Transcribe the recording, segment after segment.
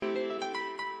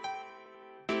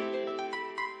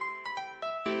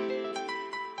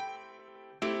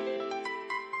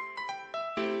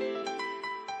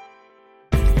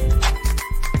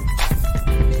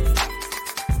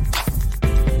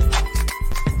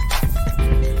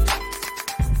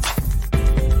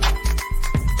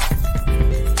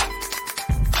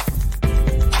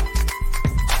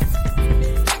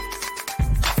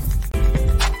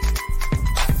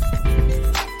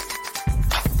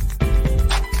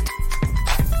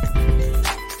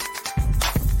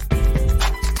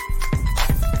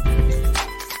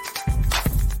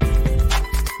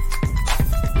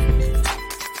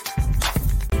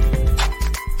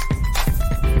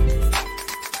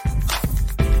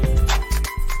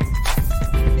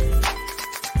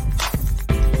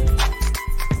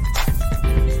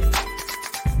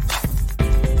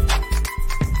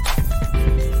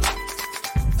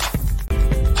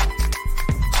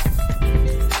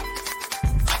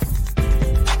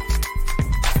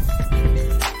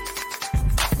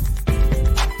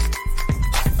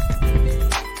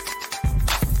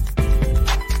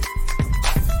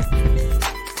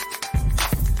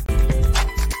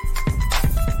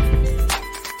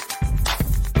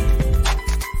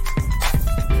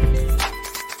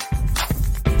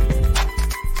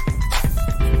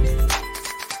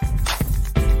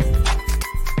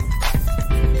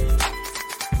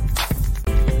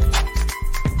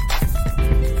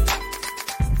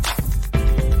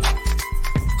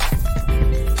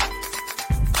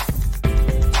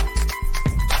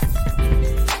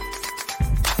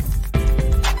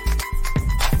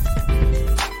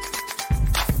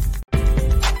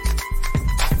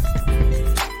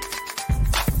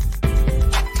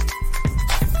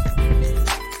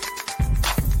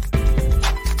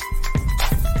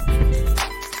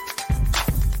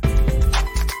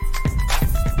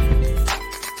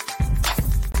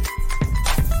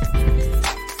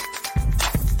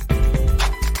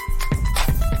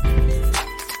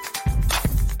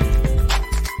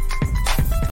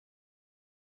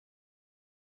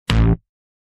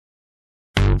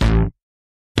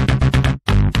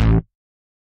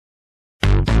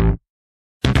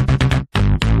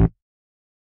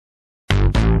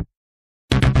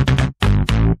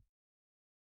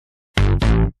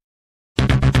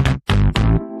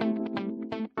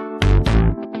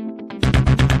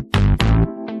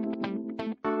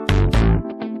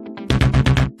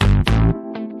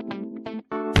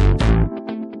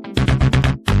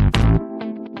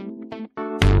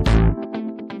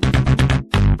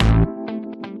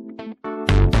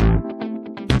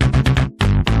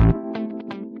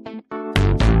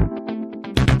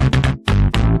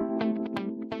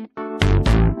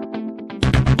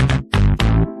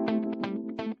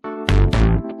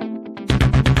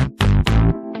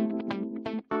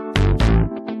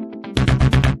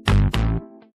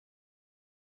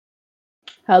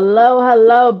Hello,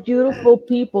 hello, beautiful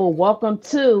people. Welcome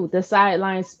to the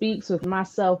Sideline Speaks with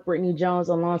myself, Brittany Jones,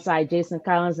 alongside Jason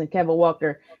Collins and Kevin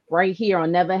Walker, right here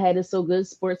on Never Had It So Good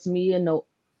Sports Media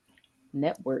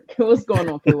Network. What's going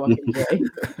on, K Walker J?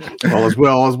 All is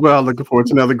well, all is well. Looking forward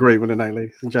to another great one tonight,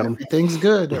 ladies and gentlemen. Everything's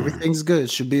good. Everything's good.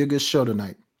 Should be a good show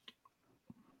tonight.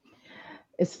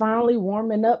 It's finally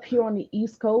warming up here on the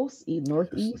East Coast,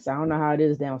 Northeast. I don't know how it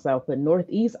is down south, but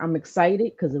Northeast, I'm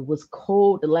excited because it was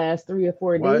cold the last 3 or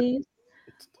 4 What? days.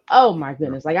 Oh my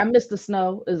goodness! Like I missed the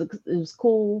snow. It was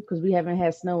cool because we haven't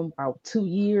had snow in about 2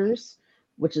 years,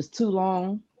 which is too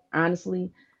long, honestly.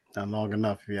 Not long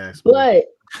enough, if you ask me. But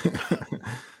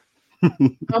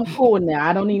I'm cool now.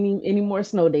 I don't need any more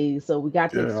snow days. So we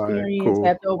got the Yeah, all right, experience cool.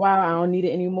 after a while. I don't need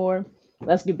it anymore.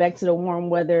 Let's get back to the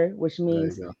warm weather, which There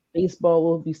means you go. baseball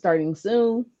will be starting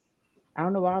soon. I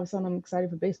don't know why all of a sudden I'm excited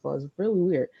for baseball. It's really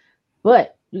weird.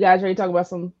 But you guys ready to talk about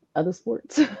some other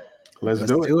sports? Let's Let's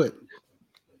do it. do it.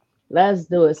 Let's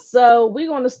do it. So we're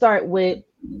going to start with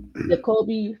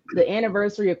the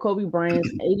anniversary of Kobe Bryant's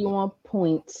 81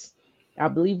 points. I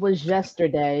believe was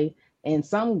yesterday, and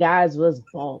some guys was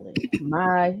balling.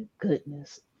 My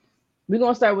goodness. We're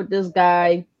gonna start with this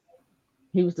guy.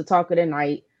 He was the talk of the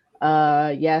night.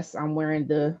 Yes, I'm wearing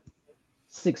the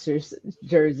Sixers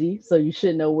jersey, so you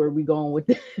should know where we're going with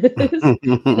this.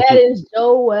 That is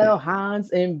Joel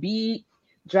Hans Embiid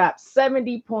dropped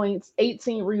 70 points,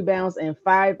 18 rebounds, and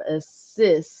 5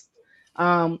 assists.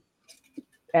 Um,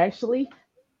 actually,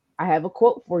 I have a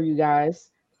quote for you guys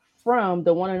from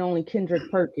the one and only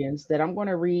Kendrick Perkins that I'm going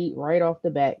to read right off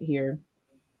the bat here.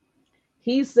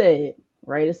 He said,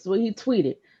 right, this is what he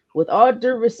tweeted. With all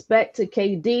due respect to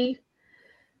KD,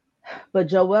 but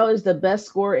Joel is the best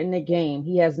scorer in the game.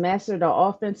 He has mastered the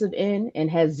offensive end and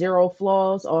has zero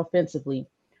flaws offensively.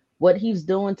 What he's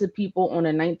doing to people on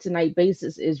a night to night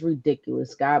basis is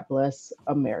ridiculous. God bless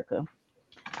America.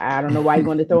 I don't know why you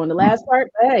want to throw in the last part,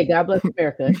 but hey, God bless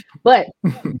America. But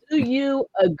do you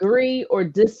agree or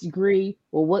disagree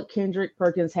with what Kendrick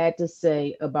Perkins had to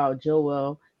say about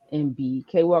Joel Embiid?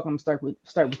 K Walk, I'm start with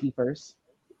you first.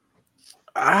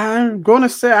 I'm going to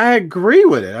say I agree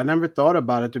with it. I never thought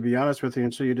about it, to be honest with you,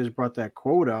 until you just brought that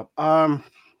quote up.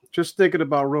 Just thinking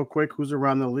about real quick who's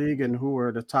around the league and who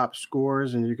are the top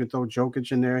scorers, and you can throw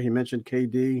Jokic in there. He mentioned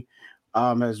KD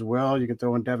as well. You can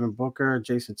throw in Devin Booker,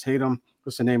 Jason Tatum,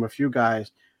 just to name a few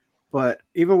guys. But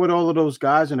even with all of those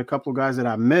guys and a couple of guys that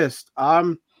I missed,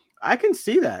 I can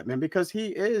see that, man, because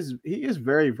he is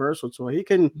very versatile. He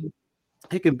can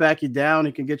back you down,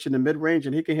 he can get you in the mid range,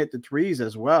 and he can hit the threes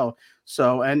as well.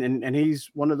 So and he's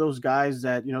one of those guys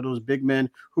that those big men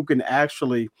who can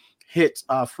actually hit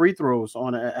free throws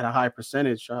at a high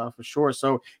percentage for sure.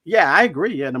 So yeah, I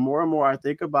agree. Yeah, the more and more I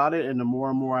think about it, and the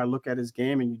more I look at his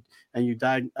game, and you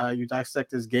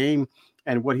dissect his game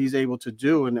and what he's able to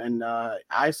do, and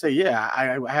I say yeah,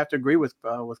 I have to agree with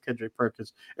Kendrick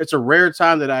Perkins. It's a rare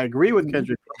time that I agree with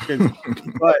Kendrick Perkins,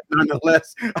 but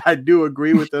nonetheless, I do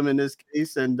agree with him in this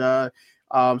case. So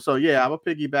yeah, I'm a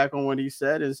piggyback on what he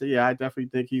said, and so yeah, I definitely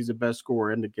think he's the best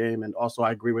scorer in the game, and also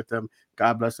I agree with him.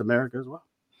 God bless America as well.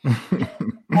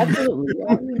 Absolutely.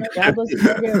 God bless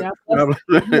America. God bless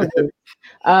the universe.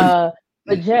 Uh,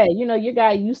 but Jay, your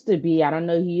guy used to be, I don't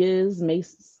know, he is,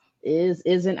 Mace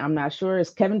isn't, I'm not sure.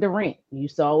 It's Kevin Durant. You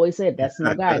used to always say, that's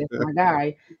my guy, that's my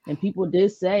guy. And people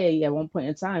did say at one point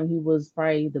in time he was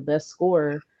probably the best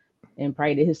scorer in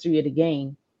probably the history of the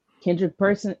game.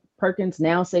 Perkins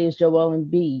now says Joel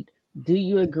Embiid. Do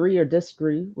you agree or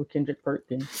disagree with Kendrick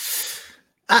Perkins?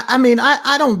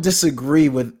 I don't disagree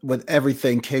with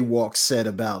everything K Walk said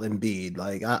about Embiid.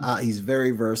 Like he's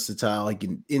very versatile. He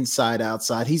can inside,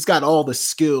 outside. He's got all the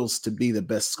skills to be the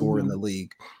best scorer in the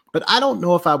league. But I don't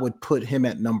know if I would put him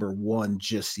at number one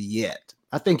just yet.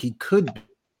 I think he could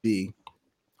be.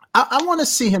 I want to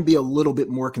see him be a little bit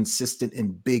more consistent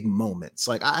in big moments.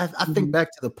 Like I think back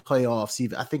to the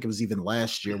playoffs. I think it was even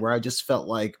last year where I just felt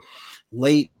like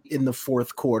late in the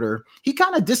fourth quarter, he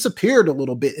kind of disappeared a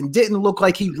little bit and didn't look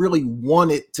like he really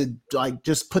wanted to like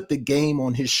just put the game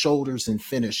on his shoulders and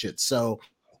finish it. So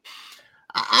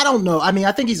I don't know. I mean,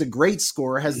 I think he's a great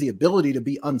scorer, has the ability to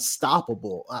be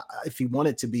unstoppable if he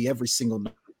wanted to be every single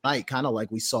night, kind of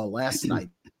like we saw last night.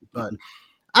 But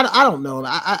I don't know.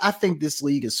 I think this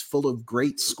league is full of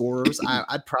great scorers.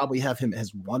 I'd probably have him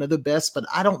as one of the best, but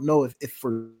I don't know if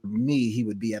for me he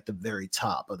would be at the very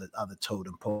top of the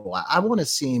totem pole. I want to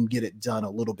see him get it done a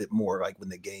little bit more, like when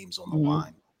the game's on the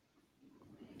line.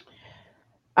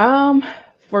 Um,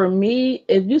 for me,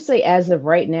 if you say as of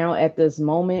right now at this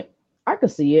moment, I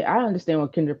could see it. I understand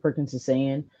what Kendrick Perkins is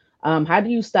saying. How do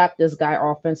you stop this guy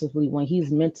offensively when he's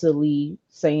mentally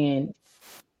saying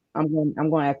I'm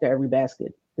going after every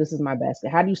basket. This is my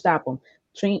basket. How do you stop them?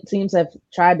 Teams have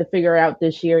tried to figure it out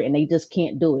this year, and they just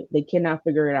can't do it. They cannot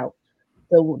figure it out.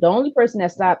 So the only person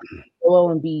that stopped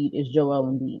Joel Embiid is Joel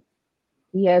Embiid.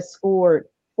 He has scored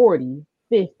 40,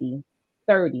 50,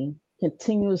 30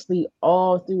 continuously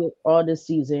all through all this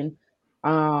season.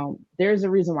 There's a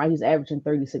reason why he's averaging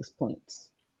 36 points,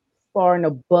 far and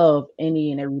above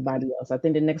any and everybody else. I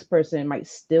think the next person might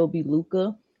still be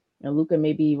Luca, and Luca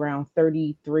may be around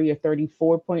 33 or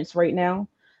 34 points right now.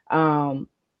 And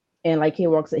like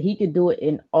K-Walk said, he could do it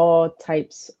in all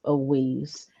types of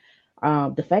ways.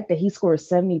 The fact that he scored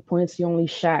 70 points, he only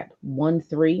shot 1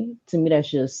 3. To me, that's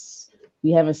just,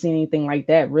 we haven't seen anything like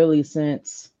that really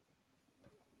since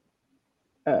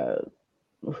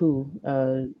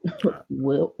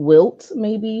Wilt,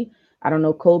 maybe. I don't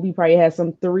know. Kobe probably had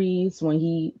some threes when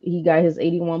he got his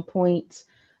 81 points.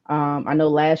 I know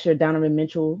last year Donovan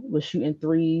Mitchell was shooting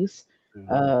threes.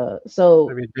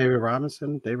 So maybe David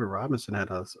Robinson had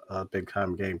a big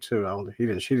time game too. She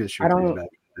didn't shoot threes back.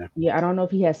 Yeah, I don't know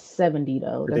if he has 70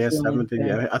 though. He has 70.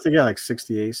 Yeah, I think he had like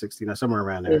 68, 69, somewhere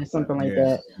around there. Yeah, something like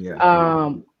that.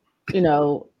 Yeah. You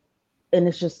know, and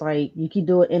it's just like you can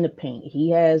do it in the paint.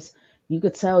 You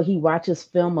could tell he watches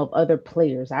film of other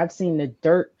players. I've seen the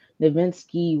Dirk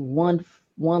Nowitzki one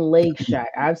leg shot.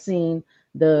 I've seen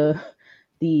the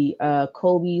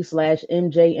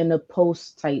Kobe/MJ in the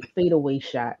post type fadeaway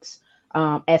shots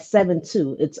at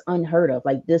 7'2". It's unheard of.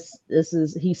 Like this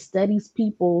is, he studies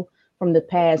people from the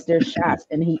past, their shots,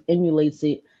 and he emulates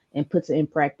it and puts it in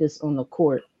practice on the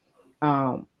court.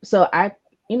 So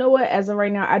you know what? As of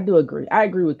right now, I do agree. I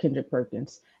agree with Kendrick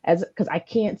Perkins, because I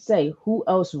can't say who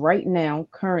else right now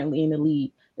currently in the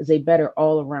league is a better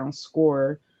all around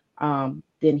scorer than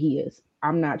he is.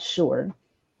 I'm not sure.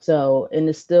 So, and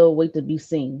it's still wait to be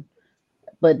seen.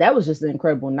 But that was just an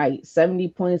incredible night. 70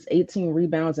 points, 18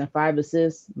 rebounds, and 5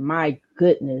 assists. My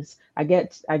goodness. I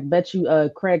bet you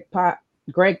Greg Pop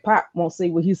won't say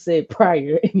what he said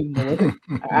prior anymore.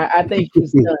 I think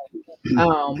he's done.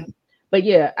 But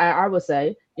yeah, I would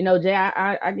say, Jay,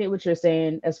 I get what you're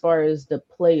saying as far as the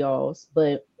playoffs,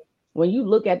 but when you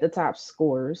look at the top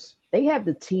scorers, they have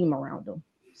the team around them.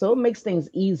 So it makes things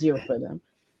easier for them.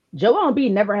 Joel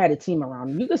Embiid never had a team around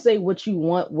him. You can say what you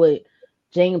want with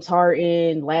James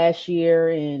Harden last year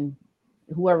and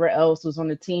whoever else was on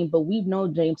the team, but we've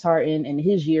known James Harden in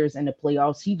his years in the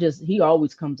playoffs. He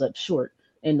always comes up short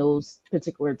in those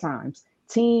particular times.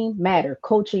 Team matter,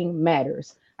 coaching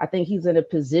matters. I think he's in a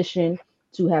position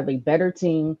to have a better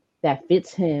team that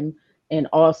fits him and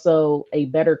also a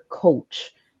better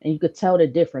coach. And you could tell the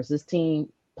difference. This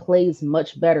team plays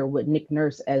much better with Nick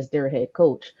Nurse as their head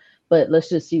coach. But let's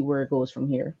just see where it goes from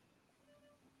here.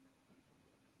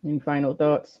 Any final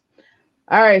thoughts?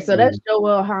 All right, so that's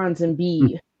Joel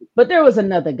Embiid. But there was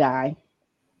another guy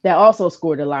that also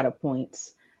scored a lot of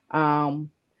points.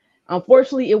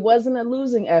 Unfortunately, it wasn't a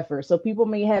losing effort, so people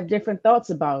may have different thoughts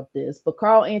about this. But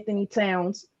Karl-Anthony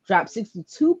Towns dropped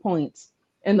 62 points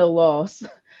in the loss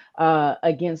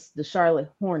against the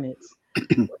Charlotte Hornets.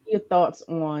 What are your thoughts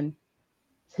on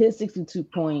his 62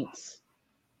 points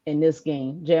in this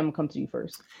game? Jay, I'm gonna come to you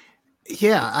first.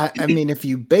 Yeah, I mean, if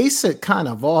you base it kind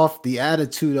of off the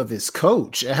attitude of his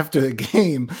coach after the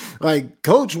game, like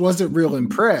coach wasn't real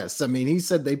impressed. I mean, he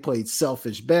said they played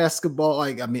selfish basketball,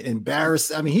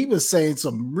 embarrassed. I mean, he was saying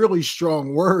some really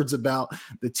strong words about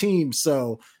the team.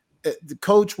 So the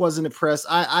coach wasn't impressed.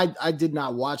 I did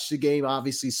not watch the game,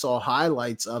 obviously saw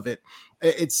highlights of it.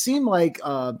 It seemed like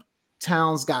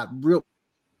Towns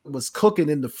was cooking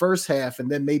in the first half and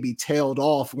then maybe tailed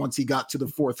off once he got to the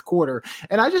fourth quarter.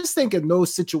 And I just think in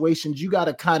those situations, you got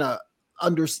to kind of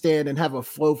understand and have a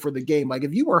flow for the game. Like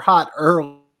if you were hot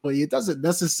early, it doesn't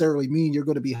necessarily mean you're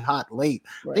going to be hot late.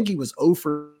 Right. I think he was 0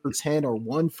 for 10 or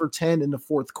 1 for 10 in the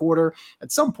fourth quarter.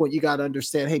 At some point, you got to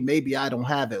understand, hey, maybe I don't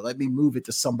have it. Let me move it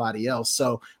to somebody else.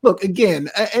 So look, again,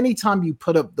 anytime you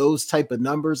put up those type of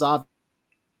numbers,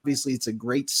 obviously it's a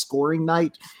great scoring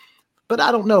night. But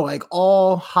I don't know, like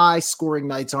all high scoring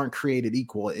nights aren't created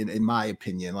equal in my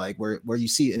opinion, like where you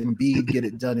see Embiid get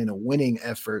it done in a winning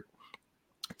effort.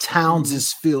 Towns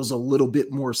just feels a little bit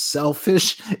more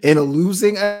selfish in a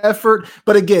losing effort.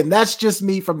 But again, that's just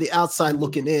me from the outside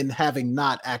looking in, having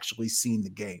not actually seen the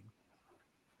game.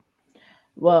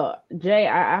 Well, Jay,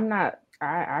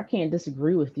 I can't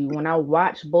disagree with you. When I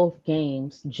watched both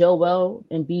games, Joel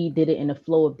Embiid did it in the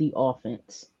flow of the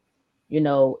offense.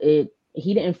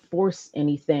 He didn't force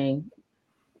anything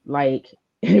like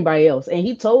anybody else. And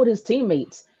he told his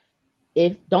teammates,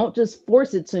 if don't just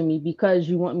force it to me because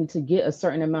you want me to get a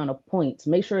certain amount of points.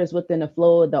 Make sure it's within the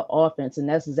flow of the offense. And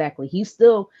that's exactly, he's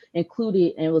still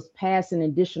included and was passing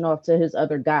and dishing off to his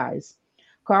other guys.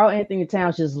 Carl Anthony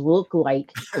Towns just looked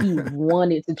like he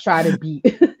wanted to try to beat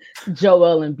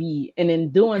Joel Embiid. And in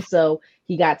doing so,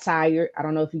 he got tired. I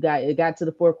don't know if it got to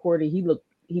the fourth quarter. He looked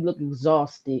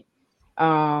exhausted.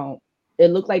 It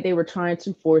looked like they were trying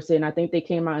to force it. And I think they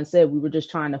came out and said we were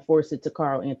just trying to force it to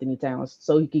Carl Anthony Towns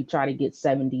so he could try to get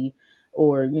 70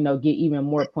 or, get even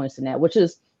more points than that, which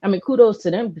is, I mean, kudos to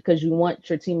them because you want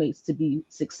your teammates to be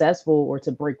successful or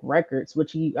to break records,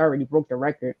 which he already broke the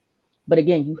record. But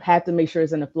again, you have to make sure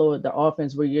it's in the flow of the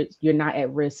offense where you're not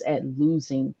at risk at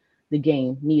losing the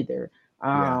game neither.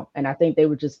 And I think they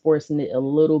were just forcing it a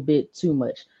little bit too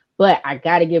much. But I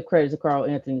got to give credit to Carl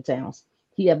Anthony Towns.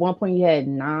 He at one point he had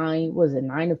 9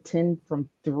 of 10 from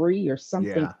 3 or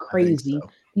something crazy. So.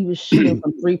 He was shooting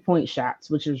from 3-point shots,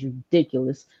 which is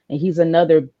ridiculous. And he's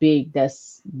another big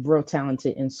that's real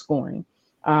talented in scoring.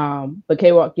 But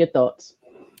K-Walk, your thoughts?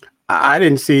 I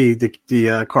didn't see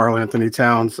the Carl Anthony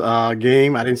Towns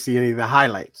game. I didn't see any of the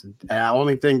highlights. The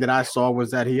only thing that I saw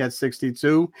was that he had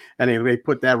 62, and they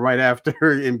put that right after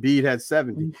Embiid had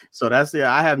 70. So that's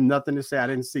I have nothing to say. I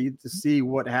didn't see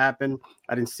what happened.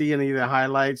 I didn't see any of the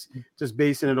highlights. Just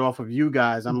basing it off of you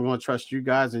guys, I'm going to trust you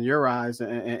guys in your eyes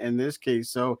in this case.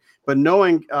 So, but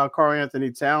knowing Carl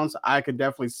Anthony Towns, I could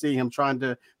definitely see him trying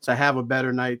to have a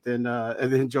better night than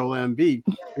Joel Embiid,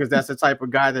 because that's the type of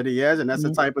guy that he is, and that's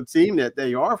the type of team that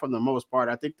they are for the most part.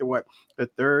 I think they're the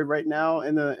third right now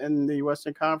in the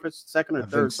Western Conference, second or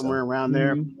third, somewhere around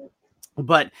there.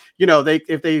 But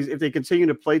if they continue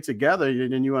to play together,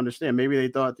 then you understand. Maybe they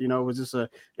thought it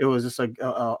was just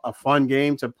a fun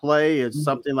game to play. It's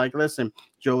something like, listen,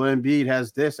 Joel Embiid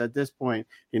has this at this point.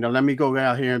 Let me go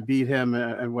out here and beat him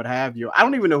and what have you. I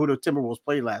don't even know who the Timberwolves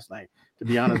played last night, to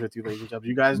be honest with you, ladies and gentlemen.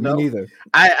 You guys know? Me neither.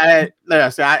 I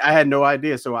had no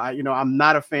idea. So I'm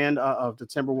not a fan of the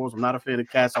Timberwolves. I'm not a fan of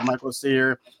Cats. I'm not going to sit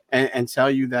here and tell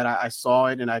you that I saw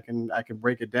it and I can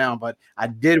break it down. But I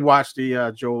did watch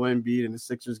the Joel Embiid and the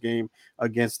Sixers game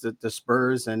against the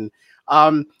Spurs, and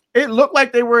it looked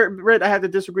like they were. Red, I had to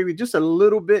disagree with you just a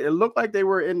little bit. It looked like they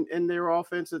were in their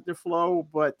offense at the flow,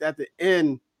 but at the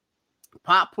end,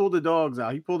 Pop pulled the dogs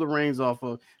out. He pulled the reins off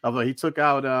of he took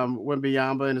out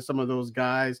Wembanyama and some of those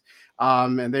guys,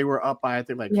 and they were up by I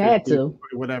think like 50 or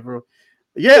whatever.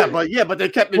 Yeah, but they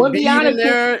kept Embiid in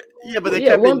there. Yeah, but they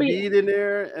kept Embiid in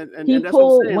there, and he that's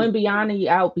pulled Wembanyama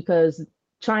out because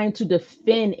trying to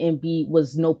defend Embiid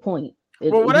was no point.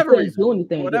 For whatever reason, do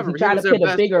anything. He tried to put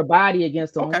a bigger body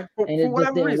against him, and it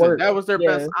just didn't work. That was their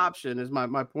best option, is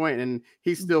my point. And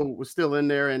he was still in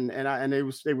there, and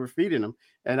they were feeding him.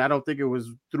 And I don't think it was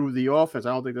through the offense.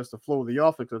 I don't think that's the flow of the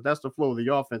offense. If that's the flow of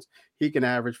the offense, he can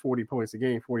average 40 points a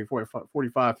game,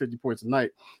 45, 50 points a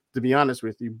night, to be honest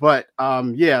with you. But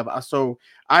so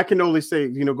I can only say,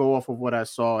 go off of what I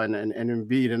saw and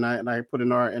Embiid, and I put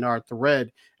in our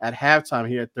thread at halftime,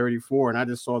 he had 34, and I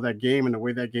just saw that game and the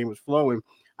way that game was flowing.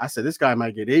 I said, this guy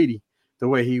might get 80 the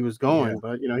way he was going,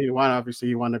 but he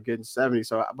wound up getting 70.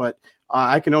 So, but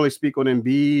I can only speak on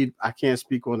Embiid. I can't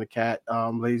speak on the Cat.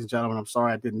 Ladies and gentlemen, I'm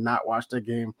sorry I did not watch that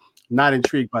game. Not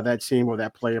intrigued by that team or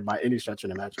that player by any stretch of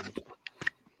the imagination.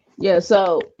 Yeah,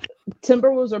 so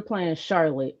Timberwolves are playing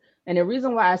Charlotte. And the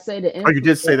reason why I say you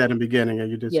did say that in the beginning. Yeah,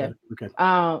 you did say that.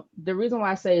 Okay. The reason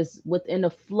why I say is within the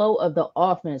flow of the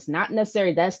offense, not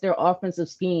necessarily that's their offensive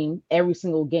scheme every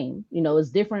single game. It's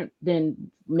different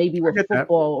than maybe with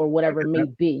football or whatever it may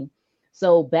be.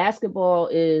 So basketball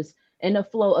is in the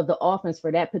flow of the offense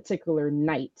for that particular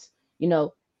night.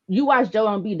 You watch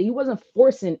Joel Embiid, he wasn't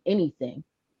forcing anything.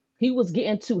 He was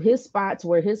getting to his spots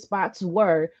where his spots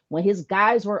were. When his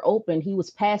guys were open, he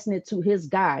was passing it to his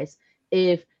guys.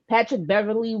 If Patrick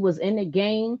Beverly was in the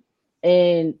game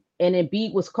and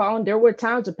Embiid was calling, there were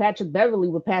times where Patrick Beverly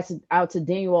would pass it out to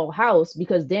Daniel House,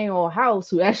 because Daniel House,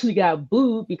 who actually got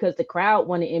booed because the crowd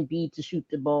wanted Embiid to shoot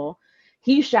the ball,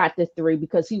 he shot the 3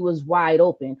 because he was wide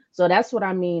open. So that's what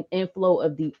I mean, inflow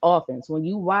of the offense. When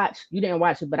you watch, you didn't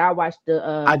watch it, but I watched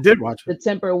I did watch it.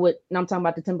 I'm talking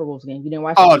about the Timberwolves game. You didn't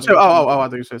watch I think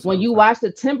you said so. When you watch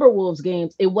the Timberwolves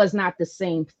games, it was not the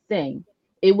same thing.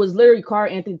 It was literally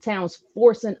Carl Anthony Towns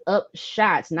forcing up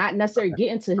shots, not necessarily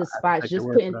getting to his spots, just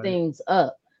putting things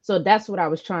up. So that's what I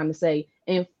was trying to say,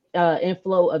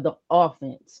 inflow of the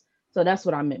offense. So that's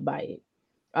what I meant by it.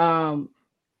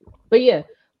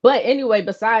 But anyway,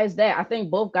 besides that, I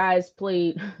think both guys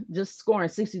played just scoring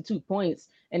 62 points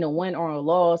in a win or a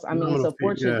loss. I mean, it's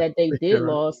unfortunate that they did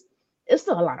lose. It's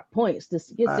still a lot of points. To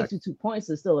get 62 points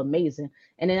is still amazing.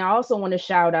 And then I also want to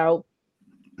shout out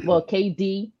Well,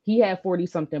 KD, he had 40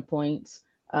 something points.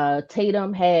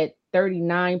 Tatum had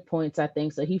 39 points, I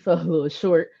think, so he fell a little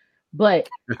short. But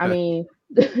I mean,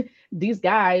 these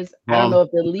guys, I don't know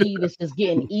if the league is just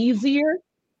getting easier.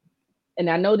 And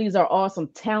I know these are all some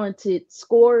talented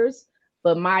scorers,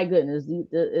 but my goodness,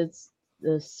 it's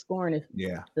the scoring.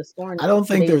 Yeah. The scoring. I don't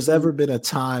think there's ever been a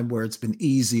time where it's been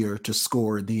easier to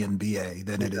score in the NBA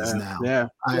than it is now. Yeah.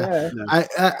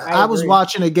 I was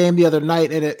watching a game the other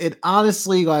night, and it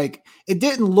honestly, like, it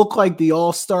didn't look like the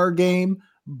All-Star game,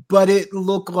 but it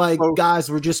looked like guys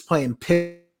were just playing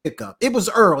pickup. It was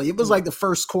early. It was like the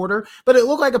first quarter, but it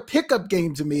looked like a pickup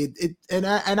game to me. And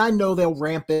I know they'll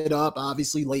ramp it up,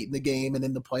 obviously, late in the game and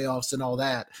in the playoffs and all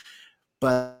that.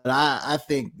 But I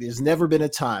think there's never been a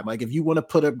time, like, if you want to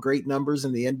put up great numbers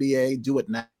in the NBA, do it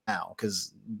now,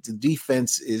 because the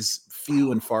defense is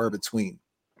few and far between.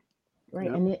 Right.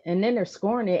 Yep. And then they're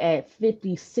scoring it at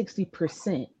 50,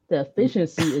 60%. The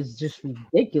efficiency is just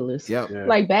ridiculous. Yep. Yeah.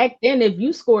 Like back then, if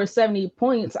you scored 70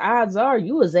 points, odds are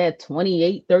you was at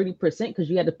 28, 30% because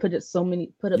you had to put up so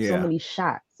many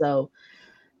shots. So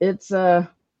it's definitely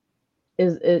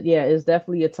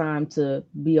a time to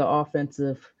be an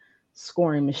offensive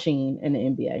scoring machine in the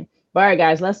NBA. But all right,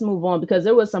 guys, let's move on because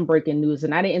there was some breaking news,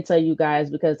 and I didn't tell you guys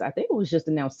because I think it was just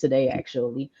announced today,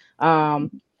 actually. The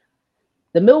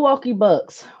Milwaukee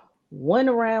Bucs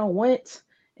went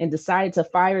and decided to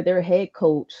fire their head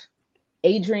coach,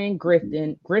 Adrian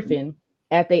Griffin,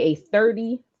 after a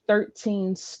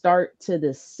 30-13 start to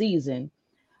the season.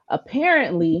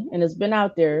 Apparently, and it's been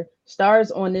out there,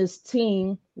 stars on this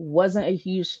team wasn't a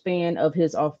huge fan of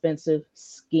his offensive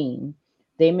scheme.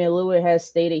 Damian Lillard has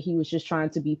stated he was just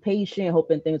trying to be patient,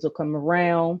 hoping things will come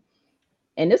around.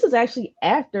 And this is actually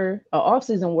after an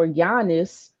offseason where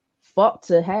Giannis fought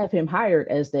to have him hired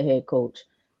as the head coach.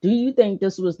 Do you think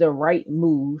this was the right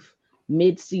move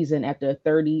mid-season after a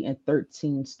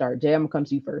 30-13 start? Jay, I'm going to come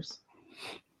to you first.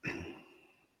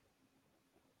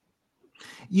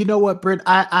 You know what, Britt?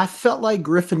 I felt like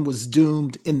Griffin was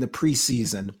doomed in the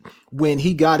preseason when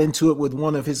he got into it with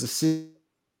one of his assistants.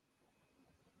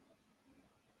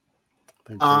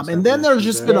 And then there's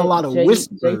just been a lot of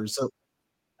whispers.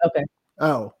 Okay.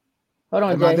 Oh. Hold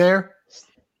on, Am Jay. I there?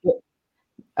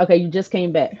 Okay, you just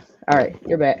came back. All right,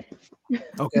 you're back.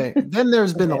 Okay. Then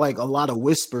there's been like a lot of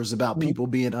whispers about people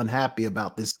being unhappy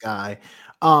about this guy.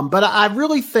 But I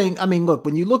really think, I mean, look,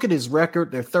 when you look at his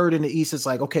record, they're third in the East. It's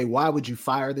like, okay, why would you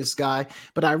fire this guy?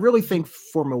 But I really think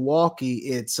for Milwaukee,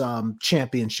 it's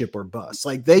championship or bust.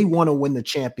 Like, they want to win the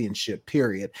championship,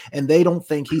 period. And they don't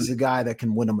think he's a guy that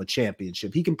can win them a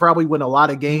championship. He can probably win a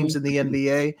lot of games in the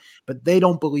NBA, but they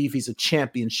don't believe he's a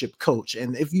championship coach.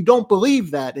 And if you don't believe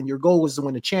that and your goal is to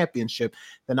win a championship,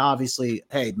 then obviously,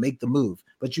 hey, make the move.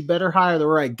 But you better hire the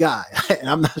right guy. And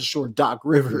I'm not sure Doc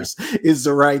Rivers is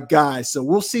the right guy. So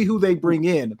we'll see who they bring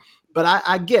in. But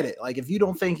I get it. Like, if you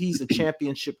don't think he's a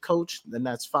championship coach, then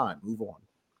that's fine. Move on.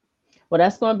 Well,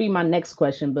 that's going to be my next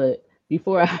question. But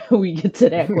before we get to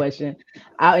that question,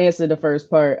 I'll answer the first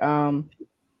part. I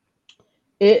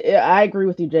agree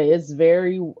with you, Jay. It's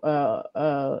very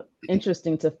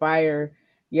interesting to fire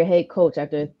your head coach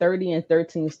after a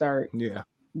 30-13 start. Yeah.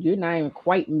 You're not even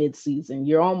quite mid-season.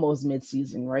 You're almost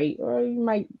mid-season, right? Or you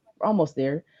might almost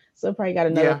there. So probably got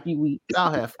another few weeks.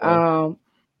 I'll have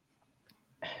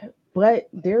but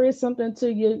there is something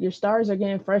to your stars are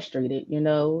getting frustrated. You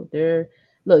know,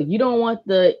 look, you don't want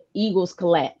the Eagles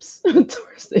collapse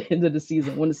towards the end of the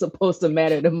season when it's supposed to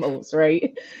matter the most,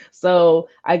 right? So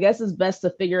I guess it's best to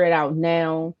figure it out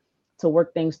now to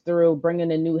work things through, bring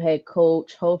in a new head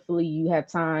coach. Hopefully he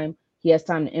has time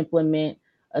to implement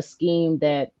a scheme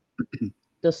that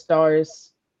the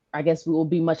stars, I guess, will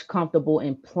be much comfortable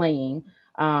in playing.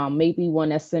 Maybe one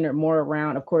that's centered more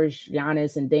around, of course,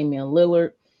 Giannis and Damian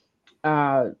Lillard.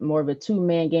 More of a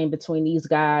two-man game between these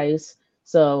guys.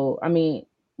 So, I mean,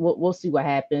 we'll see what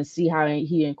happens. See how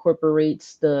he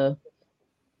incorporates the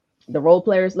role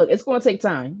players. Look, it's going to take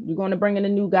time. You're going to bring in a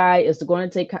new guy. It's going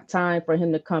to take time for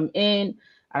him to come in.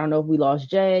 I don't know if we lost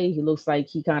Jay. He looks like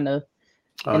he kind of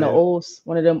one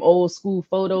of them old school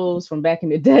photos from back in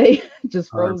the day,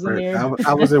 just frozen there.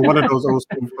 I was in one of those old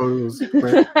school photos.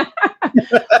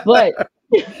 but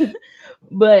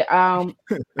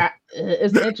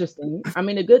it's interesting. I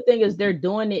mean, the good thing is they're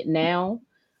doing it now.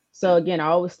 So again, I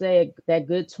always say that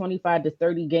good 25 to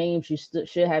 30 games, you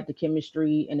should have the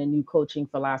chemistry and a new coaching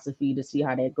philosophy to see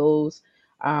how that goes.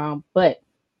 But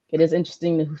it is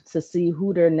interesting to see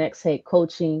who their next head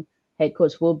coach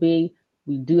will be.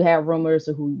 We do have rumors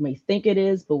of who we may think it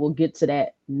is, but we'll get to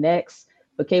that next.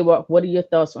 But K-Walk, what are your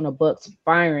thoughts on the Bucs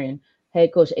firing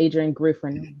head coach Adrian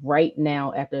Griffin right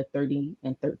now after a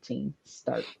 30-13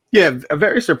 start. Yeah,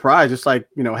 very surprised. It's like,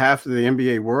 half of the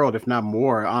NBA world, if not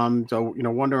more. So,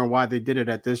 wondering why they did it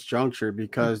at this juncture,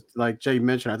 because like Jay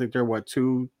mentioned, I think they're what,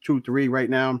 2-3 right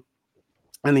now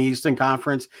in the Eastern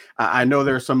Conference. I know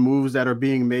there are some moves that are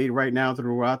being made right now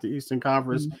throughout the Eastern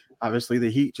Conference. Mhm. Obviously, the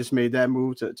Heat just made that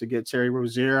move to get Terry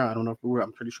Rozier. I don't know if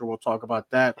I'm pretty sure we'll talk about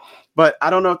that. But I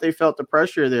don't know if they felt the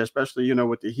pressure there, especially,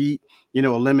 with the Heat,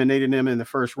 eliminating them in the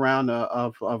first round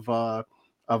of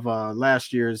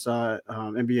last year's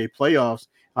NBA playoffs.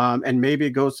 And maybe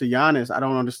it goes to Giannis. I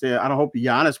don't understand. I don't hope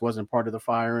Giannis wasn't part of the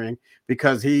firing,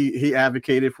 because he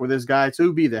advocated for this guy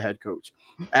to be the head coach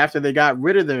after they got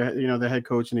rid of the head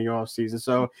coach in the offseason.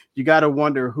 So you got to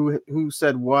wonder who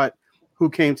said what, who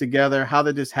came together, how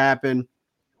did this happen?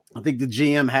 I think the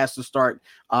GM has to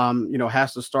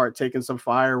start taking some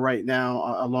fire right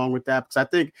now along with that, because I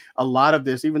think a lot of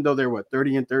this, even though they're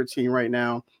 30-13 right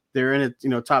now, they're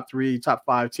in a top 3, top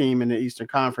 5 team in the Eastern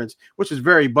Conference, which is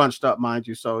very bunched up, mind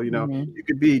you. So, Mhm. you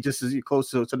could be just as close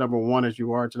to number 1 as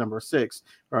you are to number 6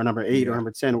 or number 8 or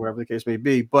number 10, whatever the case may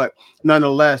be. But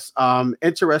nonetheless,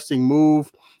 interesting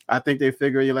move. I think they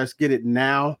figure, let's get it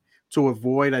now to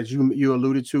avoid, as you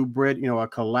alluded to, Britt, a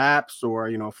collapse or,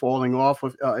 falling off,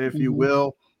 if you Mhm.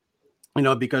 will.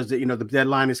 Because the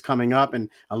deadline is coming up, and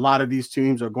a lot of these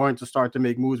teams are going to start to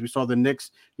make moves. We saw the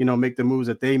Knicks, make the moves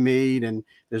that they made, and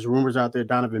there's rumors out there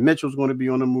Donovan Mitchell's going to be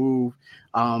on the move.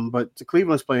 But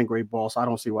Cleveland's playing great ball, so I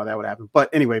don't see why that would happen. But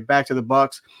anyway, back to the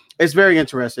Bucs. It's very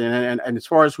interesting, and as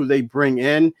far as who they bring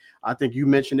in, I think you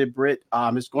mentioned it, Britt.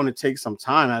 It's going to take some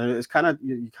time. It's kind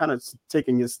of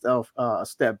taking yourself a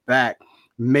step back.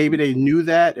 Maybe they knew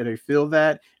that, and they feel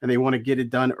that, and they want to get it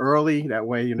done early. That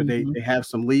way, they Mhm. have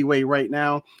some leeway right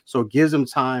now. So it gives them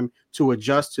time to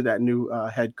adjust to that new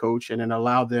head coach, and then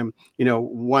allow them,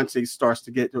 once it starts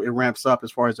to it ramps up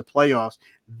as far as the playoffs,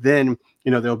 then,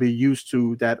 they'll be used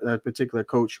to that particular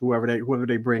coach, whoever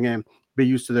they bring in, be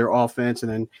used to their offense,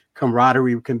 and then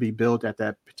camaraderie can be built at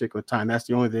that particular time. That's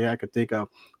the only thing I could think of.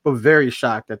 But very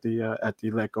shocked at the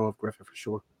let go of Griffin, for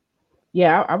sure.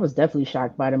 Yeah, I was definitely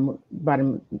shocked by the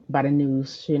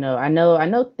news. I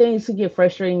know things can get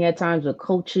frustrating at times with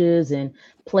coaches and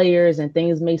players, and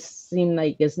things may seem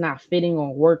like it's not fitting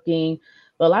or working.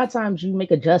 But a lot of times you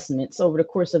make adjustments over the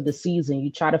course of the season.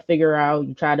 You try to figure out,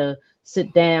 you try to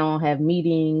sit down, have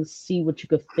meetings, see what you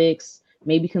could fix,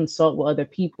 maybe consult with other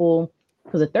people.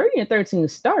 Because a 30-13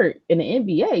 start in the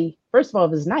NBA, first of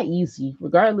all, is not easy,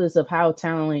 regardless of how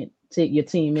talented your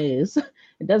team is.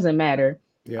 It doesn't matter,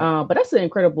 Yeah. but that's an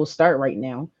incredible start right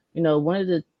now.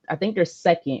 I think they're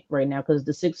second right now because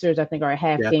the Sixers, I think, are a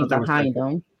half Yeah, I game thought they were behind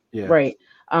second. them. Yeah. Right.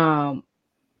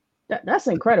 That's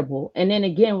incredible. And then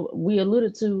again, we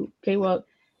alluded to K-Walk,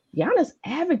 Giannis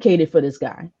advocated for this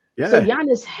guy. So Yeah.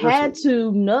 Giannis had Seriously.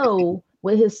 to know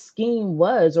what his scheme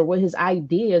was or what his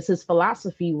ideas, his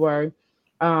philosophy were,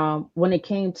 when it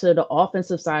came to the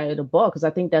offensive side of the ball, because I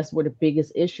think that's where the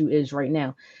biggest issue is right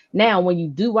now. Now, when you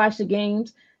do watch the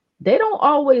games, they don't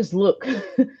always look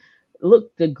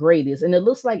look the greatest, and it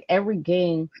looks like every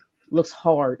game looks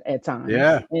hard at times,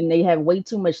 Yeah. and they have way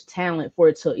too much talent for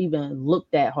it to even look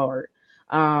that hard.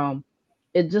 Um,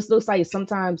 it just looks like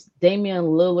sometimes Damian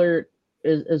Lillard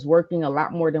is working a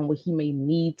lot more than what he may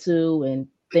need to, and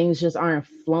things just aren't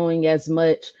flowing as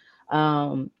much.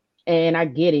 Um, and I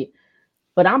get it,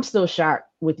 but I'm still shocked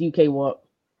with UK Walk.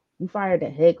 You fired the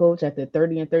head coach at the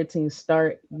 30-13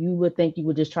 start. You would think you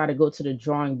would just try to go to the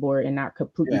drawing board and not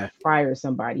completely Yeah. fire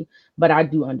somebody. But I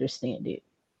do understand it.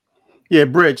 Yeah,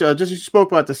 Bridge. Just you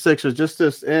spoke about the Sixers. Just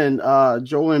this end,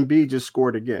 Joel Embiid just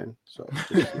scored again. So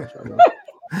just to let y'all know.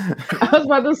 I was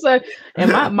about to say,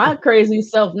 and my crazy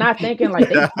self not thinking like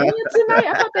they playing tonight.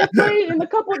 I thought they played in a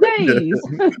couple days.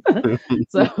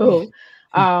 So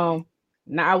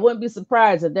now I wouldn't be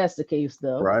surprised if that's the case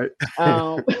though. Right.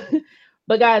 Um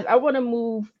but guys, I want to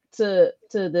move to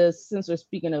this since we're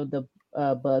speaking of the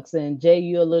Bucks, and Jay,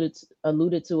 you alluded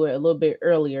to it a little bit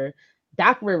earlier.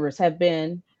 Doc Rivers has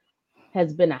been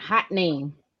a hot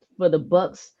name for the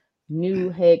Bucks new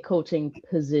head coaching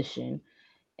position.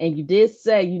 And you did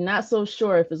say you're not so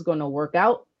sure if it's going to work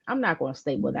out. I'm not going to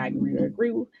state whether I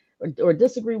agree with, or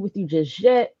disagree with you just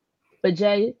yet. But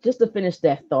Jay, just to finish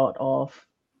that thought off,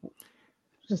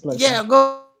 just let us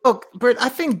know. Look, Britt, I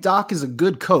think Doc is a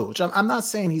good coach. I'm not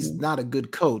saying he's not a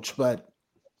good coach, but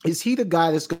is he the guy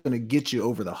that's going to get you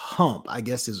over the hump? I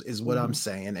guess is what I'm Mhm.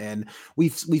 saying. And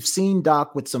we've seen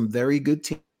Doc with some very good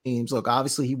Look,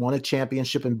 obviously he won a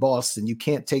championship in Boston. You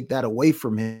can't take that away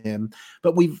from him.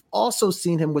 But we've also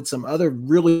seen him with some other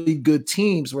really good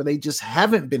teams where they just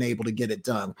haven't been able to get it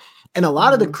done. And a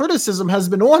lot of the criticism has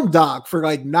been on Doc for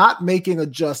like not making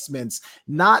adjustments,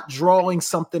 not drawing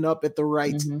something up at the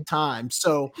right time.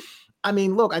 So, I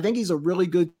mean, look, I think he's a really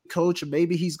good coach.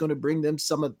 Maybe he's going to bring them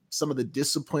some of the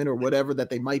discipline or whatever that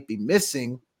they might be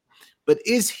missing. But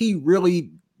is he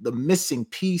really the missing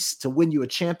piece to win you a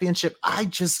championship? I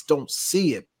just don't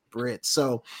see it, Britt.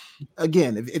 So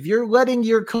again, if you're letting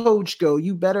your coach go,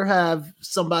 you better have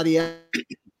somebody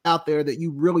out there that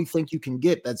you really think you can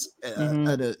get that's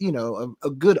a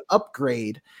good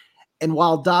upgrade. And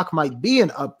while Doc might be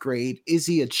an upgrade, is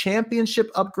he a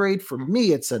championship upgrade? For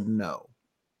me, it's a no.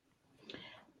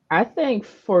 I think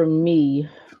for me,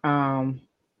 can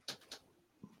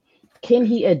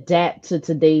he adapt to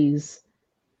today's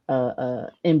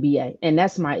NBA? And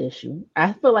that's my issue.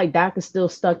 I feel like Doc is still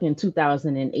stuck in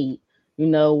 2008,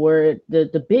 where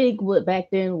the big what back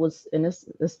then was, and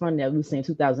it's funny that we're saying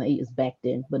 2008 is back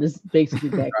then, but it's basically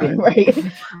back then, right?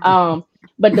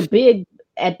 But the big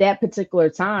at that particular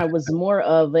time was more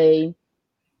of an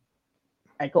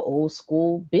old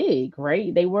school big,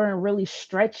 right? They weren't really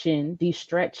stretching these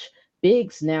stretch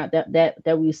bigs now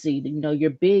that we see. Your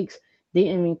bigs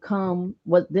didn't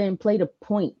didn't play the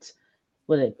point.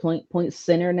 Point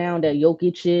center now that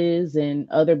Jokic is and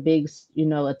other bigs,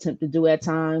 attempt to do at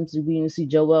times. We even see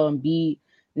Joel Embiid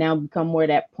now become more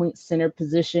that point center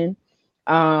position.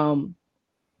 I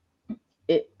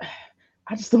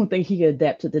just don't think he can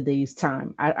adapt to today's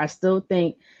time. I still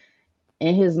think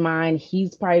in his mind,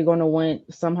 he's probably going to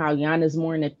want somehow Giannis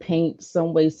more in the paint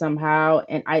some way, somehow.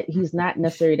 And he's not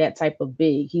necessarily that type of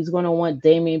big. He's going to want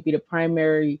Damian to be the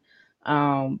primary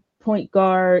point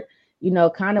guard.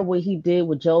 Kind of what he did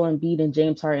with Joel Embiid and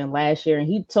James Harden last year. And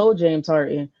he told James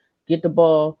Harden, get the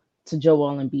ball to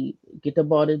Joel Embiid. Get the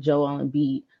ball to Joel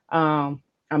Embiid.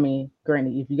 I mean,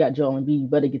 granted, if you got Joel Embiid, you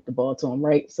better get the ball to him,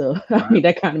 right? So, I mean,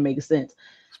 that kind of makes sense.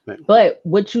 But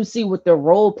what you see with the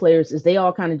role players is they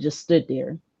all kind of just stood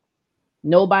there.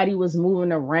 Nobody was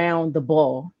moving around the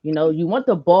ball. You want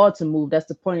the ball to move. That's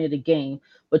the point of the game.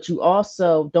 But you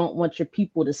also don't want your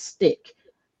people to stick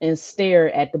and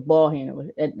stare at the ball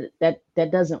handler.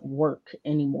 That doesn't work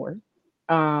anymore.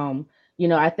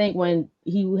 I think when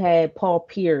he had Paul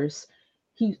Pierce,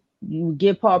 you would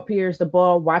give Paul Pierce the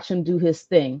ball, watch him do his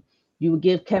thing. You would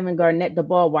give Kevin Garnett the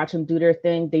ball, watch him do their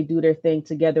thing. They do their thing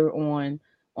together on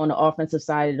the offensive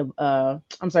side of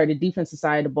the defensive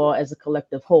side of the ball as a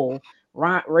collective whole.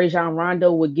 Rajon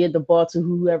Rondo would give the ball to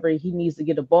whoever he needs to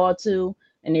get the ball to,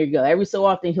 and there you go. Every so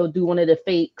often he'll do one of the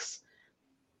fakes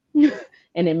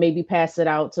and then maybe pass it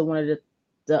out to one of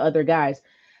the other guys.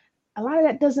 A lot of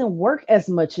that doesn't work as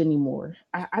much anymore.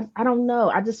 I don't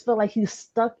know. I just feel like he's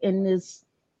stuck in this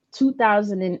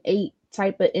 2008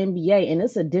 type of NBA, and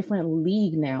it's a different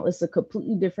league now. It's a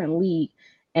completely different league.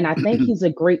 And I think he's a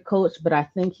great coach, but I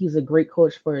think he's a great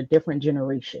coach for a different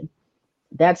generation.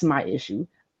 That's my issue.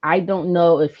 I don't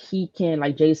know if he can,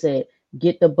 like Jay said,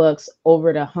 get the Bucs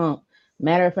over the hump.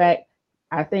 Matter of fact,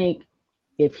 I think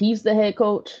if he's the head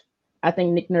coach, I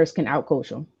think Nick Nurse can outcoach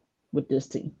him with this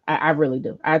team. I really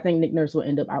do. I think Nick Nurse will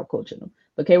end up outcoaching him.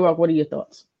 But K-Rock, what are your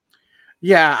thoughts?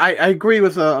 Yeah, I agree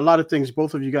with a lot of things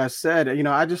both of you guys said.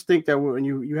 I just think that when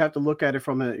you have to look at it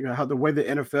from how the way the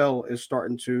NFL is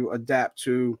starting to adapt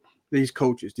to these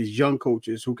coaches, these young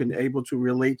coaches who can able to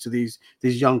relate to these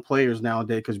young players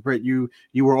nowadays. Because Britt, you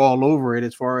were all over it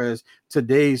as far as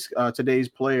today's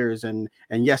players and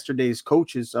yesterday's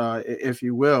coaches, if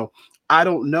you will. I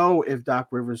don't know if Doc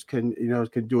Rivers can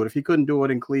do it. If he couldn't do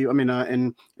it in Cleveland,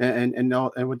 and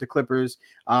with the Clippers,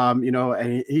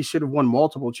 and he should have won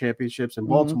multiple championships in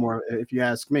Baltimore, if you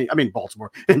ask me. I mean,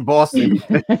 Baltimore in Boston,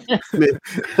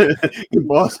 in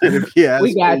Boston. If you ask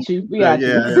we got me. you. We got you.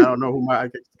 Yeah, I don't know I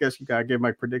guess you gotta give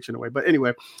my prediction away, but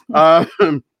anyway.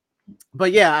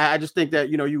 But yeah, I just think that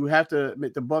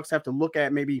the Bucs have to look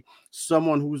at maybe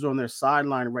someone who's on their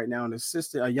sideline right now,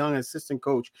 a young assistant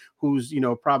coach who's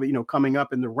probably coming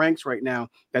up in the ranks right now,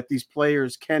 that these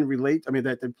players can relate. I mean,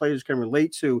 that the players can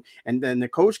relate to, and then the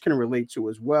coach can relate to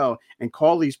as well, and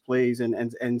call these plays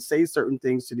and say certain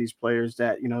things to these players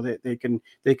that that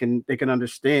they can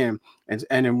understand. And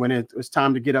then when it was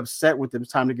time to get upset with them,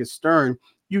 it's time to get stern.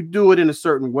 You do it in a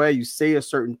certain way. You say a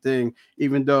certain thing,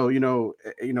 even though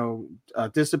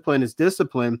discipline is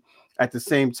discipline. at the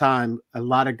same time, a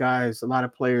lot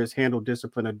of players handle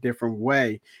discipline a different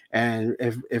way. And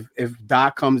if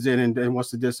Doc comes in and wants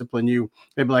to discipline you,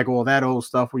 they'd be like, well, that old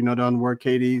stuff we know doesn't work.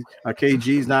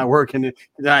 KG's not working,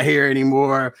 not here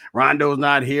anymore. Rondo's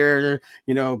not here.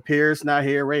 Pierce not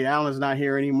here. Ray Allen's not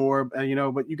here anymore.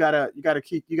 But you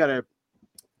gotta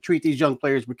treat these young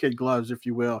players with kid gloves, if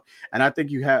you will. And I think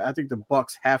the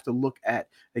Bucs have to look at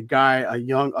a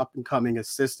young up and coming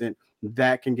assistant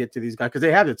that can get to these guys, because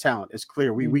they have the talent. It's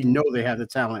clear. We know they have the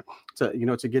talent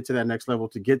to get to that next level,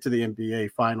 to get to the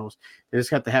NBA finals. They just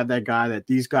have to have that guy that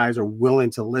these guys are willing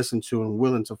to listen to and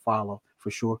willing to follow, for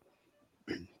sure.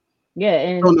 Yeah,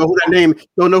 and don't know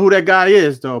who that guy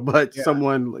is though, but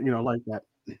someone like that.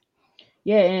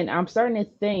 Yeah, and I'm starting to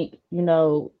think,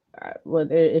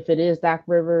 whether if it is Doc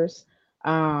Rivers,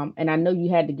 and I know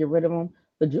you had to get rid of him,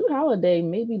 but Drew Holiday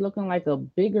may be looking like a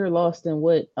bigger loss than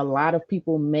what a lot of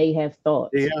people may have thought.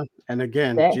 Yeah, and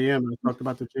again, GM, I talked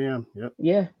about the GM. Yep.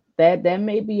 Yeah, that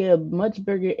may be a much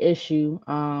bigger issue,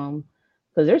 because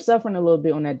they're suffering a little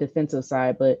bit on that defensive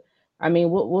side. But I mean,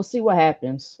 we'll see what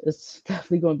happens. It's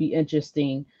definitely going to be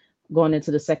interesting going into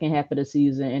the second half of the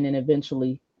season and then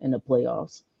eventually in the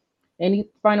playoffs. Any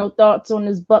final thoughts on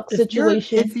this Bucs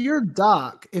situation? If you're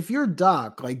Doc,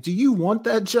 like, do you want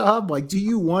that job? Like, do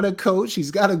you want to coach? He's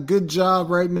got a good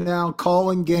job right now,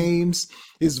 calling games.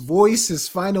 His voice is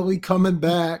finally coming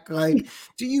back. Like,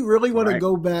 do you really want to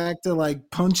go back to like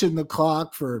punching the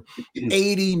clock for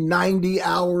 80, 90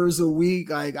 hours a week?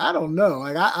 Like, I don't know.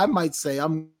 Like, I might say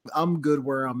I'm good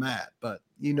where I'm at, but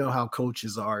you know how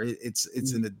coaches are. It's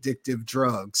an addictive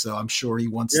drug, so I'm sure he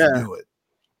wants to do it.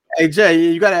 Hey, Jay,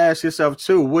 you got to ask yourself,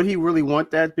 too, would he really want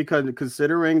that? Because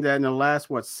considering that in the last,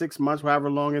 6 months,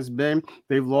 however long it's been,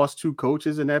 they've lost 2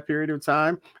 coaches in that period of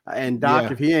time. And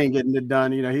Doc, if he ain't getting it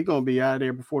done, he's going to be out of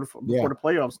there before the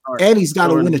playoffs start. And he's got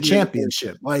to win a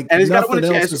championship. Like, and nothing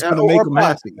else is going to make him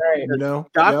happy. Right.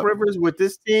 Doc Rivers with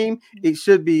this team, it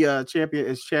should be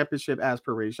championship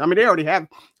aspiration. I mean, they already have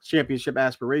championship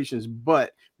aspirations,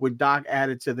 but with Doc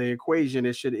added to the equation,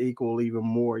 it should equal even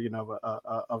more,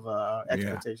 of a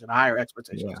expectation, a higher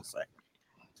expectation to say.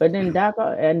 But then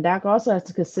Doc also has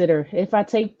to consider, if I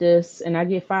take this and I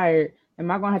get fired, am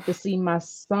I gonna have to see my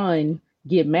son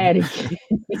get mad again?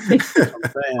 You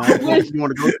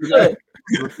want to go through that?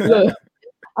 Look,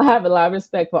 I have a lot of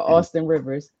respect for Austin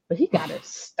Rivers, but he gotta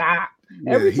stop.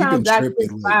 Every time Doc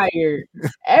gets fired,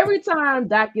 I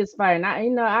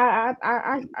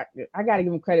gotta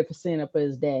give him credit for standing up for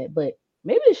his dad, but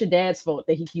maybe it's your dad's fault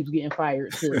that he keeps getting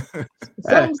fired too.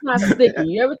 Something's not sticking.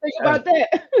 You ever think about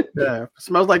that? Yeah, it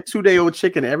smells like 2-day-old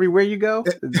chicken everywhere you go.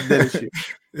 Then it's you.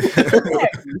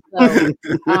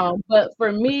 So, but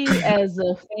for me, as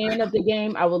a fan of the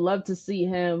game, I would love to see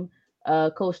him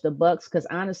coach the Bucs, because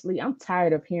honestly, I'm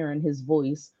tired of hearing his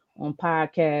voice on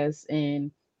podcasts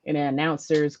and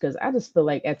announcers, because I just feel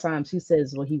like at times he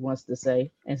says what he wants to say,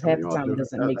 and half the time it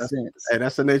doesn't make sense. Hey,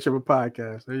 that's the nature of a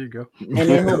podcast. There you go. And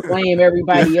then he'll blame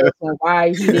everybody else on why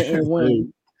he didn't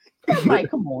win. Like,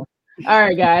 come on. All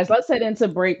right, guys, let's head into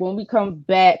break. When we come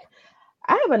back,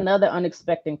 I have another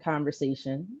unexpected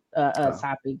conversation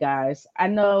topic, guys. I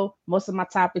know most of my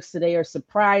topics today are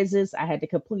surprises. I had to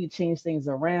completely change things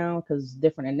around because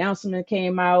different announcement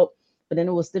came out, but then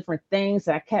it was different things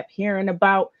that I kept hearing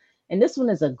about. And this one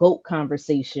is a GOAT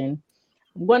conversation.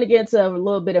 I'm going to get into a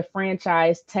little bit of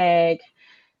franchise tag,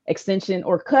 extension,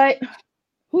 or cut.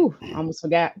 Whew, I almost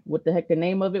forgot what the heck the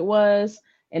name of it was,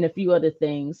 and a few other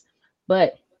things.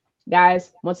 But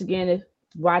guys, once again, if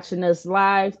watching us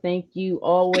live, thank you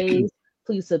always.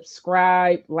 Please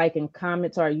subscribe, like, and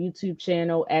comment to our YouTube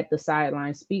channel at The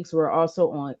Sideline Speaks. We're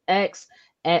also on X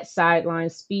at Sideline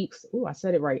Speaks. Ooh, I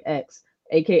said it right, X,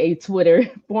 aka Twitter,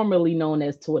 formerly known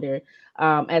as Twitter.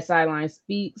 At Sideline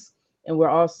Speaks, and we're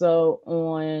also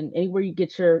on anywhere you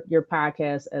get your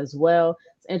podcast as well.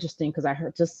 It's interesting because I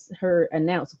heard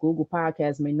announced Google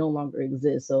Podcasts may no longer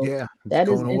exist. So that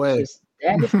is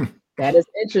interesting. That is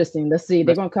interesting. Let's see.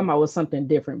 They're gonna come out with something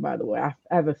different, by the way. I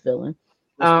have a feeling.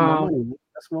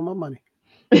 That's more my money.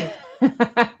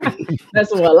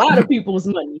 That's a lot of people's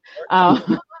money.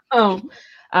 And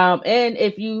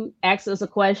if you ask us a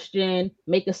question,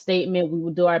 make a statement, we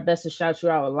will do our best to shout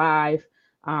you out live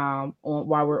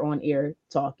while we're on air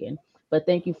talking. But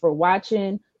thank you for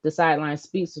watching The Sideline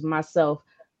Speaks with myself,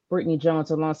 Britne Jones,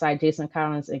 alongside Jason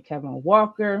Collins and Kevin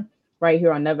Walker, right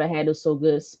here on Never Had It So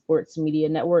Good Sports Media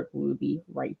Network. We'll be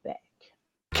right back.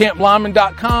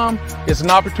 CampLyman.com is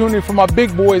an opportunity for my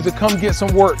big boys to come get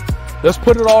some work. Let's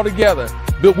put it all together.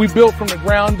 We built from the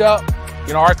ground up.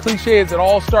 Our cliche is it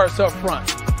all starts up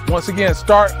front. Once again,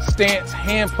 start, stance,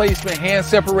 hand placement, hand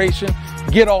separation,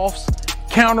 get offs,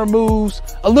 counter moves,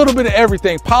 a little bit of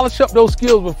everything. Polish up those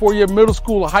skills before your middle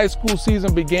school or high school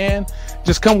season began.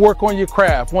 Just come work on your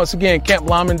craft. Once again,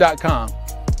 camplyman.com.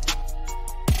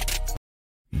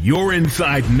 You're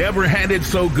inside Never Had It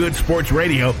So Good Sports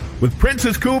Radio with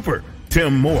Princess Cooper,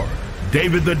 Tim Moore,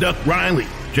 David the Duck Riley,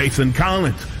 Jason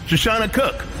Collins, Shoshana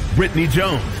Cook, Britne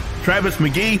Jones, Travis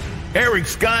McGee, Eric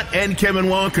Scott, and Kevin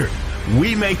Walker.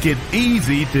 We make it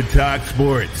easy to talk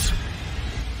sports.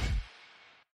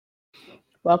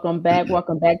 Welcome back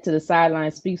to the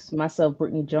Sideline Speaks. Myself,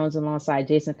 Britne Jones, alongside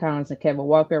Jason Collins and Kevin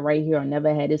Walker, right here on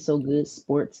Never Had It So Good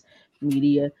Sports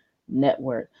Media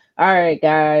Network. All right,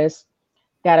 guys.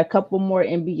 Got a couple more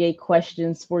NBA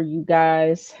questions for you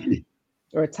guys,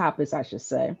 or topics, I should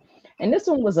say. And this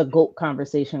one was a GOAT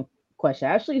conversation question.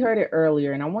 I actually heard it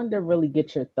earlier, and I wanted to really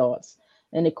get your thoughts.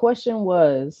 And the question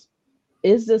was,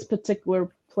 is this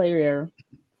particular player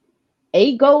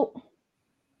a GOAT,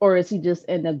 or is he just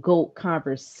in the GOAT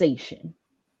conversation?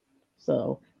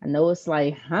 So I know it's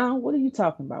like, what are you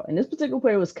talking about? And this particular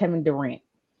player was Kevin Durant.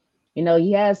 You know,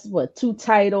 he has, 2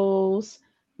 titles.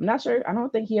 I'm not sure. I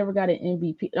don't think he ever got an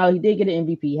MVP. No, he did get an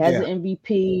MVP. He has an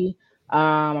MVP.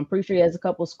 I'm pretty sure he has a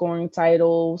couple scoring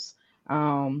titles.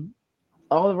 All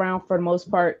around, for the most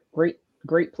part,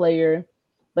 great player.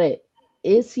 But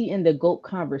is he in the GOAT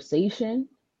conversation,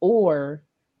 or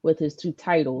with his 2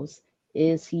 titles,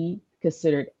 is he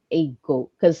considered a GOAT?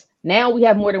 Because now we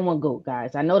have more than one GOAT,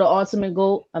 guys. I know the ultimate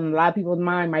GOAT in a lot of people's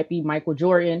mind might be Michael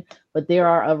Jordan, but there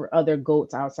are other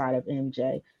GOATs outside of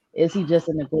MJ. Is he just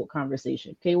in the GOAT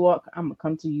conversation? K-Walk, I'm gonna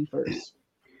come to you first.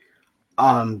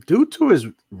 Due to his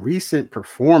recent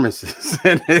performances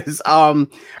and his I'm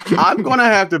gonna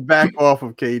have to back off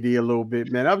of KD a little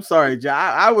bit, man. I'm sorry, Jay.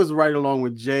 I was right along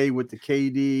with Jay with the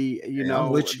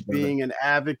KD, being an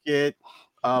advocate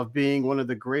of being one of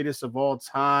the greatest of all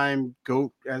time,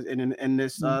 GOAT in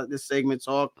this this segment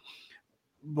talk.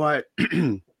 But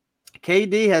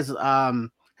KD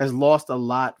has lost a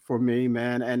lot for me,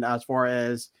 man. And as far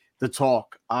as the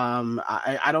talk,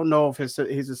 I don't know if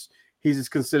he's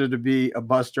considered to be a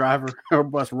bus driver or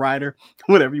bus rider,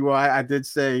 whatever you are. I did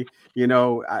say,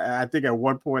 I think at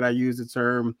one point I used the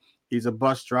term he's a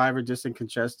bus driver just in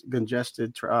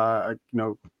congested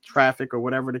traffic or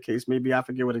whatever the case may be. I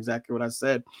forget exactly what I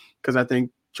said, because I think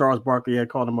Charles Barkley had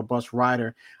called him a bus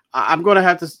rider. I'm going to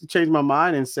have to change my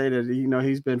mind and say that,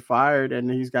 he's been fired and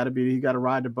he got to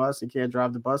ride the bus. He can't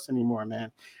drive the bus anymore,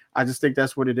 man. I just think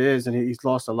that's what it is. And he's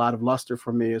lost a lot of luster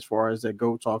for me as far as that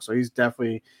GOAT talk. So he's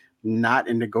definitely not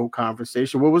in the GOAT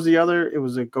conversation. What was the other? It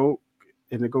was a GOAT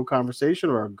in the GOAT conversation,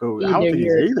 or a GOAT? I don't think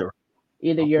he's either.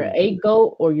 Either you're a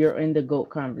GOAT or you're in the GOAT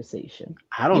conversation.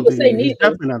 I don't think he's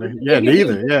definitely not.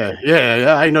 Neither.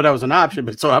 Yeah. I didn't know that was an option,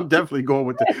 but so I'm definitely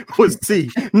going with C.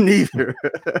 Neither.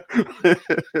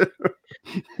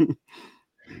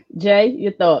 Jay,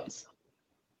 your thoughts?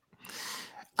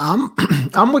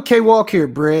 I'm with K-Walk here,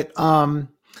 Britt.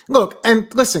 Look,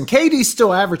 and listen, KD's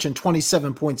still averaging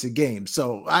 27 points a game.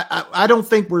 So I don't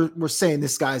think we're saying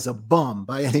this guy's a bum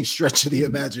by any stretch of the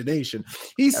imagination.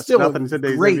 He's still a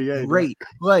great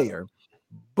player.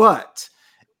 But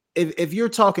if you're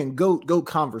talking GOAT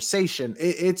conversation,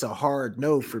 it's a hard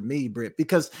no for me, Britt,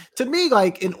 because to me,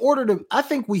 I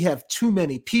think we have too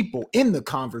many people in the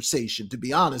conversation, to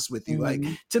be honest with you.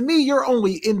 Mm-hmm. To me, you're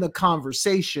only in the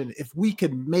conversation if we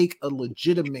can make a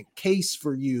legitimate case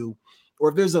for you, or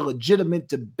if there's a legitimate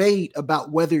debate about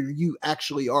whether you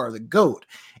actually are the GOAT.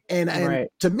 And right.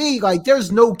 To me,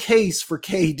 there's no case for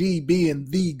KD being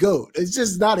the GOAT. It's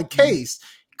just not a case.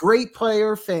 Great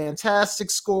player, fantastic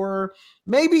scorer,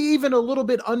 maybe even a little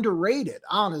bit underrated,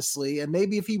 honestly. And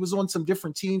maybe if he was on some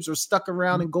different teams or stuck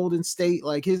around in Golden State,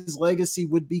 his legacy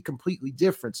would be completely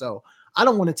different. So I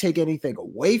don't want to take anything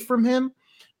away from him,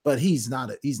 but he's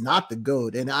not the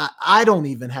GOAT. And I don't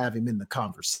even have him in the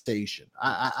conversation.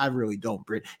 I really don't,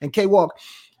 Britt. And K-Walk,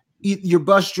 your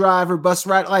bus driver, bus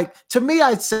rider, to me,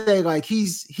 I'd say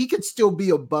he could still be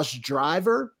a bus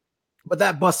driver, but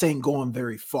that bus ain't going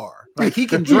very far. He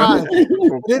can drive,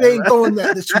 but it ain't going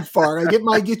that too far. It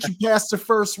might get you past the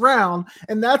first round,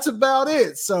 and that's about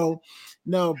it. So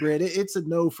no, Britt, it's a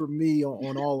no for me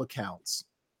on all accounts.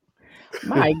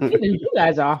 My goodness, you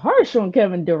guys are harsh on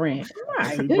Kevin Durant.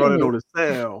 He brought it on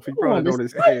himself. He brought it on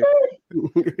his head.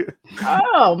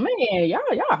 Oh man, y'all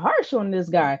harsh on this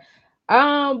guy.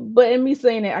 But in me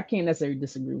saying that, I can't necessarily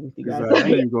disagree with you guys.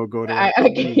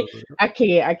 I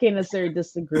can't necessarily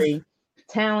disagree.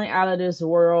 Talent out of this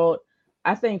world.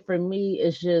 I think for me,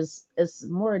 it's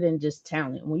more than just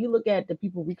talent. When you look at the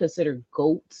people we consider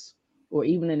GOATs, or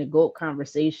even in the GOAT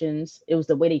conversations, it was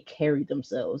the way they carried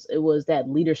themselves. It was that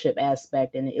leadership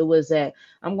aspect, and it was that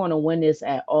I'm going to win this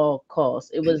at all costs.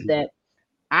 It was that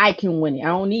I can win it. I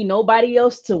don't need nobody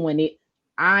else to win it.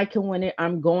 I can win it.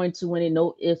 I'm going to win it.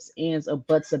 No ifs, ands, or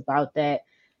buts about that.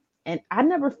 And I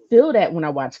never feel that when I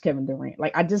watch Kevin Durant.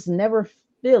 Like, I just never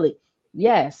feel it.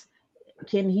 Yes.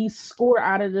 Can he score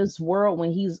out of this world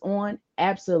when he's on?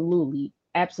 Absolutely.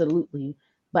 Absolutely.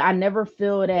 But I never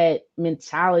feel that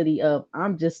mentality of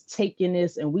I'm just taking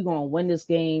this and we're going to win this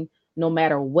game no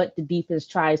matter what the defense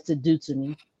tries to do to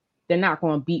me. They're not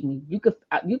going to beat me. You could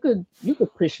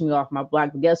push me off my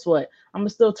block, but guess what? I'm gonna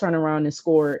still turn around and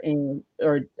score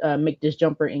or make this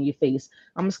jumper in your face.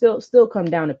 I'm gonna still come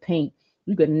down to paint.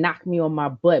 You could knock me on my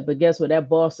butt, but guess what? That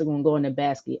ball's still gonna go in the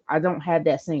basket. I don't have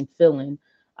that same feeling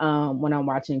when I'm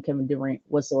watching Kevin Durant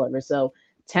whatsoever. So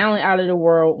talent out of the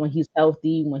world when he's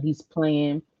healthy, when he's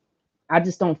playing. I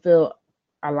just don't feel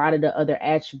a lot of the other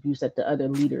attributes that the other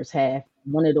leaders have.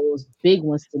 One of those big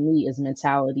ones to me is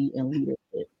mentality and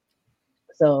leadership.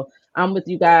 So I'm with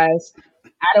you guys.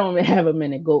 I don't have him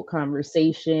in a GOAT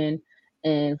conversation.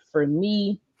 And for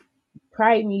me,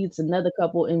 probably needs another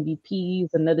couple MVPs,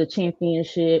 another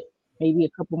championship, maybe a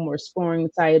couple more scoring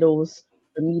titles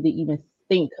for me to even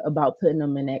think about putting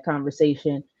him in that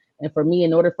conversation. And for me,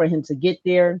 in order for him to get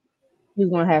there, he's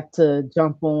going to have to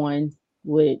jump on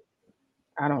with,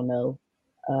 I don't know,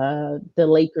 the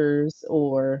Lakers,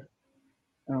 or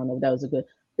I don't know if that was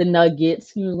the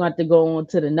Nuggets. He was going to have to go on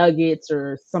to the Nuggets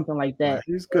or something like that. Right,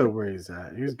 he's good where he's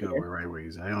at. He's good right where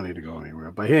he's at. He don't need to go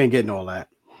anywhere. But he ain't getting all that.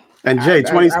 And Jay,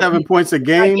 27 points a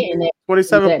game.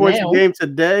 27 points a game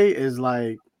today is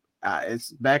like,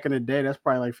 it's back in the day. That's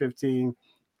probably like 15,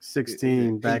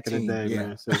 16 back in the day,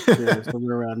 man. So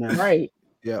we're around there. Right.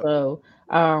 Yeah. So,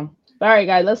 all right,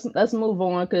 guys, let's move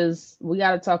on because we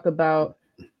got to talk about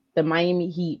the Miami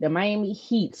Heat. The Miami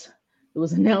Heat. It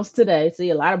was announced today. See,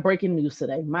 a lot of breaking news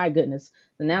today. My goodness.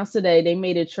 Announced today they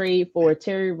made a trade for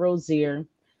Terry Rozier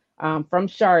from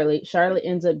Charlotte. Charlotte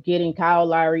ends up getting Kyle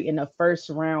Lowry in a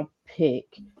first-round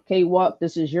pick. K-Walk,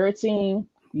 this is your team.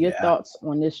 Your thoughts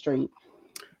on this trade?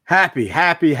 Happy,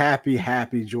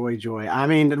 joy. I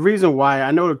mean, the reason why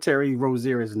I know Terry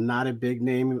Rozier is not a big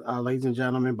name, ladies and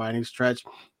gentlemen, by any stretch,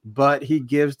 but he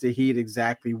gives the Heat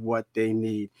exactly what they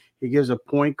need. He gives a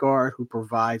point guard who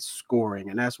provides scoring,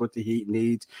 and that's what the Heat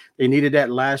needs. They needed that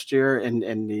last year in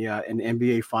the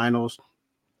NBA Finals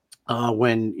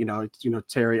when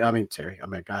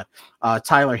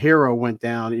Tyler Hero went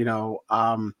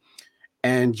down.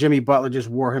 And Jimmy Butler just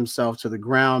wore himself to the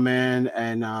ground, man.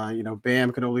 And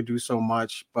Bam could only do so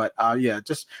much. But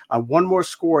just one more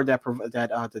score that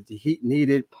the Heat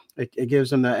needed. It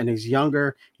gives him that, and he's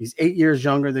younger. He's 8 years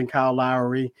younger than Kyle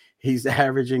Lowry. He's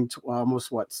averaging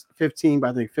almost 15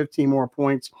 more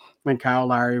points than Kyle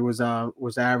Lowry was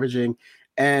averaging.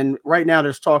 And right now,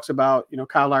 there's talks about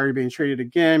Kyle Lowry being traded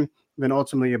again. Then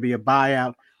ultimately, it'll be a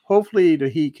buyout. Hopefully the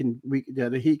Heat can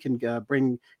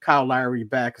bring Kyle Lowry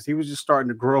back because he was just starting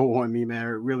to grow on me, man. It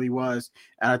really was,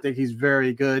 and I think he's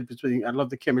very good. I love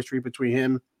the chemistry between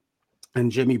him and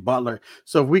Jimmy Butler.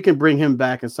 So if we can bring him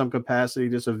back in some capacity,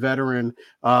 just a veteran,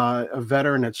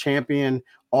 a champion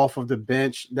off of the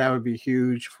bench, that would be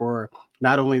huge for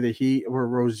not only the Heat or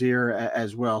Rozier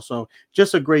as well. So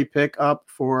just a great pickup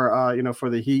for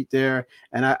the Heat there.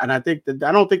 And I think that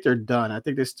I don't think they're done. I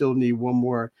think they still need one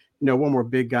more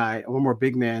big guy, one more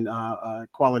big man,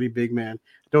 quality big man.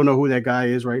 Don't know who that guy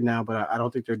is right now, but I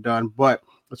don't think they're done. But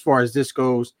as far as this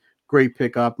goes, great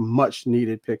pickup, much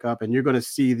needed pickup, and you're going to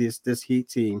see this Heat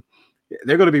team.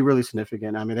 They're going to be really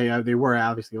significant. I mean, they were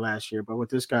obviously last year, but with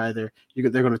this guy, they're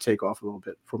going to take off a little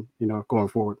bit from going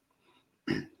forward.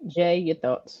 Jay, your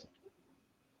thoughts?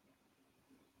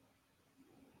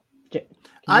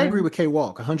 I agree with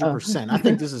K-Walk 100%. I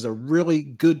think this is a really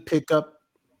good pickup.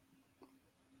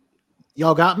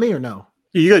 Y'all got me or no?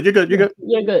 You're good. You're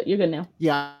good now.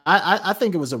 Yeah, I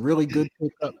think it was a really good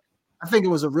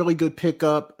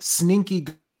pickup. Sneaky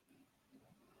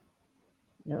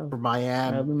for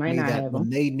Miami. We might not have him. When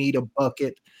they need a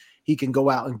bucket, he can go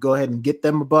out and go ahead and get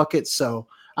them a bucket. So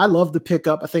I love the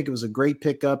pickup. I think it was a great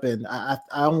pickup, and I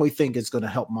only think it's going to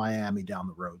help Miami down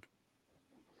the road.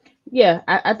 Yeah,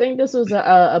 I think this was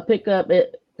a pickup.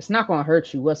 It's not going to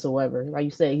hurt you whatsoever. Like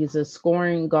you say, he's a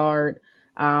scoring guard.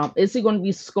 Is he going to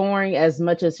be scoring as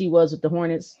much as he was with the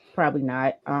Hornets? Probably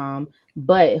not.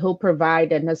 But he'll provide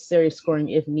that necessary scoring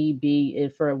if need be,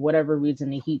 if for whatever reason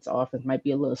the Heat's offense might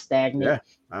be a little stagnant. Yeah,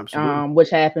 absolutely. Which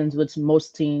happens with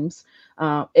most teams.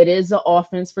 It is an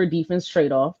offense for defense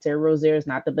trade-off. Terry Rozier is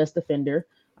not the best defender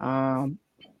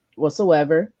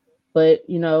whatsoever. But,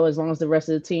 as long as the rest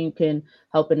of the team can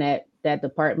help in that that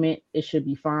department, it should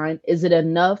be fine. Is it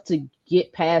enough to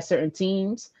get past certain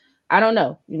teams? I don't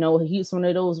know. He's one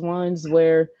of those ones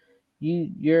where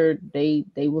they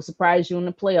will surprise you in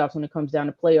the playoffs when it comes down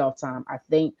to playoff time. I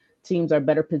think teams are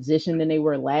better positioned than they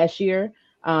were last year.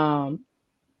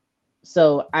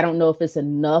 So I don't know if it's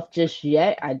enough just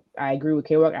yet. I agree with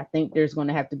K-Rock. I think there's going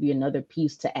to have to be another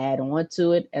piece to add on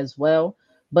to it as well.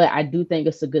 But I do think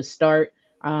it's a good start,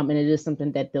 and it is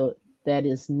something that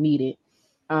is needed.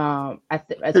 As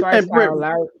far as Kyle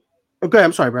Lowry. Okay,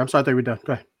 I'm sorry, bro. I'm sorry that we're done.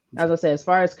 Go ahead. As I said, as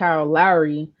far as Kyle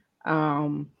Lowry, I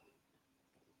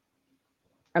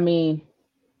mean,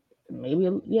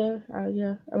 maybe, yeah. I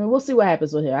mean, we'll see what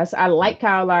happens with him. I like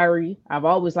Kyle Lowry. I've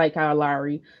always liked Kyle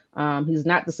Lowry. He's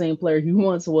not the same player he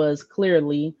once was,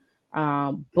 clearly.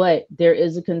 But there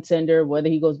is a contender, whether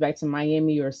he goes back to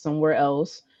Miami or somewhere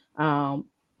else,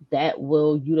 that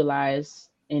will utilize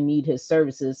and need his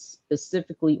services,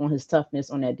 specifically on his toughness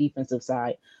on that defensive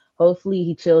side. Hopefully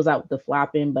he chills out with the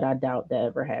flopping, but I doubt that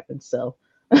ever happens. So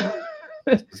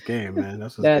that's his game, man.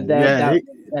 That's his game. That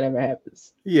ever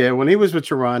happens. Yeah, when he was with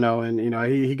Toronto, and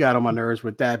he got on my nerves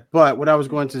with that. But what I was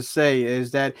going to say is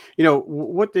that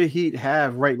what the Heat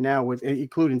have right now, with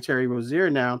including Terry Rozier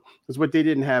now, is what they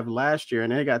didn't have last year,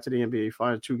 and they got to the NBA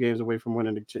Finals 2 games away from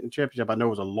winning the championship. I know it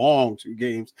was a long 2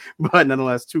 games, but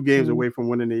nonetheless, 2 games away from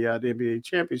winning the NBA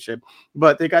championship.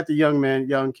 But they got the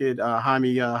young kid Jaime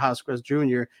Jaquez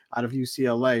Jr. out of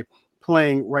UCLA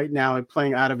playing right now and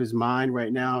playing out of his mind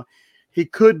right now. He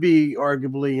could be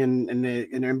arguably in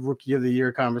the Rookie of the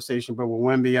Year conversation, but with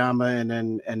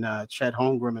Wembanyama and Chet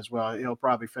Holmgren as well, he'll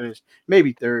probably finish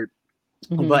maybe 3rd.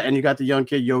 Mm-hmm. And you got the young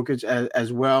kid Jokic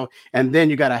as well, and then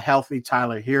you got a healthy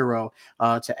Tyler Hero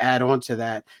to add on to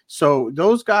that. So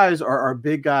those guys are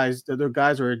big guys. The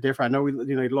guys are different. I know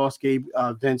they lost Gabe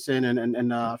Vincent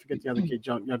and I forget the other kid,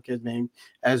 young kid's name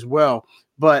as well.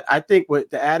 But I think with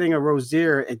the adding of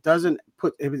Rozier, it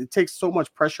takes so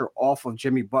much pressure off of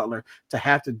Jimmy Butler to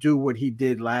have to do what he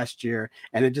did last year,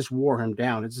 and it just wore him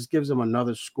down. It just gives him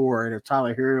another score. And if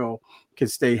Tyler Hero can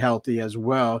stay healthy as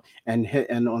well and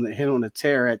hit on the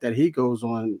tear that he goes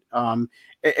on,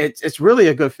 it's really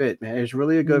a good fit, man. It's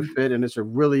really a good fit, and it's a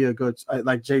good,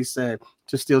 like Jay said,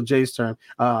 to steal Jay's term,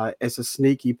 it's a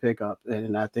sneaky pickup,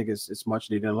 and I think it's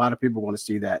much needed. And a lot of people want to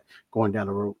see that going down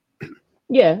the road.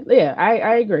 Yeah,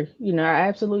 I agree. I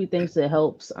absolutely think it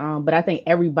helps. But I think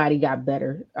everybody got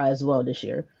better as well this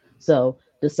year. So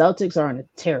the Celtics are on a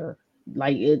tear.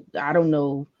 I don't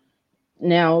know.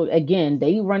 Now, again,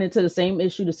 they run into the same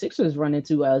issue the Sixers run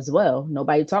into as well.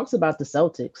 Nobody talks about the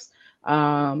Celtics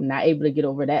not able to get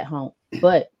over that hump.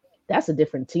 But that's a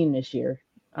different team this year.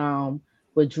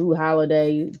 With Drew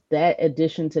Holiday, that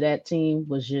addition to that team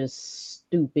was just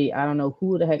stupid. I don't know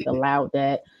who the heck allowed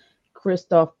that.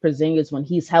 Kristaps Porzingis, when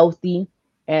he's healthy,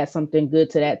 add something good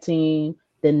to that team.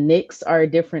 The Knicks are a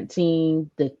different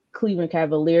team. The Cleveland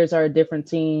Cavaliers are a different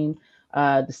team.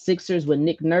 The Sixers with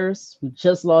Nick Nurse, we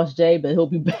just lost Jay, but he'll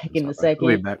be back in a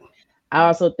second. I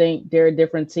also think they're a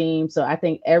different team. So I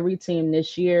think every team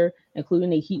this year,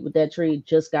 including the Heat with that trade,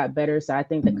 just got better. So I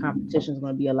think the competition is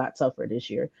going to be a lot tougher this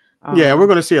year. We're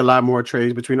going to see a lot more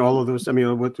trades between all of those. I mean,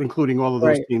 including all of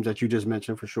those teams that you just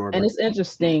mentioned for sure. And it's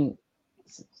interesting.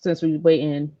 Since we're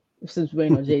waiting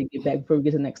on Jay to get back before we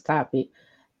get to the next topic,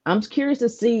 I'm curious to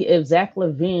see if Zach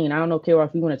LaVine, I don't know,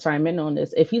 K-Rock, if you want to chime in on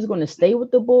this, if he's going to stay with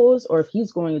the Bulls or if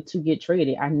he's going to get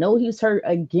traded. I know he's hurt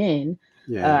again.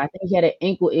 Yeah. I think he had an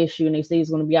ankle issue, and they say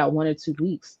he's going to be out 1 or 2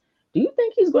 weeks. Do you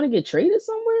think he's going to get traded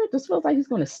somewhere? This feels like he's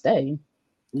going to stay.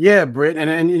 Yeah, Britt,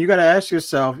 and you got to ask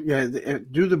yourself,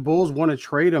 do the Bulls want to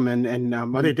trade him? And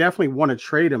they definitely want to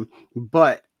trade him,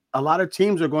 but a lot of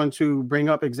teams are going to bring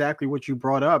up exactly what you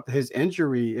brought up, his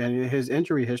injury and his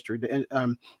injury history. Do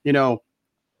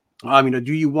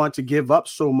you want to give up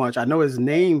so much? I know his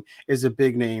name is a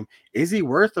big name. Is he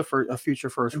worth a future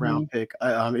first round pick?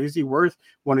 Is he worth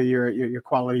one of your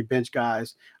quality bench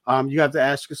guys? You have to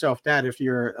ask yourself that if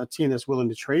you're a team that's willing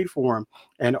to trade for him,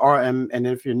 and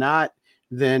if you're not,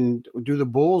 then do the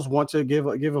Bulls want to give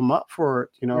him up for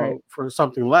for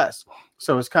something less?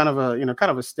 So it's kind of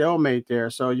a stalemate there.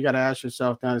 So you got to ask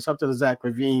yourself, now it's up to Zach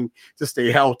LaVine to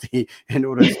stay healthy in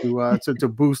order to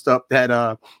boost up that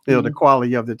the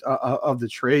quality of the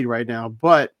trade right now.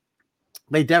 But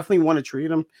they definitely want to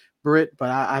trade him, Britt, but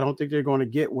I don't think they're going to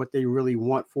get what they really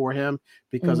want for him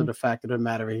because of the fact of the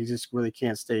matter. He just really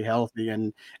can't stay healthy.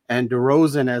 And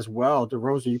DeRozan as well.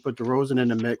 You put DeRozan in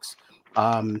the mix.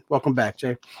 Welcome back,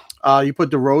 Jay. You put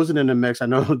DeRozan in the mix. I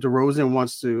know DeRozan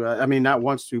wants to. Not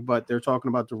wants to, but they're talking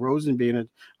about DeRozan being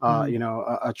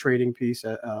a trading piece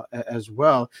as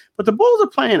well. But the Bulls are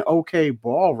playing okay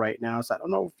ball right now, so I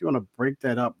don't know if you want to break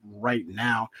that up right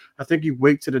now. I think you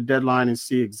wait to the deadline and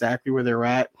see exactly where they're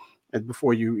at, and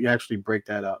before you actually break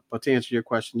that up. But to answer your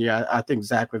question, yeah, I think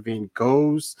Zach LaVine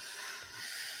goes.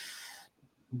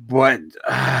 But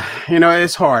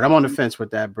it's hard. I'm on the fence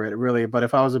with that, Britt. Really. But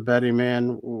if I was a betting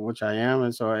man, which I am,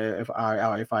 and so if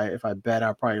I bet,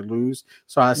 I'll probably lose.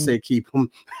 So I say keep them.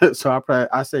 So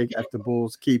I say if the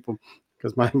Bulls keep them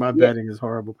because my betting is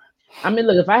horrible. I mean,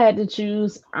 look, if I had to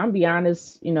choose, I'm be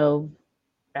honest.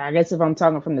 I guess if I'm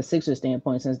talking from the Sixers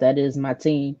standpoint, since that is my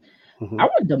team, I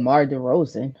want DeMar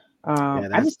DeRozan.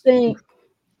 I just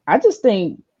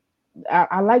think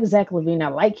I like Zach LaVine. I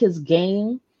like his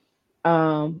game.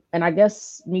 And I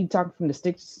guess me talking from the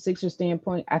Sixers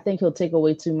standpoint, I think he'll take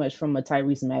away too much from a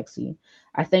Tyrese Maxey.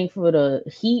 I think for the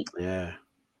Heat,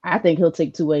 I think he'll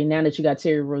take too away. Now that you got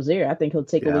Terry Rozier, I think he'll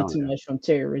take away too much from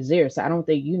Terry Rozier. So I don't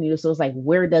think you need it. So it's like,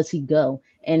 where does he go?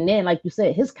 And then, like you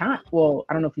said, I don't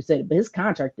know if you said it, but his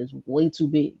contract is way too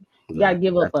big. You got to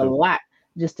give up a lot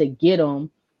just to get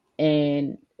him.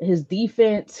 And his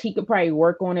defense, he could probably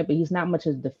work on it, but he's not much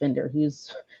of a defender.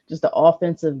 He's just an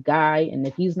offensive guy. And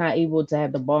if he's not able to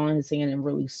have the ball in his hand and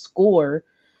really score,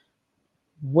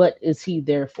 what is he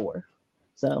there for?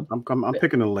 So I'm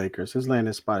picking the Lakers. His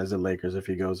landing spot is the Lakers if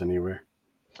he goes anywhere.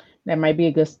 That might be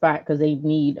a good spot because they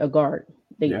need a guard.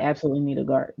 They absolutely need a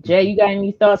guard. Jay, you got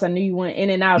any thoughts? I knew you went in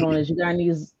and out on this. You got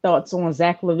any thoughts on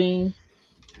Zach LaVine?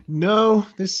 No,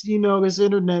 this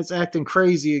internet's acting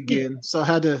crazy again. So I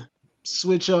had to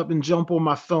switch up and jump on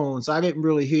my phone. So I didn't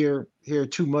really hear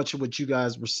too much of what you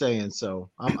guys were saying. So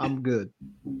I'm good.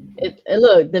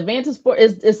 Look, the Vantage Sport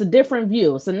it's a different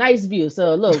view. It's a nice view.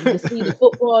 So look, we can see the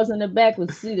footballs in the back. We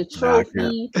can see the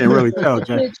trophy. Can't really tell,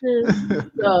 Jay. Pictures.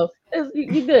 So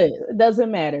you're good. It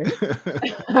doesn't matter.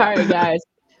 All right, guys.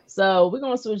 So we're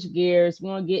gonna switch gears.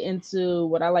 We're gonna get into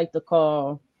what I like to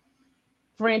call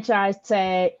franchise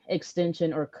tag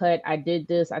extension or cut. I did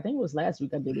this. I think it was last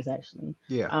week. I did this actually.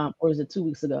 Yeah. Or was it 2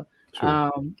 weeks ago?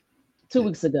 Sure. 2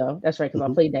 weeks ago. That's right, because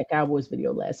I played that Cowboys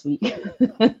video last week.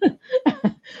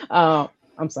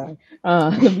 I'm sorry.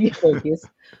 Be focused.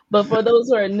 But for those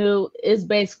who are new, it's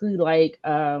basically like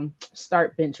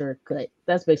start, bench, or cut.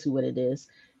 That's basically what it is.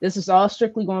 This is all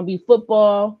strictly going to be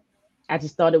football. I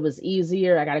just thought it was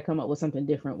easier. I got to come up with something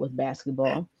different with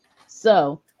basketball.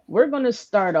 So we're going to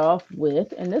start off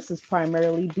with, and this is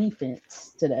primarily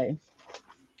defense today.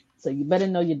 So you better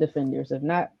know your defenders. If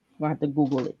not, we'll have to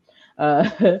Google it.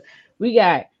 We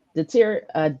got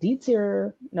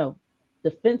defensive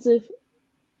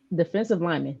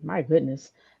lineman. My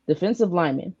goodness. Defensive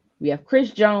lineman. We have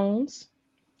Chris Jones,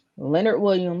 Leonard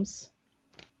Williams,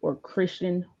 or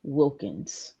Christian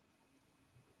Wilkins.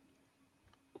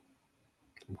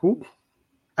 Who?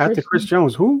 After Chris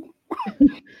Jones, who?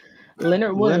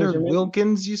 Leonard Williams. Leonard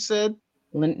Wilkins, you said?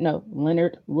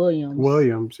 Leonard Williams.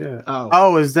 Williams, yeah.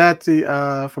 Oh, is that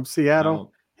the from Seattle?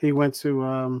 Oh. He went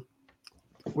to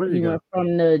where did he go?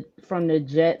 Went from the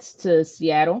Jets to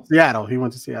Seattle. Seattle. He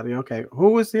went to Seattle. Okay. Who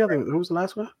was the other? Who was the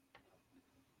last one?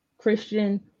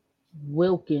 Christian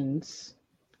Wilkins.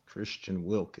 Christian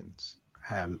Wilkins.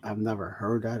 I've never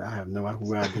heard that. I have no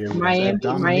idea.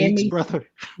 Miami brother.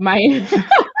 Miami.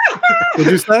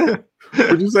 What'd you say?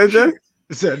 What'd you say, Jay?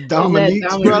 Is that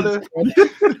Dominique's brother?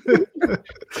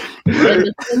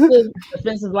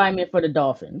 Defensive lineman for the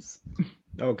Dolphins.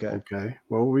 Okay.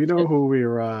 Well, we know who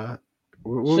we're.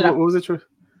 What was it?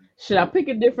 Should I pick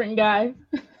a different guy?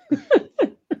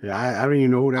 Yeah, I don't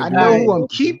even know who that. I know who I'm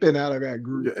keeping out of that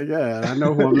group. Yeah, I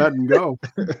know who I'm letting go.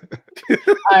 All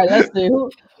right, let's see.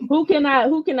 Who can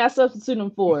I substitute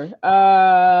him for?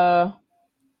 I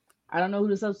don't know who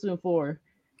to substitute him for.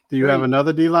 Do you have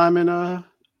another D lineman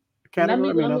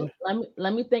category?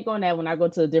 Let me think on that when I go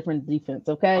to a different defense.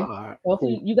 Okay. Right,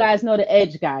 Hopefully cool. you guys know the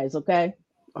edge guys. Okay.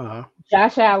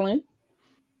 Josh Allen,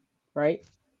 right?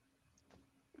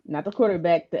 Not the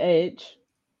quarterback, the edge.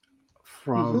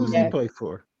 Who's he play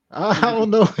for? I don't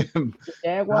know him.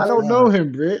 Jaguars. I don't know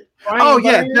him, Britt. No,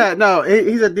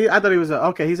 he's a D. I thought he was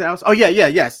he's an outside. Oh yeah,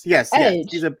 yes.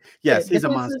 Edge. He's a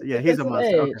monster. Yeah, he's a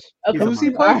monster. Okay. Who's he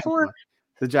play for?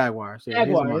 The Jaguars. Yeah,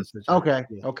 Jaguars. Okay.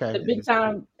 The big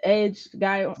time edge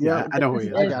guy. Yeah, I know who he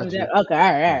is. I got you. Okay, all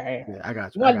right. Yeah, I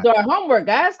got you. We want to do our homework,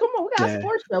 guys. Come on, we got a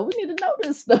sports show. We need to know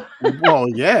this stuff. Well,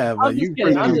 yeah, but you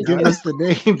give us the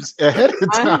names ahead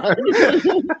of time.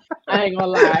 I ain't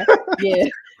gonna lie. Yeah.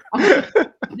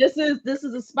 This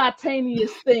is a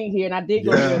spontaneous thing here, and I did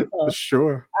go for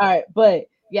sure. All right, but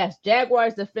Yes,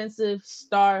 Jaguars defensive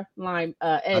star line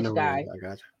edge guy, I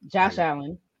got you. Josh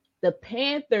Allen. The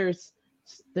Panthers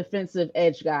defensive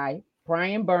edge guy,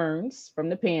 Brian Burns from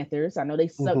the Panthers. I know they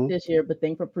sucked this year, but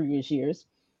think for previous years.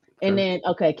 And then,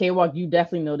 okay, K-Walk, you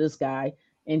definitely know this guy.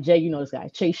 And Jay, you know this guy,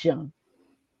 Chase Young.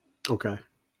 Okay.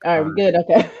 All right, we good.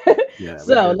 Okay. Yeah.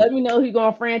 So let me know who you're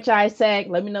going to franchise tag.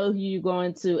 Let me know who you're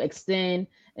going to extend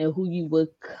and who you would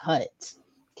cut.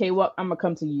 K-Walk, I'm going to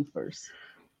come to you first.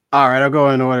 All right, I'll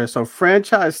go in order. So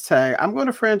franchise tag. I'm going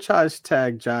to franchise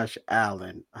tag Josh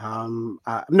Allen. No.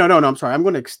 I'm sorry. I'm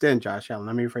going to extend Josh Allen.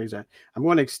 Let me rephrase that. I'm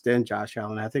going to extend Josh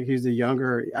Allen. I think he's the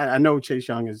younger. I know Chase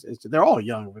Young is they're all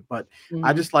young, but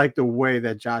I just like the way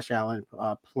that Josh Allen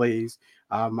plays.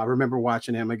 I remember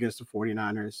watching him against the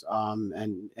 49ers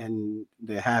and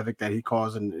the havoc that he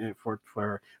caused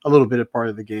for a little bit of part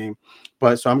of the game.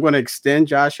 But so I'm going to extend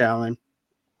Josh Allen.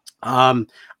 I'm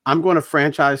going to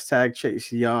franchise tag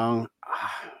Chase Young.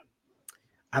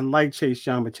 I like Chase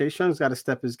Young, but Chase Young's got to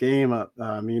step his game up.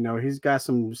 He's got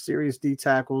some serious D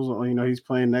tackles, he's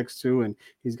playing next to, and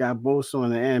he's got Bosa on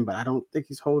the end, but I don't think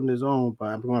he's holding his own. But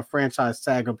I'm going to franchise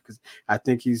tag him because I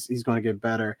think he's going to get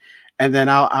better. And then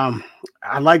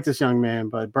I like this young man,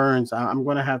 but Burns, I'm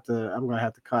going to have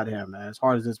to cut him. As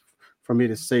hard as it's for me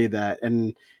to say that,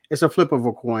 and it's a flip of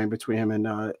a coin between him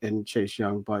and Chase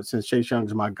Young. But since Chase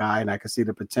Young's my guy and I can see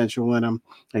the potential in him,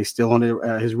 he's still on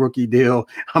his rookie deal,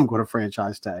 I'm going to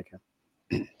franchise tag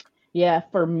him. Yeah,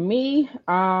 for me,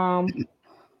 I'm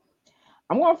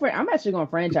actually going to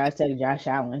franchise tag Josh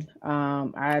Allen.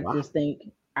 Just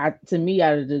think, to me,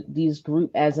 out of these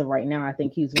group as of right now, I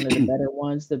think he's one of the better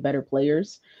ones, the better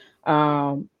players.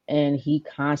 And he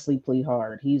constantly play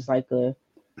hard. He's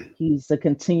a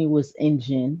continuous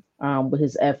engine with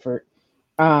his effort.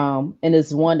 And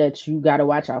it's one that you got to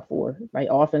watch out for. Like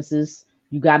offenses,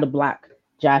 you got to block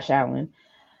Josh Allen.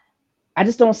 I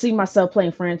just don't see myself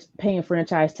paying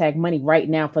franchise tag money right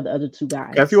now for the other two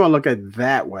guys. If you want to look at it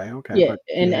that way, okay. Yeah,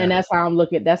 and that's how I'm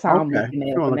looking. That's how I'm looking at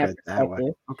it from that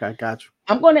perspective. Okay, gotcha.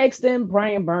 I'm going to extend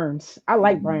Brian Burns. I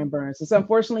like Brian Burns. It's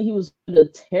unfortunately he was with a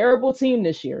terrible team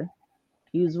this year.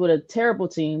 He was with a terrible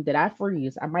team. Did I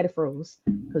freeze? I might have froze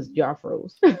because y'all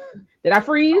froze. Did I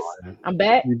freeze? I'm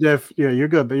back. You did. Yeah, you're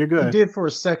good, but you're good. You did for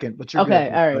a second, but you're okay.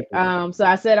 Good. All right. So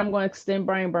I said I'm going to extend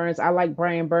Brian Burns. I like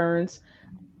Brian Burns.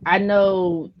 I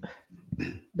know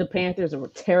the Panthers were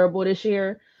terrible this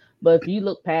year, but if you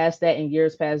look past that in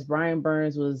years past, Brian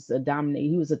Burns was a dominant.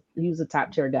 He was a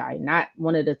top tier guy, not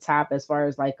one of the top as far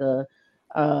as like a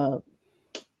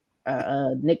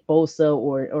Nick Bosa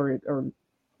or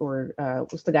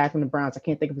what's the guy from the Browns? I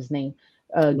can't think of his name.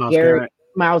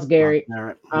 Miles Garrett.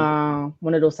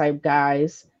 One of those type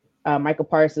guys. Michael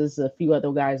Parsons, a few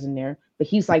other guys in there, but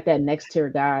he's like that next tier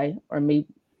guy, or maybe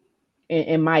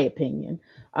in my opinion.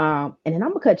 And then I'm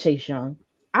gonna cut Chase Young.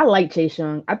 I like Chase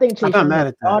Young. I think Chase Young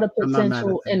has all the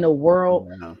potential in the world.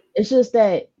 Yeah. It's just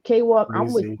that K-Walk,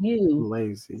 I'm with you.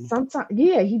 Lazy. Sometimes,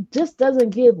 he just doesn't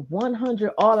give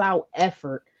 100 all-out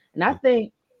effort, and I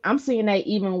think I'm seeing that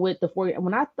even with the 40.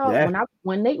 When the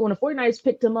 49ers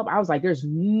picked him up, I was like, "There's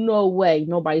no way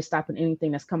nobody's stopping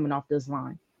anything that's coming off this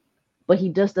line." But he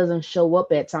just doesn't show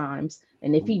up at times,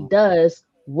 and if he does,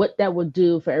 what that would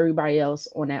do for everybody else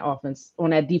on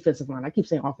that defensive line. I keep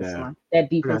saying offensive line, that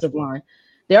defensive line.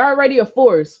 They're already a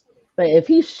force, but if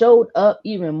he showed up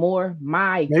even more,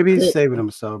 maybe he's saving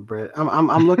himself, Britt.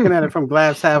 I'm looking at it from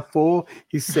glass half full.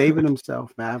 He's saving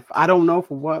himself, man. I don't know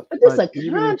for what. But this is a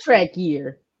contract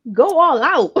year. Go all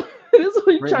out. This is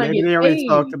what you're trying to get paid. They already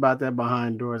talked about that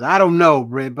behind doors. I don't know,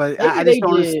 Britt, but I just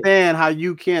don't understand how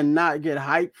you cannot get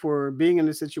hyped for being in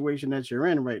the situation that you're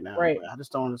in right now. Right. I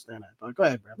just don't understand that. But go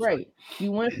ahead, Britt. Right.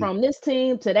 You went from this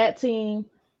team to that team.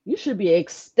 You should be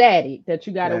ecstatic that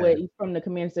you got away from the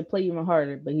Commanders to play even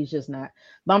harder, but he's just not.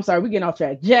 But I'm sorry, we're getting off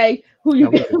track. Jay, who you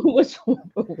get? Which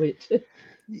one?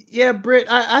 Yeah, Britt,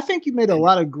 I think you made a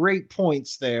lot of great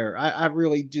points there. I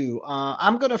really do.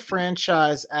 I'm going to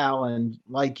franchise Allen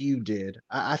like you did.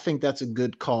 I think that's a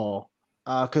good call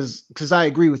because I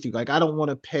agree with you. Like, I don't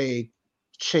want to pay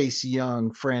Chase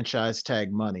Young franchise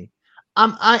tag money.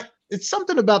 It's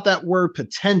something about that word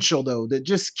potential, though, that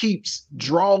just keeps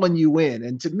drawing you in.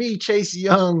 And to me, Chase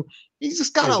Young, he's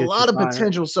just got a lot of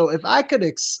potential. So if I could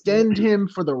extend him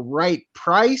for the right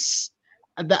price,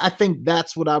 I think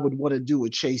that's what I would want to do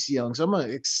with Chase Young. So I'm going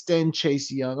to extend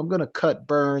Chase Young. I'm going to cut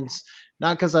Burns,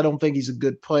 not because I don't think he's a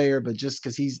good player, but just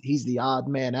because he's the odd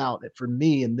man out for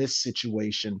me in this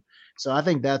situation. So I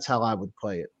think that's how I would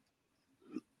play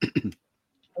it.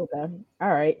 Okay.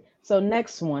 All right. So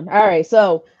next one. All right.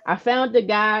 So I found the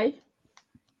guy.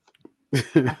 All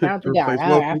right, I found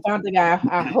the guy.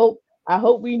 I hope I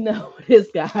hope we know this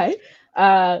guy.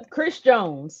 Chris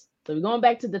Jones. So we're going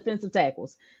back to defensive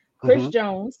tackles. Chris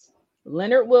Jones,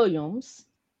 Leonard Williams.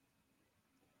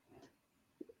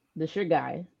 This your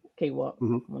guy. Okay, well, I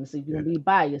want to see if you're gonna be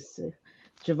biased.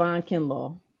 Javon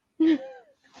Kinlaw.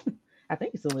 I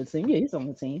think he's on the team. Yeah, he's on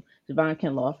the team. Javon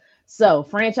Kinlaw. So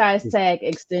franchise tag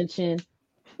extension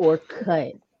or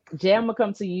cut. Jay, I'm gonna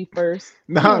come to you first.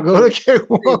 Nah, go to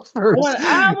K-Walk first.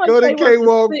 Go to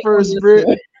K-Walk first,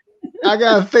 Britt. I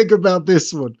gotta think about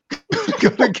this one. Go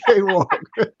to K-Walk.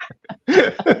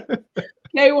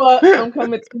 K-Walk, I'm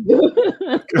coming to you.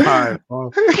 All right.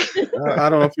 Well, I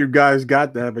don't know if you guys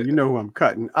got that, but you know who I'm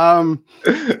cutting.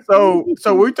 So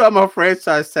we're talking about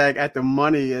franchise tag at the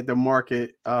money at the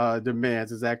market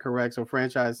demands. Is that correct?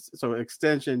 So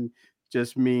extension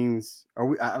just means, are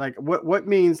we like what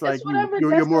means like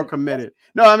you're more committed?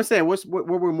 No, I'm saying what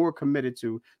we're more committed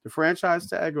to, the franchise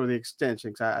tag or the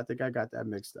extension? Because I think I got that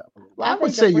mixed up. Well, I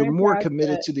would say you're more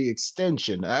committed to the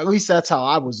extension. At least that's how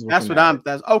I was looking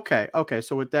That's okay.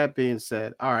 So with that being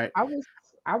said, all right.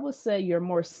 I would say you're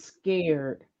more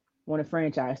scared when a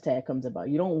franchise tag comes about.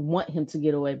 You don't want him to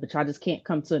get away, but y'all just can't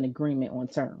come to an agreement on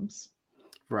terms.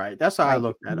 Right. That's how I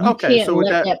looked at it. You can't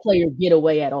let that player get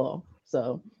away at all.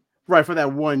 So right, for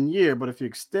that 1 year, but if you're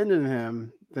extending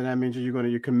him, then that means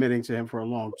you're committing to him for a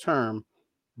long term.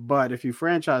 But if you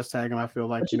franchise tag him, I feel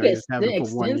like you just have him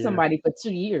for 1 year. Extend somebody for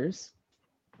 2 years.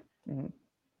 Mm-hmm.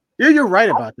 Yeah, you're right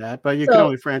about that, but you can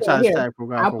only franchise tag for a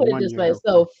guy for 1 year. I'll put it this way: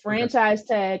 so franchise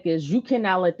tag is you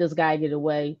cannot let this guy get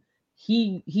away.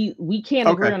 We can't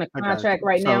agree on a contract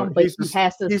right now, but he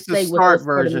has to stay with us.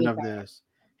 Version of this.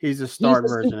 He's a start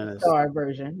version of this. Start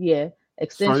version, yeah.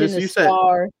 Extension is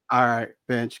star. All right,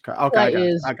 bench. Okay, I got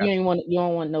you. You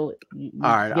don't want to know it. All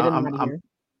right, I'm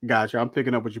gotcha. I'm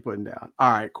picking up what you're putting down.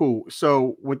 All right, cool.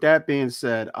 So with that being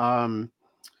said, I'm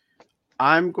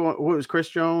going. What was Chris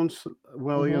Jones,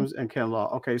 Williams, and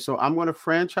Kinlaw? Okay, so I'm going to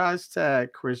franchise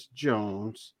tag Chris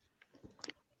Jones.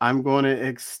 I'm going to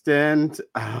extend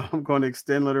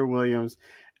Leonard Williams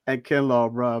and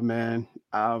Kinlaw, bro, man.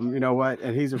 You know what?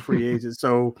 And he's a free agent,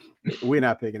 so we're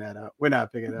not picking that up.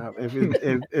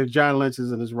 If John Lynch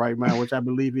is in his right mind, which I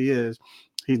believe he is,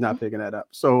 he's not picking that up.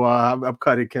 So I'm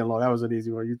cutting Kinlaw. That was an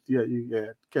easy one.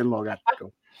 Kinlaw got to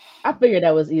go. I figured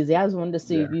that was easy. I just wanted to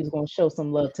see if you was gonna show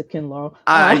some love to Kinlaw.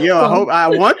 I hope I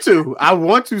want to. I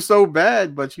want to so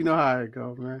bad, but you know how it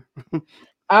goes, man.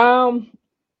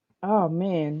 Oh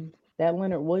man, that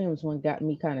Leonard Williams one got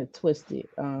me kind of twisted.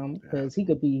 Because he's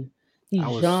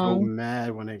young. So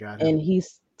mad when they got him, and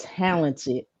he's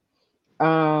talented.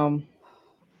 But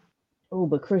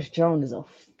Chris Jones is a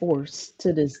force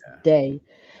to this day.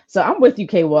 So I'm with you,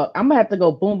 K-Walk. I'm gonna have to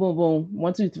go boom, boom, boom,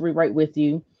 1, 2, 3, right with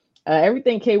you.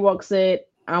 Everything K-Walk said,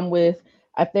 I'm with.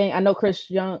 I know Chris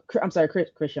Jones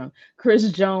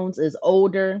is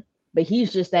older, but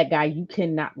he's just that guy. You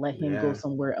cannot let him go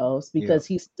somewhere else because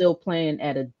he's still playing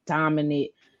at a dominant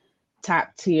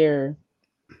top tier.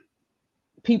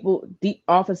 People, the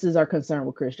offices are concerned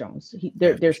with Chris Jones.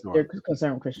 They're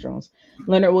concerned with Chris Jones.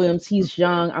 Leonard Williams, he's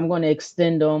young. I'm going to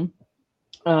extend him.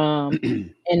 And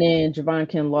then Javon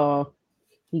Kinlaw,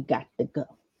 he got to go.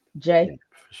 Jay?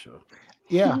 For sure.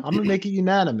 Yeah, I'm going to make it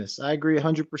unanimous. I agree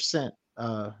 100%.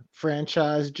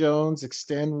 Franchise Jones,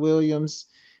 extend Williams,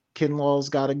 Kinlaw's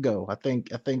got to go. I think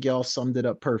y'all summed it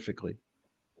up perfectly.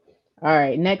 All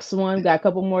right, next one. Got a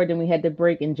couple more, then we had to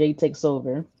break and Jay takes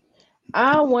over.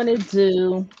 I want to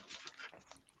do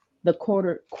the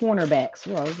cornerbacks.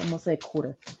 Well, I'm going to say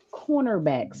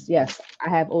cornerbacks. Yes, I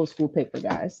have old school paper,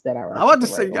 guys. That I want to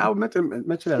say, I meant to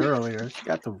mention that earlier. She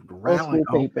got the round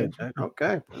paper.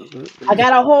 Okay. I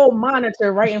got a whole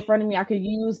monitor right in front of me I could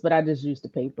use, but I just used the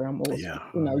paper. I'm old,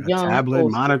 young. Tablet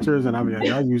monitors, and I'm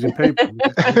using paper.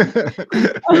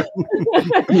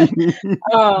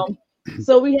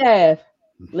 So we have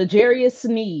L'Jarius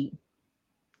Sneed,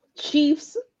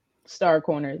 Cheifs star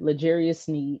corner, L'Jarius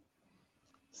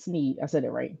Sneed. I said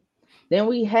it right. Then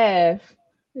we have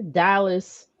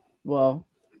Dallas, for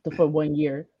 1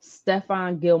 year,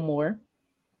 Stephon Gilmore.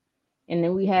 And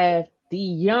then we have the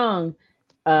young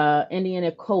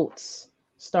Indiana Colts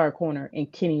star corner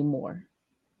and Kenny Moore.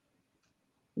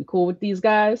 You cool with these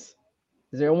guys?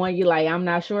 Is there one you like I'm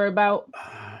not sure about?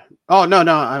 Oh no,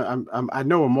 I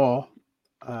know them all.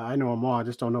 I know them all. I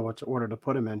just don't know what order to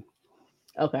put them in.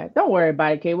 Okay, don't worry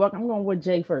about it, K-Walk. I'm going with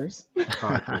Jay first.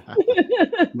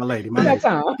 My lady.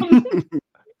 Time.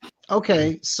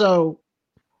 Okay, so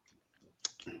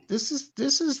this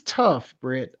is tough,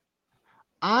 Britt.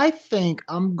 I think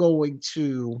I'm going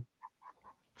to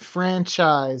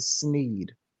franchise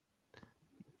Sneed.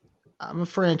 I'm a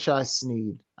franchise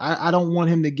Snead. I don't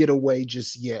want him to get away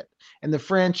just yet. And the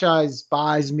franchise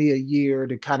buys me a year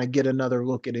to kind of get another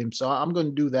look at him. So I'm going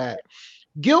to do that.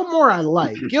 Gilmore, I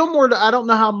like. Gilmore, I don't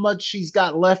know how much he's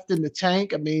got left in the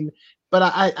tank. I mean,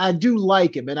 but I do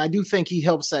like him, and I do think he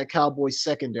helps that Cowboys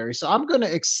secondary. So I'm going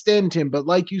to extend him. But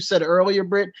like you said earlier,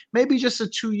 Britt, maybe just a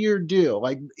 2-year deal.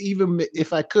 Like even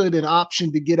if I could, an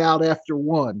option to get out after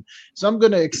one. So I'm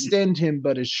going to extend him,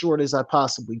 but as short as I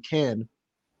possibly can.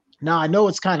 Now, I know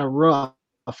it's kind of rough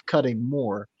cutting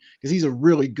Moore because he's a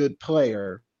really good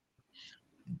player.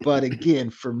 But again,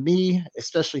 for me,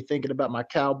 especially thinking about my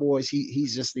Cowboys,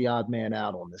 he's just the odd man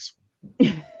out on this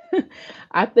one.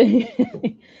 I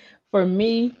think for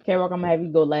me, K-Rock, I'm going to have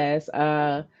you go last.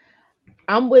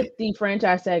 I'm with the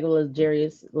franchise tag of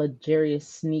L'Jarius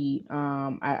Sneed.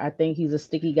 I think he's a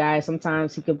sticky guy.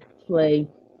 Sometimes he could play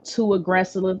too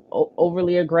aggressive,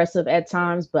 overly aggressive at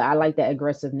times, but I like that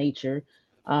aggressive nature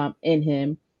in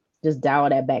him. Just dial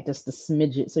that back just a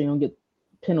smidget so you don't get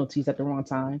penalties at the wrong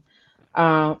time.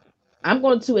 I'm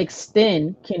going to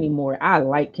extend Kenny Moore. I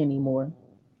like Kenny Moore.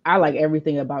 I like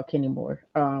everything about Kenny Moore.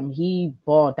 He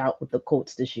balled out with the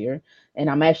Colts this year, and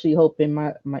I'm actually hoping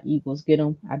my Eagles get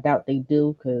him. I doubt they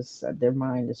do because their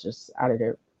mind is just out of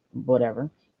their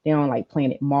whatever. They don't like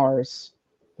Planet Mars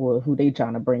for who they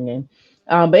trying to bring in.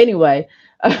 But anyway,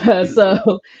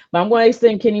 but I'm going to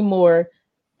extend Kenny Moore,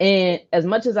 and as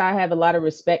much as I have a lot of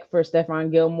respect for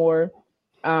Stephon Gilmore,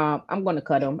 I'm going to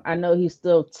cut him. I know he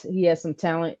has some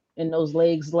talent in those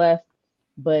legs left,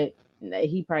 but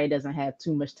he probably doesn't have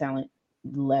too much talent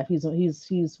left.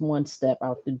 He's one step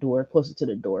out the door, closer to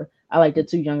the door. I like the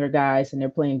two younger guys, and they're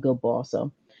playing good ball,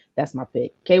 so that's my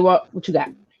pick. K-Walk, what you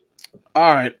got?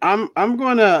 All right, I'm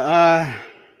gonna.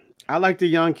 I like the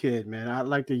young kid, man. I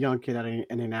like the young kid out of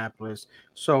Indianapolis,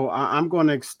 so I'm going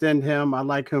to extend him. I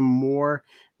like him more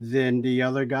than the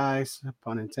other guys.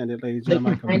 Pun intended, ladies and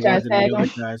gentlemen. Franchise tag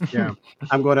him? Guys. Yeah,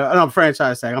 I'm going to. No,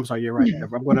 franchise tag. I'm sorry, you're right.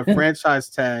 I'm going to franchise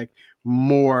tag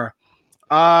more.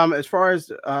 As far as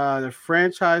the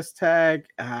franchise tag,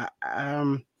 I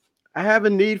have a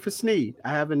need for Snead.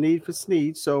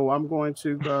 So I'm going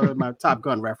to my Top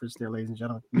Gun reference there, ladies and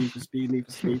gentlemen. Need for speed.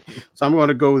 So I'm going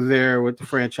to go there with the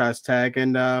franchise tag,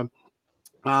 and I'm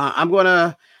going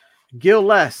to Gil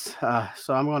less.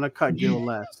 So I'm going to cut Gil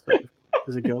less.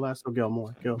 Is it Gil less or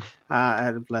Gilmore? Gil. I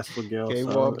had less for Gil. Okay,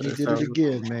 so, you did it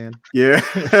again, man. Yeah.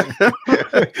 So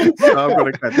I'm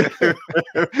going to cut it.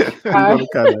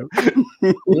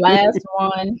 Last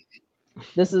one.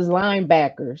 This is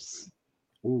linebackers.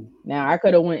 Ooh. Now, I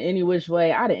could have went any which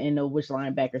way. I didn't know which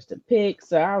linebackers to pick,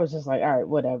 so I was just like, all right,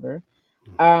 whatever.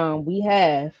 We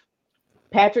have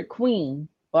Patrick Queen,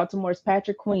 Baltimore's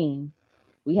Patrick Queen.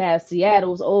 We have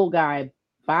Seattle's old guy,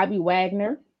 Bobby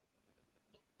Wagner.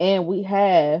 And we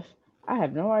have, I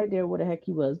have no idea what the heck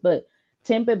he was, but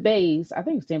Tampa Bay's, I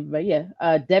think it's Tampa Bay,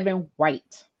 yeah, Devin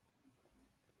White.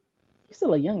 He's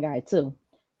still a young guy, too.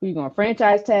 Who you going to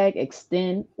franchise tag,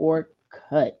 extend, or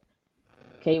cut?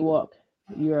 K-Walk,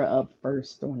 you're up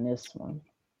first on this one.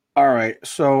 All right,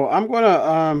 so I'm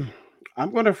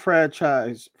gonna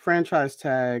franchise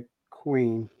tag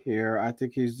Queen here. I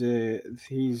think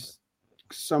he's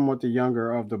somewhat the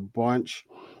younger of the bunch.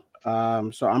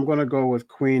 So I'm gonna go with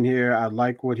Queen here. I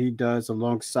like what he does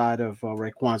alongside of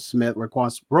Roquan Smith.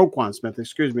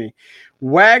 Excuse me.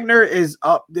 Wagner is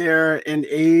up there in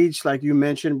age, like you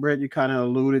mentioned, Britt. You kind of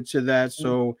alluded to that.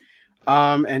 So.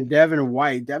 And Devin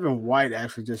White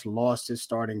actually just lost his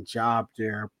starting job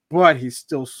there, but he's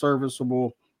still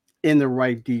serviceable in the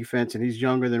right defense, and he's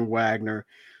younger than Wagner.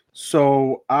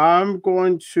 So I'm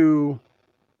going to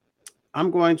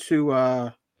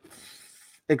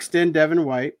extend Devin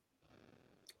White,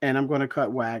 and I'm going to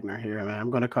cut Wagner here, man. I'm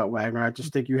going to cut Wagner. I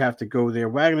just think you have to go there.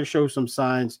 Wagner shows some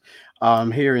signs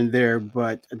here and there,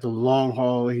 but at the long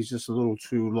haul, he's just a little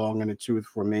too long in the tooth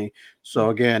for me.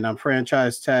 So, again, I'm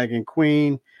franchise tagging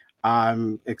Queen.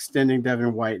 I'm extending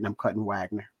Devin White, and I'm cutting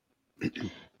Wagner.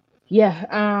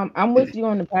 Yeah, I'm with you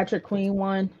on the Patrick Queen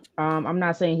one. I'm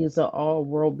not saying he's an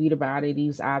all-world beater, but out of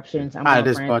these options, I'm out of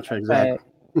this bunch, exactly.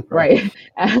 Right.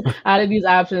 Out of these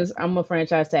options, I'm a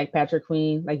franchise tag Patrick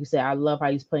Queen. Like you said, I love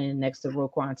how he's playing next to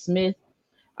Roquan Smith.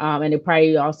 And it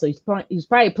probably also he's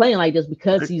probably playing like this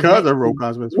because of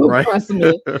Roquan Smith, right?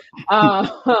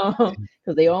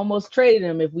 Because they almost traded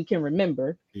him, if we can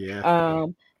remember. Yeah.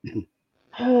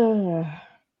 Now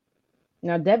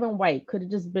Devin White could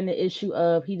have just been the issue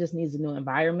of he just needs a new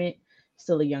environment.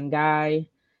 Still a young guy.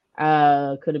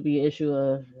 Could it be an issue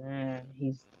of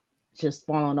he's just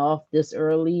falling off this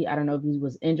early? I don't know if he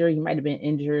was injured. He might have been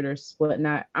injured or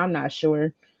whatnot. I'm not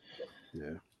sure.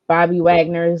 Yeah. Bobby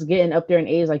Wagner is getting up there in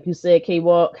age, like you said,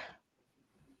 K-Walk.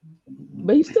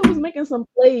 But he still was making some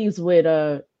plays with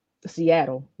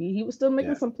Seattle. He was still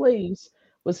making some plays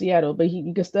with Seattle, but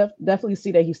you can definitely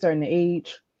see that he's starting to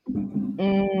age.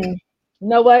 You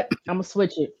know what? I'm gonna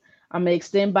switch it. I'm gonna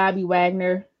extend Bobby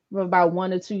Wagner for about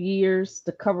 1 or 2 years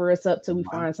to cover us up till we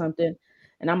find something,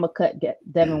 and I'm gonna cut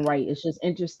Devin White. It's just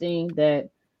interesting that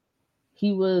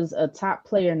he was a top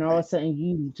player, and all of a sudden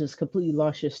you just completely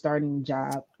lost your starting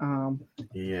job.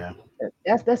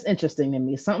 That's interesting to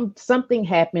me. Something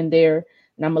happened there,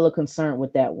 and I'm a little concerned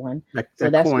with that one.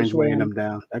 That coin's weighing him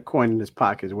down. That coin in his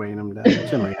pocket is weighing him down. It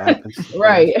generally happens.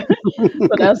 Right.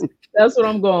 So that's what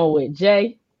I'm going with.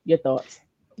 Jay, your thoughts?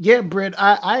 Yeah, Britt,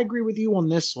 I agree with you on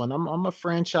this one. I'm a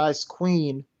franchise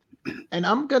queen, and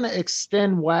I'm gonna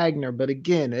extend Wagner. But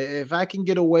again, if I can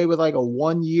get away with like a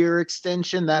 1-year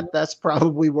extension, that's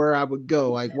probably where I would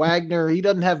go. Like Wagner, he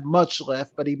doesn't have much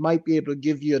left, but he might be able to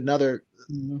give you another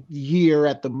year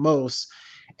at the most.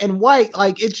 And White,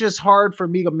 like, it's just hard for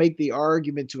me to make the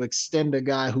argument to extend a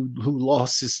guy who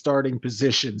lost his starting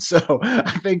position. So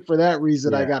I think for that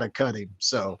reason, I got to cut him.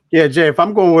 So yeah, Jay, if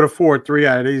I'm going with a 4-3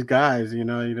 out of these guys, you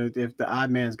know, if the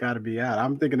odd man's got to be out,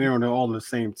 I'm thinking they're all on the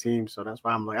same team. So that's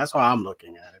why that's how I'm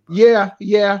looking at it. But.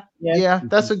 Yeah.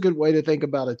 That's a good way to think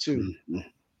about it too.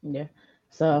 Yeah.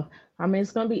 So I mean,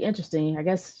 it's gonna be interesting. I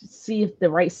guess see if the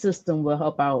right system will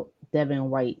help out Devin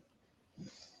White.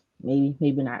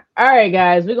 Maybe not. All right,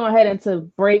 guys, we're going to head into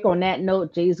break. On that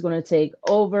note, Jay's going to take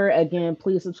over. Again,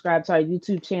 please subscribe to our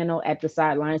YouTube channel at The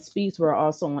Sideline Speaks. We're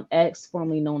also on X,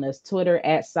 formerly known as Twitter,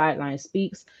 at Sideline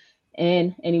Speaks.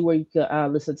 And anywhere you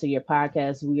can listen to your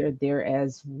podcast, we are there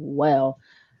as well.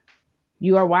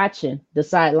 You are watching The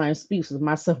Sideline Speaks with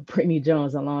myself, Britne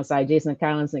Jones, alongside Jason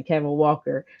Collins and Kevin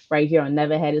Walker, right here on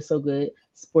Never Had It So Good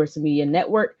Sports Media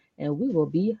Network. And we will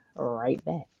be right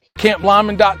back.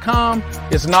 CampLyman.com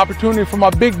is an opportunity for my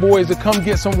big boys to come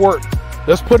get some work.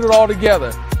 Let's put it all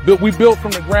together. We built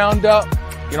from the ground up.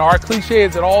 You know, our cliche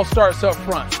is it all starts up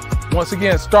front. Once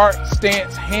again, start,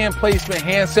 stance, hand placement,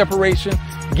 hand separation,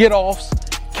 get-offs,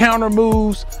 counter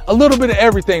moves, a little bit of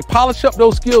everything. Polish up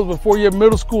those skills before your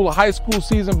middle school or high school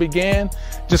season began.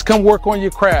 Just come work on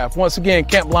your craft. Once again,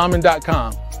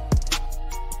 CampLyman.com.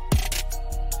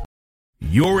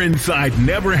 You're inside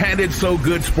Never Had It So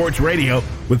Good Sports Radio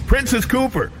with Princess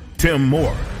Cooper, Tim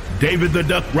Moore, David the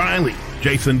Duck Riley,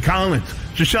 Jason Collins,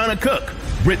 Shoshana Cook,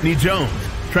 Britne Jones,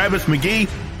 Travis McGee,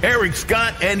 Eric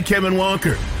Scott, and Kevin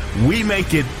Walker. We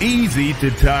make it easy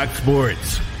to talk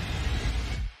sports.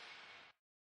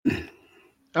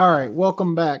 All right,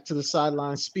 welcome back to The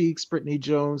Sideline Speaks. Britne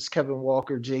Jones, Kevin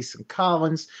Walker, Jason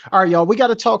Collins. All right, y'all, we got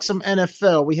to talk some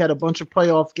NFL. We had a bunch of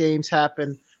playoff games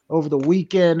happen over the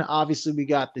weekend. Obviously, we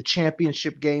got the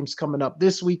championship games coming up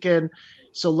this weekend.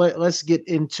 So let's get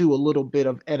into a little bit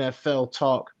of NFL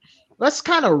talk. Let's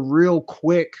kind of real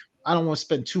quick. I don't want to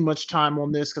spend too much time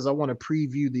on this because I want to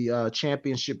preview the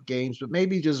championship games, but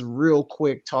maybe just real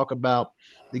quick talk about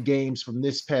the games from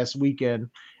this past weekend.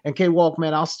 And K-Walk,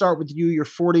 man, I'll start with you. Your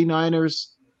 49ers,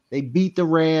 they beat the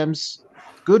Rams.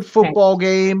 Good football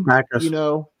game,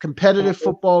 competitive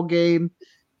football game.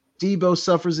 Debo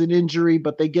suffers an injury,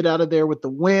 but they get out of there with the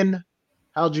win.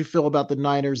 How'd you feel about the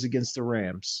Niners against the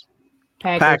Rams?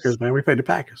 Packers, man. We played the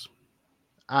Packers.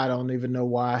 I don't even know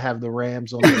why I have the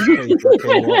Rams on this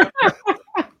paper.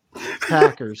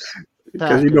 Packers.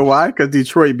 Because you know why? Because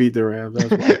Detroit beat the Rams. That's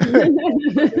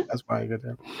why. That's why I get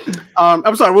there.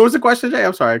 I'm sorry. What was the question, Jay?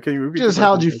 I'm sorry. Can you repeat? Just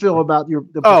how'd you feel about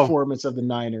the performance of the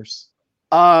Niners?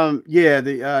 The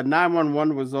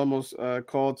 911 was almost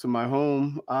called to my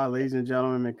home, ladies and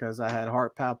gentlemen, because I had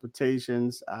heart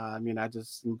palpitations.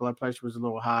 Blood pressure was a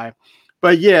little high,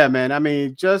 but yeah, man, I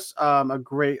mean, just a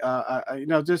great,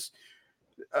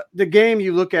 the game.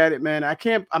 You look at it, man.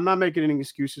 I'm not making any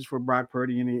excuses for Brock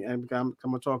Purdy, and I'm going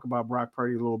to talk about Brock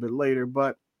Purdy a little bit later,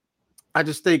 but I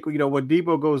just think, when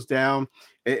Debo goes down,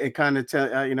 it kind of,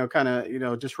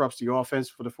 disrupts the offense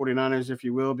for the 49ers, if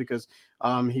you will, because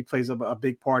he plays a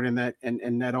big part in that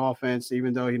offense,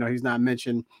 even though, he's not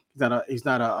mentioned. He's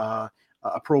not a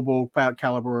Pro Bowl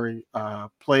caliber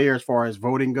player as far as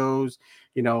voting goes.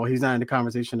 He's not in the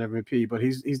conversation of MVP, but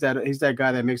he's that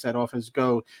guy that makes that offense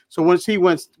go. So once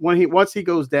he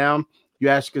goes down, you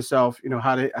ask yourself,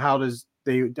 how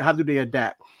do they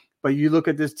adapt? But you look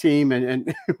at this team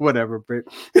and whatever, Britt.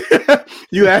 Britt,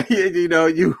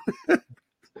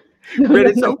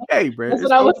 it's okay, Britt. That's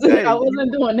what I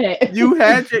wasn't doing that. You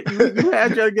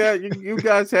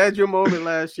guys had your moment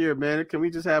last year, man. Can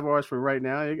we just have ours for right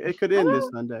now? It could end this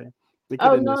Sunday.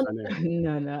 Oh no,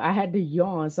 no! I had to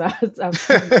yawn, so I was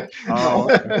Oh,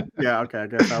 okay. Yeah, okay. I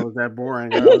guess I was that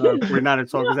boring. 49er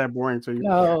talk is that boring to you?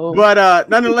 no. But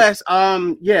nonetheless,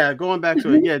 yeah, going back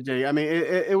to it, yeah, Jay. I mean,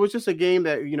 it was just a game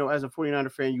that, as a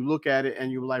 49er fan, you look at it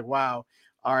and you're like, wow,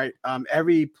 all right.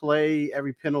 Every play,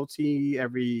 every penalty,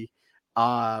 every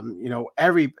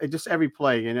every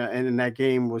play, and in that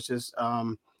game was just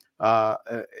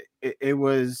it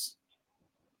was.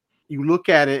 You look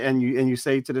at it and you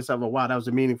say to yourself, "Oh, wow, that was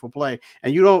a meaningful play."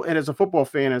 And you don't. And as a football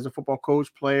fan, as a football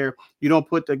coach, player, you don't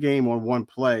put the game on one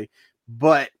play.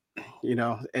 But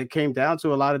it came down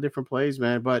to a lot of different plays,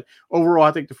 man. But overall,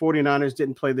 I think the 49ers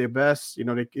didn't play their best. A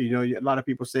lot of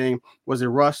people saying, was it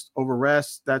rust over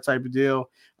rest, that type of deal.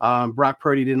 Brock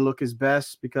Purdy didn't look his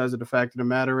best because of the fact of the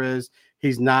matter is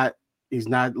he's not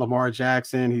Lamar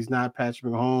Jackson. He's not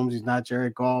Patrick Mahomes. He's not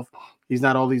Jared Goff. He's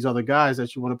not all these other guys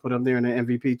that you want to put up there in the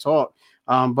MVP talk.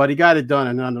 But he got it done.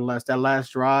 And nonetheless, that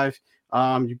last drive,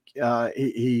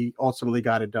 he ultimately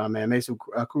got it done, man. Made some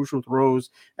crucial throws.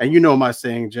 And my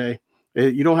saying, Jay,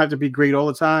 you don't have to be great all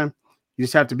the time. You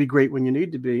just have to be great when you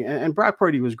need to be. And Brock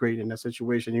Purdy was great in that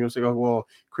situation. You're going to say, oh, well,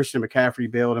 Christian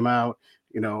McCaffrey bailed him out.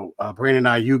 Brandon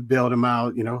Ayuk bailed him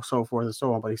out, so forth and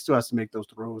so on. But he still has to make those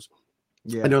throws.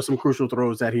 Yeah, I know some crucial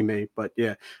throws that he made, but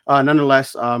yeah,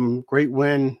 nonetheless, great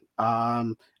win.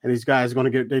 And these guys are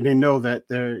going to they know that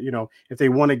they're, if they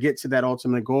want to get to that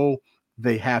ultimate goal,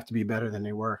 they have to be better than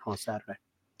they were on Saturday.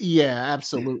 Yeah,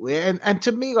 absolutely. And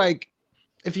to me, like,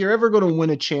 if you're ever going to win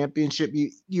a championship,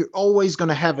 you're always going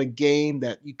to have a game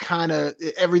that you kind of,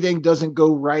 everything doesn't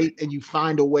go right and you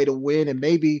find a way to win. And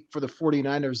maybe for the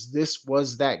 49ers, this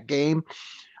was that game.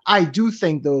 I do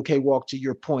think, though, Walk, to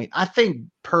your point, I think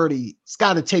Purdy's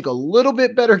got to take a little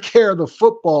bit better care of the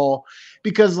football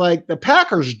because, like, the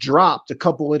Packers dropped a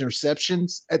couple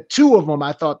interceptions. At two of them,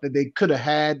 I thought that they could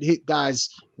have hit guys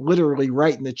literally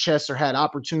right in the chest or had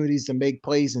opportunities to make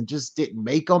plays and just didn't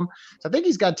make them. So I think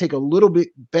he's got to take a little bit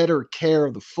better care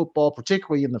of the football,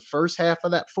 particularly in the first half of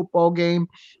that football game.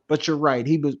 But you're right.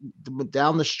 He was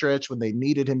down the stretch when they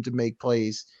needed him to make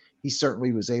plays. He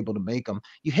certainly was able to make them.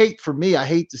 I hate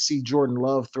to see Jordan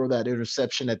Love throw that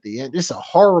interception at the end. It's a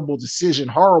horrible decision,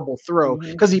 horrible throw,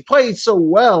 because he played so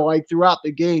well like throughout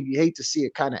the game. You hate to see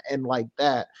it kind of end like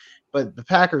that. But the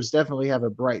Packers definitely have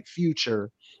a bright future.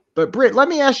 But Britt, let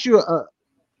me ask you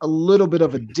a little bit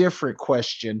of a different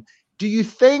question. Do you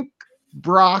think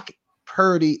Brock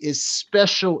Purdy is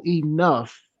special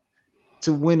enough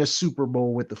to win a Super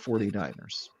Bowl with the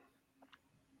 49ers?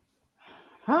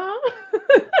 Huh?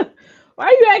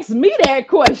 Why you asking me that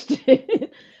question?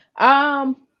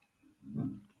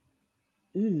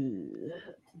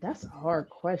 That's a hard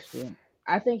question.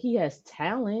 I think he has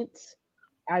talent.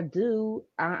 I do.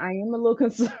 I am a little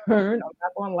concerned. I'm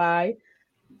not gonna lie.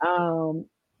 I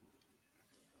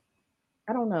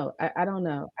don't know. I don't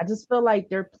know. I just feel like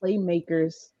they're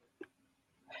playmakers.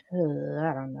 I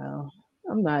don't know.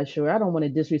 I'm not sure. I don't want to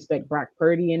disrespect Brock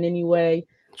Purdy in any way.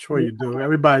 Sure you do.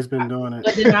 Everybody's been doing it.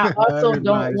 But then I also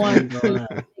don't want to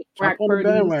make Brock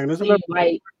Purdy seem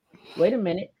like, wait a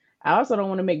minute. I also don't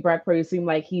want to make Brock Purdy seem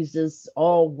like he's just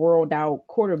all world out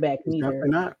quarterback neither.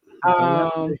 Not.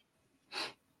 I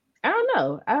don't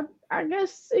know. I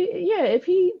guess, yeah, if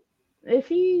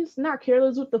he's not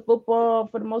careless with the football,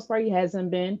 for the most part, he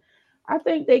hasn't been. I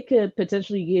think they could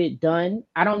potentially get it done.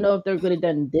 I don't know if they're going to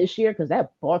done this year because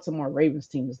that Baltimore Ravens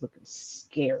team is looking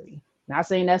scary. Not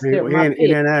saying that's their he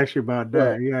didn't ask you about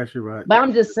that. He asked you about. But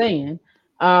I'm just saying.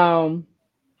 I'm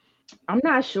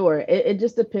not sure. It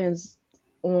just depends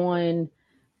on.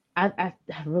 I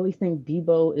really think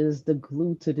Debo is the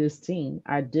glue to this team.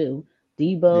 I do.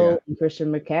 Debo and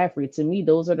Christian McCaffrey. To me,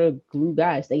 those are the glue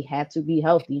guys. They have to be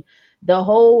healthy. The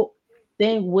whole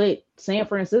thing with San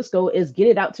Francisco is get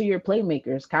it out to your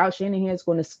playmakers. Kyle Shanahan is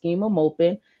going to scheme them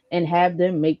open and have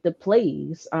them make the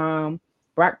plays.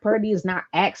 Brock Purdy is not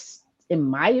asked, in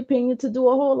my opinion, to do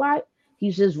a whole lot.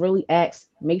 He's just really asked,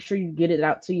 make sure you get it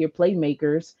out to your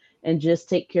playmakers and just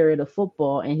take care of the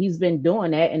football. And he's been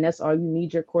doing that, and that's all you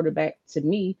need your quarterback, to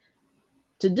me,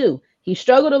 to do. He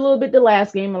struggled a little bit the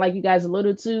last game, and like you guys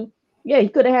alluded to, yeah, he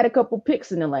could have had a couple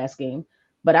picks in the last game.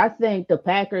 But I think the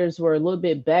Packers were a little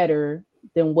bit better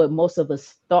than what most of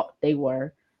us thought they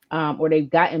were, or they've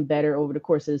gotten better over the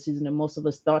course of the season than most of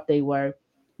us thought they were.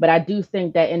 But I do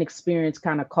think that inexperience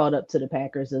kind of caught up to the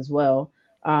Packers as well.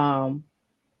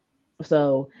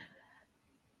 So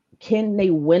can they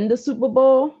win the Super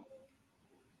Bowl?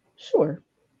 Sure.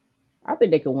 I think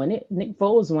they could win it. Nick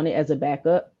Foles won it as a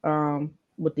backup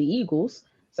with the Eagles.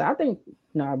 So I think,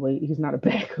 no, wait, he's not a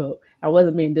backup. I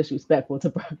wasn't being disrespectful to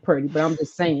Brock Purdy, but I'm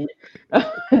just saying.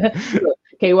 Look,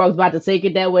 K-Walk's about to take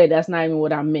it that way. That's not even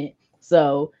what I meant.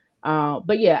 So,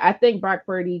 but yeah, I think Brock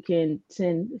Purdy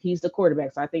he's the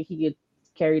quarterback, so I think he could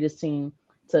carry this team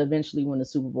to eventually win the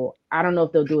Super Bowl. I don't know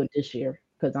if they'll do it this year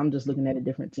because I'm just looking at a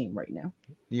different team right now.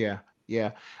 Yeah.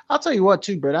 Yeah. I'll tell you what,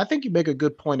 too, Brett. I think you make a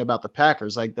good point about the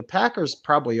Packers. Like, the Packers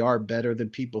probably are better than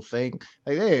people think.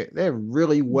 Like, they're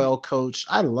really well coached.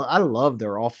 I love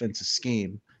their offensive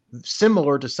scheme,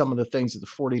 similar to some of the things that the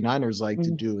 49ers like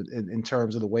to do in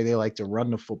terms of the way they like to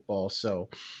run the football. So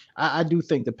I do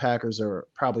think the Packers are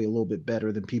probably a little bit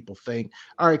better than people think.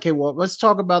 All right, okay, well, let's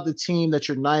talk about the team that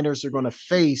your Niners are going to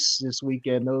face this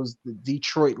weekend, the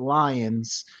Detroit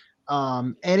Lions.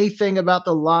 Anything about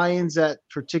the Lions that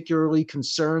particularly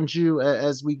concerns you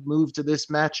as we move to this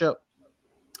matchup?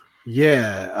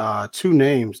 Yeah, two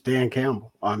names, Dan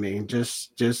Campbell. I mean,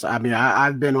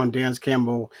 I've been on Dan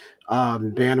Campbell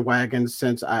bandwagon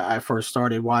since I first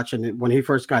started watching it. When he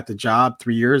first got the job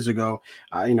 3 years ago,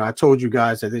 I told you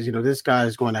guys that this guy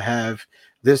is going to have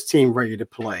this team ready to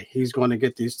play. He's going to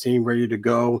get this team ready to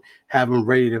go, have them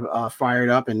ready to fire it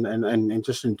up, and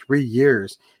just in 3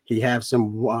 years, he has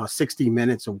them 60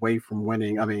 minutes away from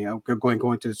winning. I mean,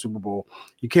 going to the Super Bowl.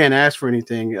 You can't ask for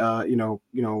anything,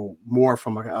 more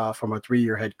from a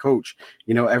 3-year head coach.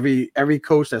 Every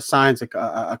coach that signs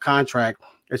a contract,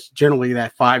 it's generally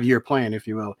that 5-year plan, if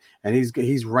you will, and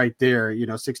he's right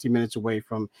there, 60 minutes away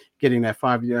from getting that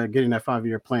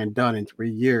 5-year plan done in 3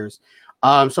 years.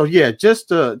 So yeah,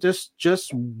 just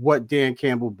what Dan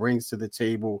Campbell brings to the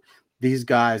table. These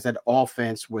guys, that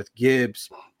offense with Gibbs,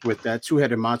 with that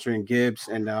two-headed monster in Gibbs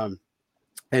and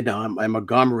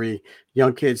Montgomery,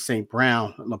 young kid St.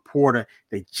 Brown, Laporta.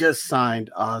 They just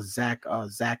signed Zach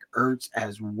Ertz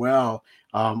as well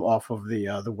off of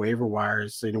the waiver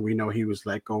wires. We know he was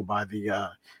let go by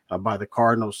the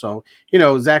Cardinals. So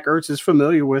Zach Ertz is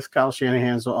familiar with Kyle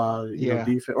Shanahan's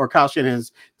defense or Kyle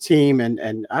Shanahan's team,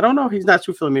 and I don't know, he's not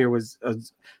too familiar with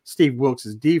Steve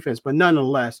Wilks' defense, but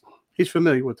nonetheless, he's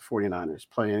familiar with the 49ers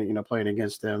playing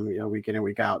against them, week in and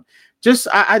week out.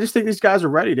 I just think these guys are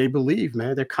ready. They believe,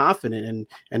 man. They're confident.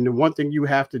 And the one thing you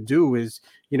have to do is,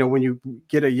 when you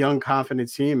get a young, confident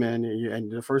team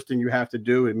and the first thing you have to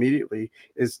do immediately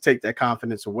is take that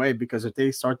confidence away, because if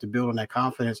they start to build on that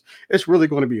confidence, it's really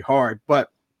going to be hard. But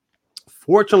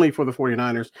fortunately for the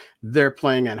 49ers, they're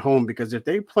playing at home, because if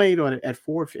they played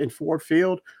in Ford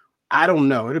Field, I don't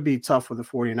know. It'll be tough for the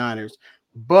 49ers.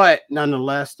 But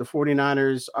nonetheless, the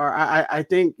 49ers are, I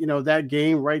think, that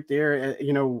game right there,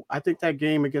 I think that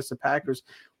game against the Packers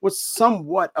was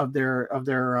somewhat of their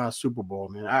Super Bowl,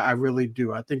 man. I really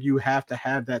do. I think you have to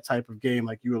have that type of game,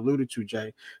 like you alluded to,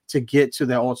 Jay, to get to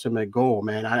the ultimate goal,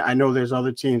 man. I know there's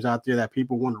other teams out there that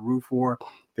people want to root for.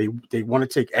 They want to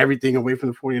take everything away from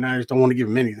the 49ers, don't want to give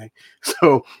them anything.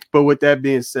 So, but with that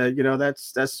being said,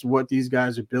 that's what these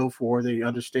guys are built for. They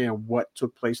understand what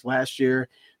took place last year.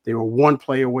 They were one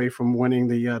play away from winning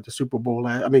the Super Bowl.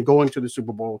 Going to the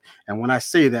Super Bowl. And when I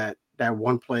say that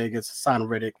one play against Hassan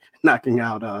Reddick knocking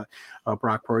out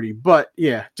Brock Purdy. But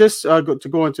yeah, just to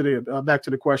go into the back to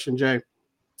the question, Jay.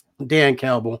 Dan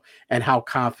Campbell and how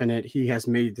confident he has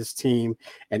made this team,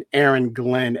 and Aaron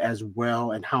Glenn as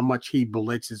well, and how much he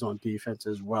blitzes on defense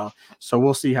as well. So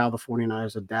we'll see how the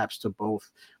 49ers adapts to both,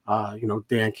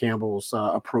 Dan Campbell's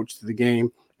approach to the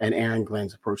game and Aaron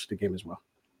Glenn's approach to the game as well.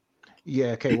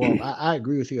 Yeah. Okay. Well, I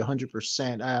agree with you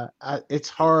 100%. It's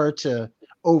hard to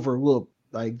overlook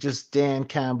just Dan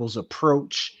Campbell's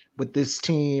approach with this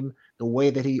team, the way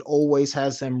that he always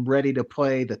has them ready to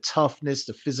play, the toughness,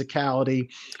 the physicality.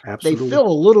 Absolutely. They feel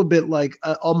a little bit like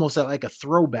almost like a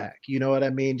throwback, you know what I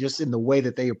mean? Just in the way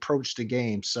that they approach the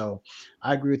game. So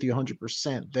I agree with you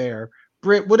 100% there.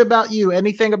 Britt, what about you?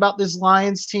 Anything about this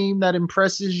Lions team that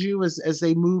impresses you as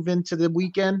they move into the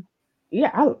weekend?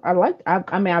 Yeah,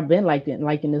 I've been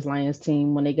liking this Lions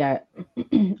team when they got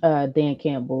Dan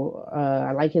Campbell.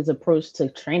 I like his approach to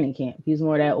training camp. He's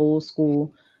more that old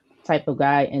school type of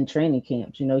guy in training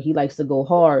camps. He likes to go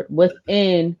hard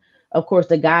within, of course,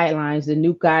 the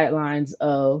new guidelines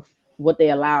of what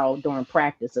they allow during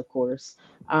practice, of course.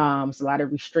 It's a lot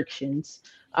of restrictions.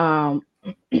 Jared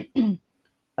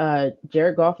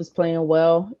Goff is playing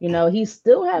well. He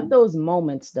still have those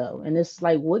moments though, and it's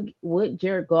like, what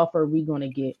Jared Goff are we going to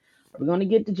get? Are we going to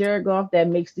get the Jared Goff that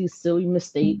makes these silly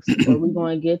mistakes, or are we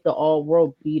going to get the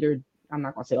all-world beater? I'm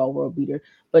not going to say all-world beater,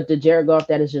 but the Jared Goff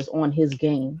that is just on his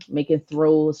game, making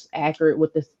throws, accurate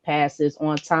with the passes,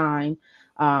 on time.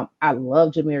 I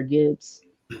love Jahmyr Gibbs.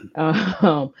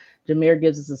 Jahmyr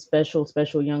Gibbs is a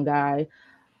special young guy.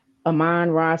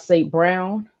 Amon-Ra St.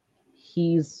 Brown,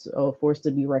 he's a force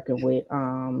to be reckoned with.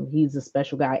 He's a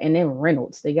special guy. And then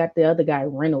Reynolds, they got the other guy,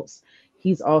 Reynolds.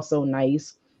 He's also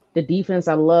nice. The defense,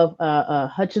 I love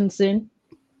Hutchinson,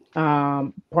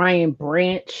 Brian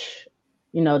Branch.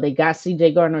 You know, they got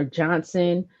CJ Gardner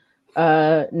Johnson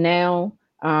now.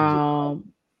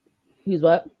 He's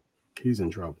what? He's in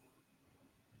trouble.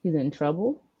 He's in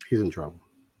trouble. He's in trouble.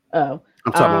 Oh,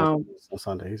 I'm talking about on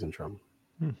Sunday. He's in trouble.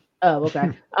 oh,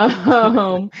 okay.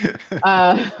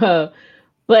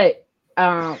 But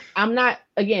I'm not.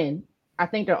 Again, I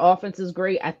think their offense is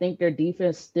great. I think their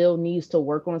defense still needs to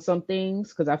work on some things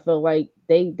because I feel like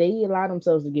they allow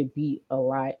themselves to get beat a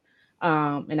lot.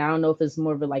 And I don't know if it's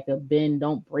more of like a bend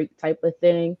don't break type of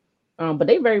thing. But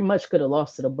they very much could have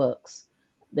lost to the Bucs.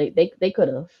 They could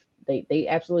have. They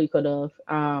absolutely could have.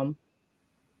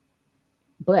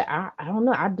 But I don't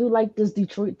know. I do like this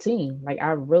Detroit team. Like,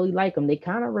 I really like them. They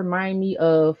kind of remind me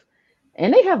of,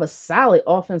 and they have a solid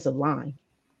offensive line.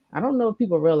 I don't know if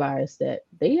people realize that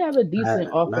they have a decent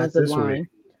offensive line.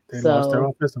 They lost their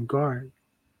offensive guard.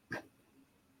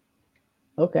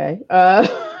 Okay. I'm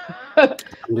just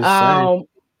saying.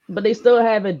 But they still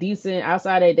have a decent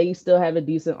outside of they still have a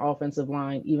decent offensive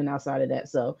line even outside of that.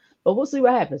 So, but we'll see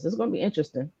what happens. It's going to be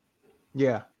interesting.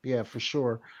 Yeah, for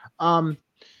sure.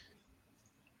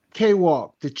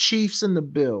 K-Walk, the Chiefs and the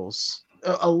Bills.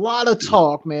 A lot of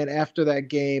talk, man, after that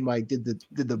game. Like, did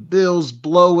the Bills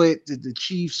blow it? Did the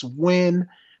Chiefs win?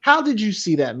 How did you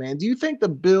see that, man? Do you think the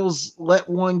Bills let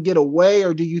one get away,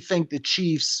 or do you think the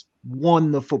Chiefs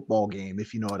won the football game,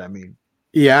 if you know what I mean?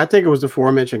 Yeah, I think it was the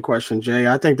aforementioned question, Jay.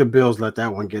 I think the Bills let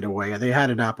that one get away. They had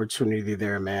an opportunity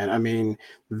there, man. I mean,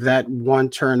 that one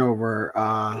turnover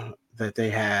that they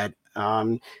had,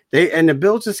 the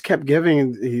Bills just kept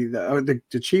giving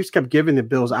the Chiefs kept giving the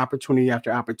Bills opportunity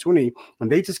after opportunity,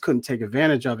 and they just couldn't take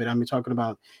advantage of it. I mean, talking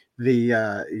about the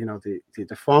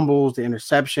fumbles, the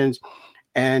interceptions,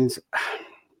 and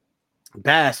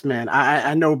Bass, man.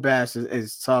 I know Bass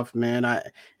is tough, man. I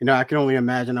can only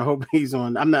imagine. I hope he's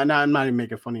on. I'm not even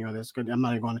making funny on this. I'm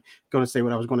not even going to say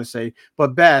what I was going to say.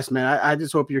 But Bass, man, I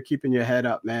just hope you're keeping your head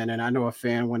up, man. And I know a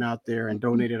fan went out there and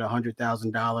donated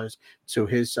 $100,000 to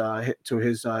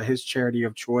his charity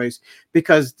of choice,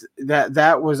 because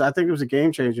that was, I think it was a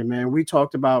game changer, man. We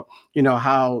talked about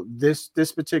how this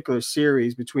particular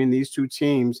series between these two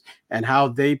teams and how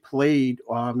they played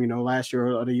last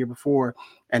year or the year before,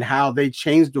 and how they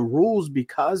changed the rules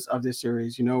because of this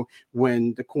series.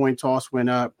 When the coin toss went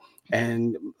up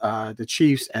and the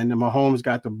Chiefs and the Mahomes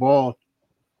got the ball,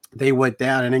 they went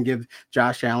down and then give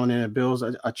Josh Allen and the Bills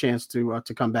a chance to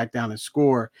come back down and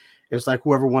score. It's like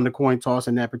whoever won the coin toss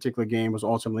in that particular game was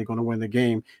ultimately going to win the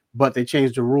game. But they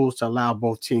changed the rules to allow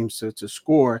both teams to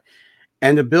score.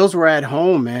 And the Bills were at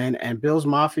home, man, and Bills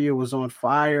Mafia was on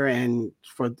fire, and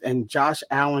Josh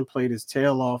Allen played his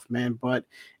tail off, man, but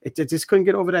it just couldn't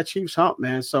get over that Chiefs hump,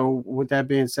 man. So with that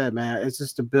being said, man, it's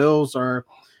just the Bills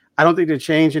I don't think they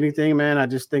change anything, man. I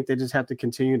just think they just have to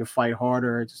continue to fight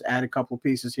harder, just add a couple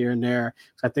pieces here and there.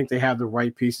 I think they have the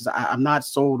right pieces. I'm not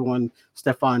sold on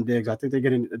Stephon Diggs. I think they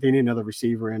need another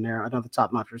receiver in there, another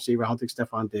top-notch receiver. I don't think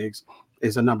Stephon Diggs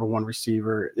is a number one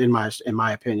receiver in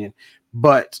my opinion.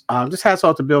 But just hats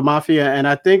off to Bill Mafia, and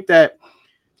I think that,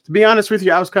 to be honest with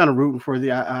you, I was kind of rooting for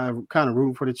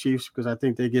the Chiefs, because I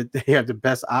think they have the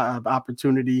best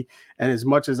opportunity. And as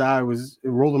much as I was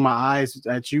rolling my eyes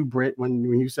at you, Britt, when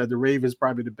you said the Ravens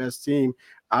probably the best team,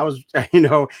 I was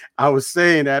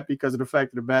saying that because of the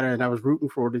fact of the matter, and I was rooting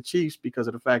for the Chiefs because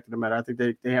of the fact of the matter. I think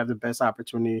they have the best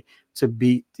opportunity to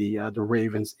beat the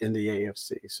Ravens in the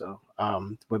AFC. So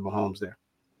with Mahomes there.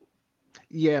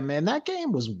 Yeah, man, that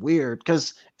game was weird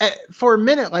because for a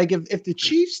minute, like if the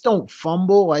Chiefs don't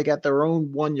fumble like at their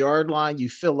own 1 yard line, you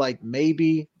feel like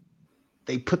maybe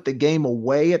they put the game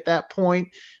away at that point.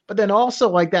 But then also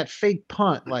like that fake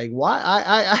punt, like why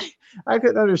I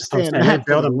couldn't understand that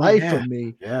for the life of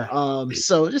me. Yeah.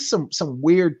 So just some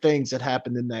weird things that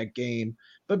happened in that game.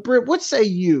 But Britt, what say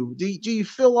you? Do you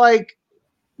feel like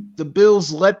the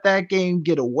Bills let that game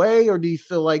get away, or do you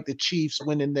feel like the Chiefs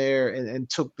went in there and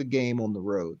took the game on the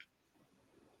road?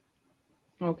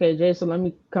 Okay, Jay, so let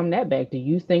me come that back. Do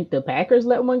you think the Packers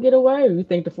let one get away, or you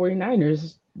think the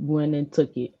 49ers went and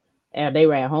took it? They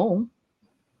were at home.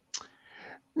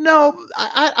 No,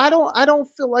 I don't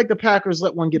feel like the Packers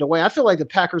let one get away. I feel like the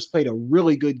Packers played a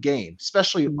really good game,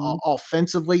 especially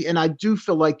offensively, and I do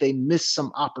feel like they missed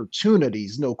some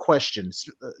opportunities, no question,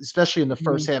 especially in the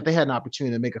first half. They had an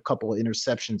opportunity to make a couple of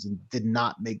interceptions and did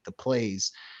not make the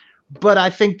plays. But I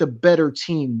think the better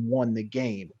team won the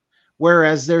game,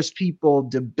 whereas there's people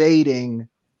debating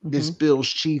this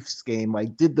Bills-Chiefs game,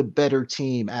 like, did the better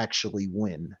team actually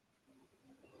win?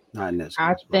 Not in this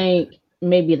I case, think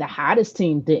maybe the hottest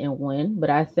team didn't win, but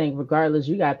I think regardless,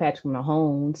 you got Patrick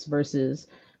Mahomes versus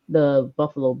the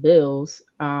Buffalo Bills.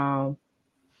 And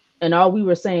all we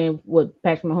were saying with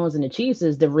Patrick Mahomes and the Chiefs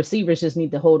is the receivers just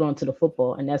need to hold on to the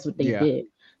football, and that's what they did.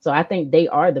 So I think they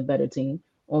are the better team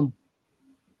on.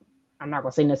 I'm not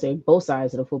gonna say necessarily both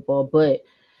sides of the football, but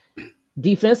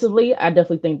defensively, I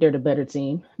definitely think they're the better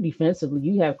team. Defensively,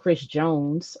 you have Chris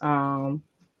Jones, and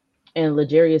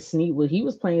L'Jarius Sneed. Well, he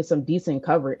was playing some decent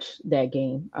coverage that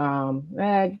game.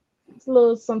 It's a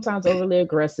little sometimes overly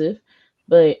aggressive,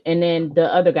 but and then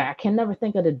the other guy, I can never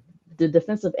think of the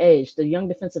defensive edge, the young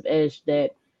defensive edge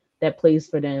that plays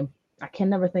for them. I can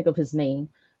never think of his name.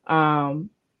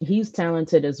 He's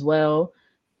talented as well.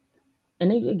 And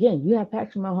then, again, you have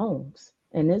Patrick Mahomes,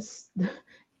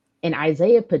 and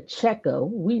Isaiah Pacheco.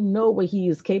 We know what he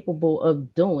is capable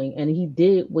of doing, and he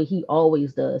did what he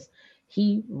always does.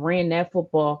 He ran that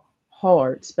football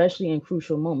hard, especially in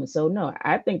crucial moments. So no,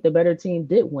 I think the better team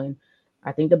did win.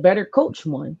 I think the better coach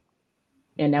won,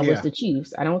 and that was the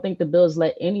Chiefs. I don't think the Bills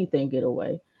let anything get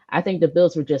away. I think the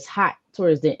Bills were just hot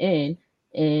towards the end,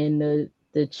 and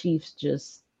the Chiefs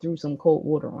just threw some cold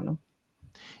water on them.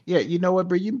 Yeah, you know what,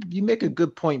 bro? You make a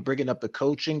good point bringing up the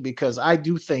coaching, because I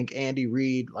do think Andy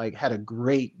Reid had a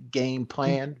great game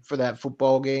plan for that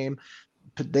football game.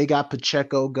 They got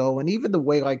Pacheco going, even the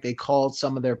way they called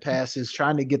some of their passes,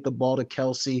 trying to get the ball to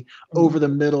Kelsey over the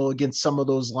middle against some of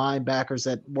those linebackers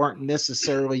that weren't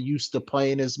necessarily used to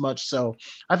playing as much. So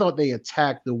I thought they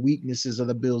attacked the weaknesses of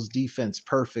the Bills defense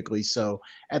perfectly. So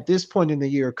at this point in the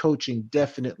year, coaching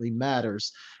definitely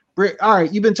matters. All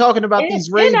right, you've been talking about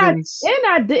these Ravens. And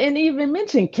I didn't even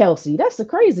mention Kelsey. That's the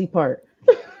crazy part.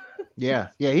 Yeah.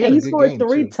 He scored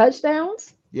 3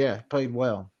 touchdowns. Yeah, played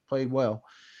well.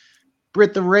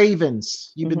 Britt, the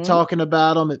Ravens, you've been talking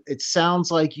about them. It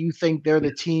sounds like you think they're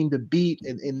the team to beat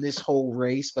in this whole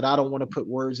race, but I don't want to put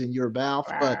words in your mouth.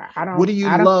 But what do you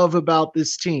love about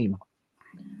this team?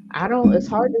 It's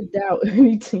hard to doubt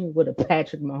any team with a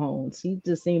Patrick Mahomes. He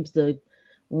just seems to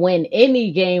win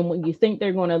any game when you think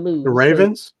they're going to lose. The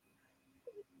Ravens?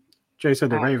 Jay said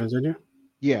the Ravens, didn't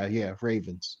you? Yeah,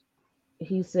 Ravens.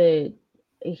 He said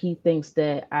he thinks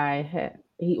that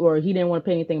he didn't want to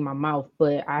put anything in my mouth,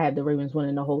 but I had the Ravens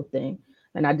winning the whole thing.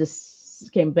 And I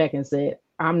just came back and said,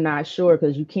 I'm not sure,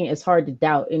 because it's hard to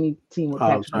doubt any team with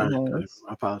Patrick Mahomes.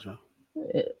 I apologize.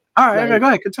 All right, go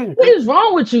ahead, continue. What is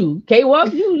wrong with you,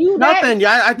 K-Walk? You nothing.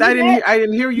 I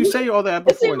didn't hear you say all that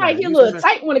before. It seems like you're a little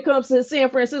tight when it comes to the San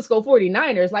Francisco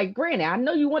 49ers. Like, granted, I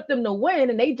know you want them to win,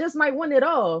 and they just might win it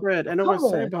all. Fred, I know what to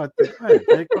say about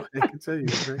that. Go ahead, continue.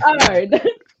 All right.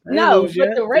 No,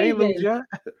 but the Ravens,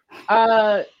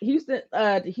 the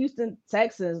Houston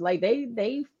Texans,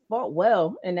 they fought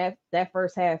well in that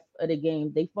first half of the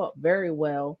game. They fought very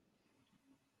well.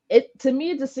 To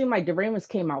me, it just seemed like the Ravens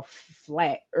came out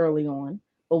flat early on,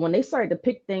 but when they started to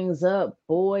pick things up,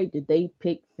 boy, did they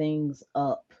pick things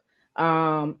up.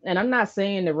 And I'm not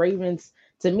saying the Ravens.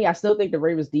 To me, I still think the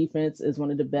Ravens defense is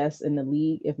one of the best in the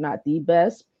league, if not the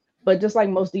best. But just like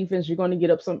most defense, you're going to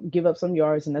give up some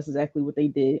yards, and that's exactly what they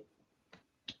did.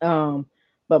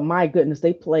 But my goodness,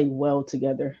 they play well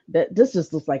together. This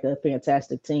just looks like a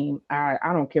fantastic team. I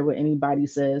don't care what anybody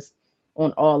says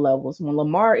on all levels. When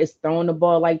Lamar is throwing the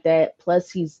ball like that,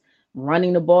 plus he's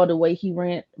running the ball the way he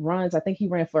runs. I think he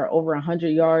ran for over 100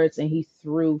 yards, and he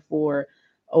threw for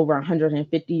over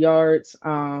 150 yards,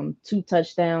 2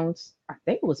 touchdowns. I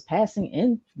think it was passing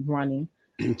and running.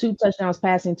 2 touchdowns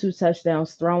passing, 2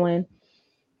 touchdowns throwing.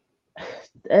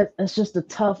 It's just a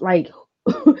tough,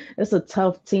 it's a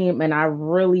tough team, and I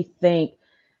really think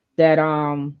that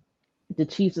the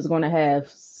Chiefs is going to have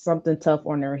something tough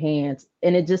on their hands,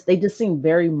 and they just seem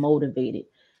very motivated.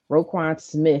 Roquan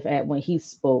Smith, when he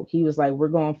spoke, he was like, "We're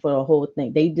going for the whole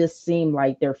thing." They just seem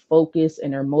like they're focused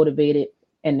and they're motivated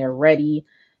and they're ready,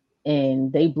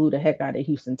 and they blew the heck out of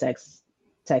Houston Texans.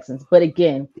 But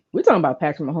again, we're talking about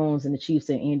Patrick Mahomes and the Chiefs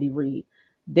and Andy Reid.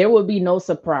 There will be no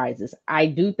surprises. I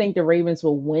do think the Ravens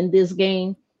will win this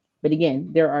game, but again,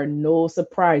 there are no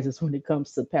surprises when it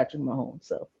comes to Patrick Mahomes.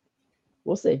 So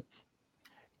we'll see.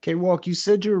 K-Walk, you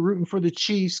said you were rooting for the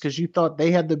Chiefs because you thought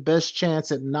they had the best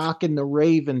chance at knocking the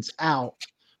Ravens out.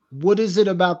 What is it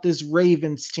about this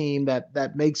Ravens team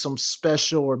that makes them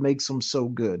special or makes them so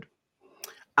good?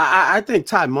 I think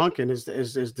Ty Monken is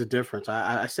the difference.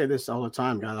 I say this all the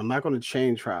time, guys. I'm not going to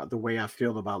change the way I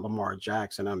feel about Lamar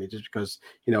Jackson. I mean, just because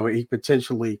he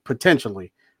potentially,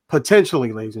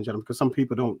 ladies and gentlemen, because some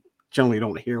people don't generally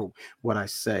don't hear what I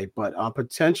say, but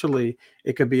potentially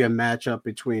it could be a matchup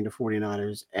between the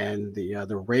 49ers and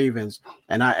the Ravens.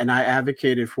 And I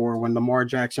advocated for when Lamar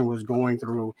Jackson was going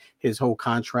through his whole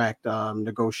contract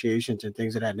negotiations and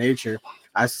things of that nature.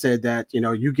 I said that,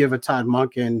 you give a Todd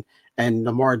Monken and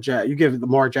you give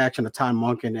Lamar Jackson a Todd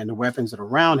Monken and the weapons that are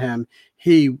around him,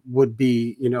 he would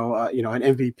be, an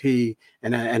MVP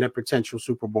and a potential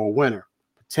Super Bowl winner.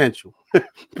 Potential.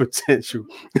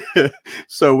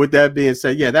 So with that being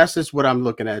said, yeah, that's just what I'm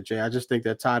looking at, Jay. I just think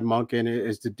that Todd Monken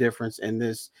is the difference in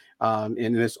this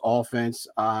offense,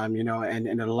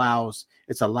 and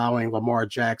it's allowing Lamar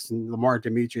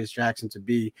Demetrius Jackson to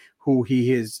be who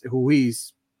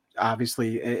he's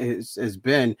obviously has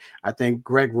been. I think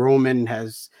Greg Roman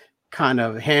has kind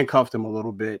of handcuffed him a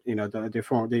little bit,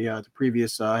 the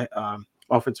previous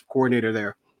offensive coordinator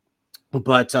there.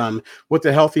 But with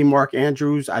the healthy Mark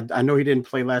Andrews, I know he didn't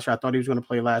play last year. I thought he was going to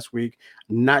play last week.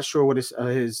 Not sure what his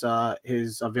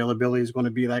availability is going to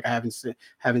be like. I haven't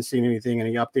seen anything,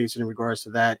 any updates in regards to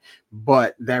that.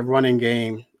 But that running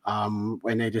game,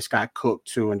 when they just got cooked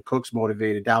too, and Cook's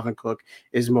motivated. Dalvin Cook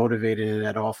is motivated in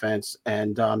that offense,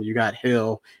 and you got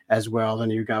Hill as well,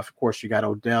 and you got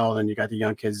Odell, and you got the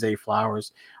young kid Zay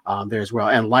Flowers there as well,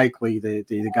 and likely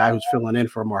the guy who's filling in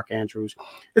for Mark Andrews.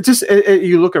 It's just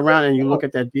you look around and you look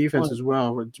at that defense as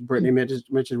well. Britne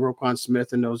mentioned Roquan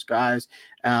Smith and those guys.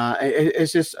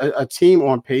 It's just a team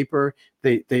on paper.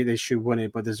 They should win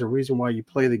it, but there's a reason why you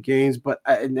play the games. But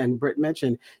and Britt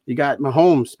mentioned you got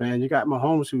Mahomes, man. You got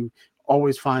Mahomes who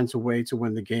always finds a way to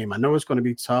win the game. I know it's going to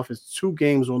be tough. It's 2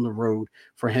 games on the road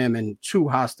for him in 2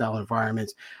 hostile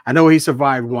environments. I know he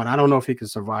survived one. I don't know if he can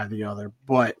survive the other.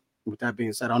 But with that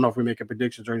being said, I don't know if we're making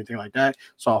predictions or anything like that,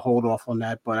 so I'll hold off on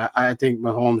that. But I think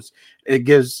Mahomes, it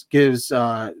gives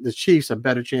the Chiefs a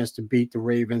better chance to beat the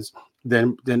Ravens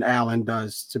than Allen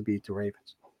does to beat the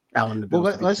Ravens.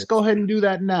 Let's go ahead and do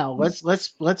that now.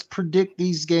 Let's predict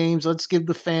these games. Let's give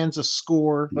the fans a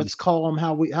score. Let's call them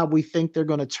how we think they're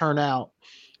going to turn out.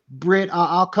 Britt,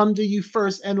 I'll come to you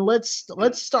first, and let's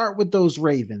start with those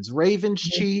Ravens.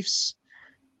 Chiefs.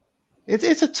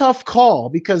 It's a tough call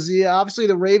because obviously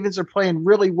the Ravens are playing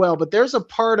really well, but there's a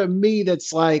part of me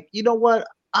that's like, you know what?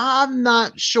 I'm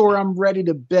not sure I'm ready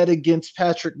to bet against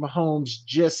Patrick Mahomes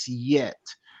just yet.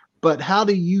 But how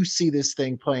do you see this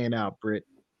thing playing out, Britt?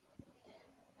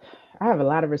 I have a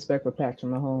lot of respect for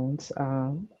Patrick Mahomes.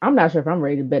 I'm not sure if I'm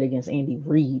ready to bet against Andy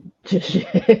Reid just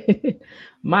yet.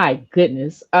 My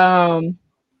goodness. I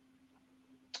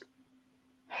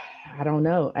don't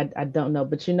know. I don't know.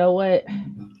 But you know what?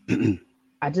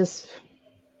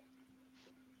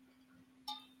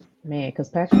 because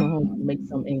Patrick Mahomes makes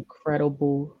some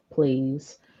incredible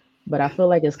plays. But I feel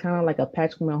like it's kind of like a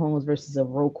Patrick Mahomes versus a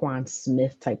Roquan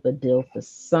Smith type of deal for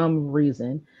some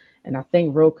reason. And I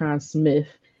think Roquan Smith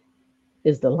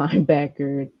is the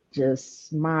linebacker.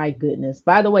 Just my goodness.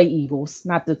 By the way, Eagles,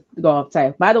 not to go off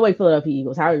task. By the way, Philadelphia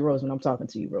Eagles, Howie Roseman, I'm talking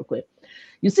to you real quick.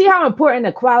 You see how important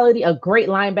the quality a great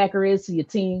linebacker is to your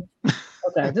team?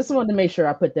 Okay, just wanted to make sure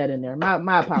I put that in there.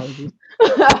 My apologies.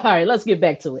 All right, let's get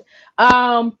back to it.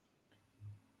 I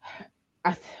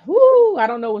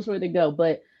don't know which way to go,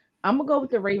 but I'm gonna go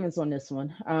with the Ravens on this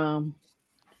one.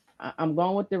 I'm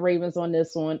going with the Ravens on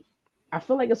this one. I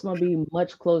feel like it's gonna be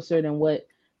much closer than what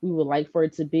we would like for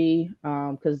it to be.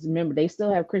 Because remember, they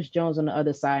still have Chris Jones on the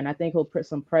other side, and I think he'll put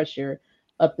some pressure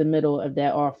up the middle of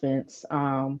that offense.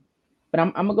 But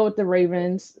I'm gonna go with the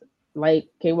Ravens. Like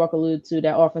K Walk alluded to,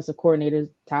 that offensive coordinator,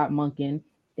 Todd Monken,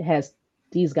 it has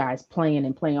these guys playing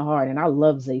hard. And I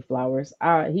love Zay Flowers.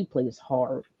 He plays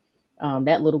hard.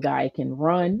 That little guy can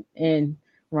run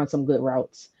some good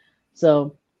routes.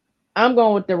 So I'm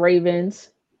going with the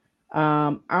Ravens.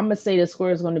 I'm gonna say the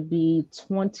score is going to be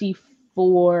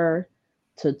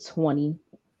 24-20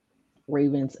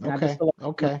 Ravens. And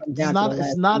Okay.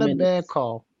 It's not a bad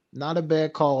call. Not a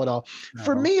bad call at all. No.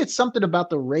 For me, it's something about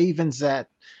the Ravens that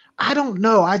I don't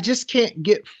know. I just can't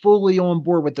get fully on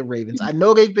board with the Ravens. I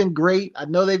know they've been great. I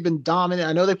know they've been dominant.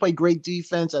 I know they play great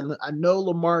defense. I know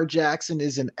Lamar Jackson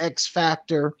is an X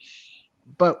factor.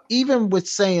 But even with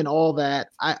saying all that,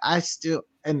 I still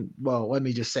 – let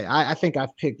me just say, I think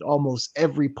I've picked almost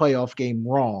every playoff game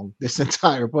wrong this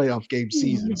entire playoff game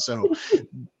season. So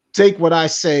take what I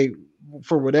say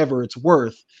for whatever it's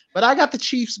worth. But I got the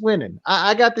Chiefs winning.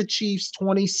 I got the Chiefs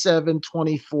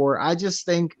 27-24. I just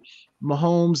think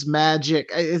Mahomes' magic,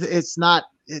 it's not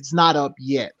up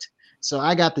yet. So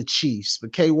I got the Chiefs.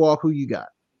 But K-Walk, who you got?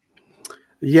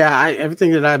 Yeah,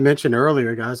 everything that I mentioned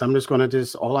earlier, guys, I'm just going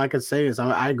to all I can say is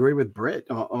I agree with Britt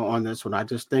on this one. I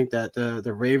just think that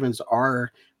the Ravens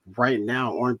are right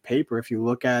now on paper, if you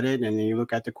look at it and you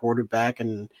look at the quarterback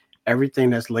and everything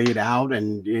that's laid out,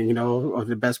 and of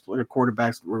the best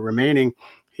quarterbacks were remaining,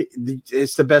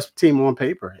 it's the best team on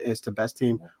paper. It's the best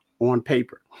team on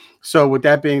paper. So with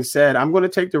that being said, I'm going to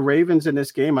take the Ravens in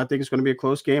this game. I think it's going to be a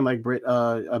close game, like Britt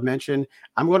mentioned.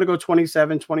 I'm going to go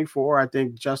 27-24. I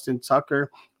think Justin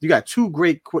Tucker. You got two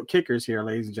great kickers here,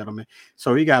 ladies and gentlemen.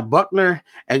 So you got Buckner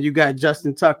and you got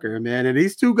Justin Tucker, man. And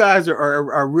these two guys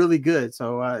are really good.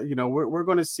 So we're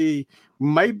going to see.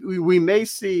 We may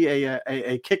see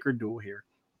a kicker duel here.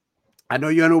 I know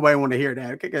nobody want to hear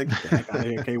that. Get the heck out of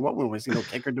here, okay? What we want to see no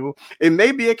kicker duel? It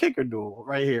may be a kicker duel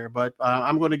right here, but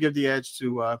I'm going to give the edge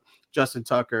to Justin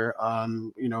Tucker.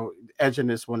 Edging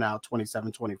this one out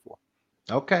 27-24.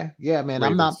 Okay, yeah, man.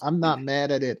 Ravens. I'm not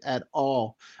mad at it at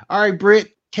all. All right,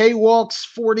 Britt. K-Walk's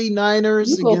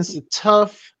 49ers against the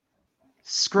tough,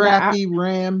 scrappy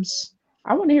Rams.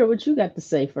 I want to hear what you got to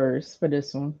say first for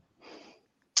this one.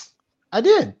 I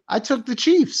did. I took the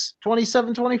Chiefs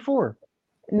 27-24.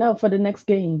 No, for the next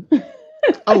game.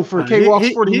 Oh, for K-Walk's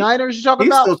 49ers you're talking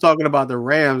about? He's still talking about the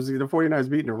Rams. The 49ers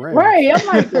beating the Rams. Right. I'm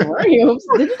like, the Rams.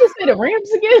 Did you just say the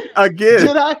Rams again? Again.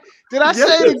 Did I say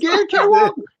it again,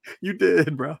 K-Walk? You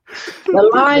did, bro.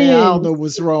 The Lions. Man, I don't know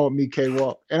what's wrong with me,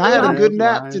 K-Walk. And I had a good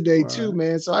nap today, too,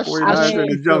 man. So I should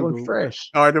be feeling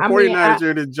fresh. All right, the 49ers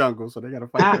are in the jungle, so they got to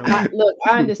fight. Look,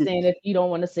 I understand if you don't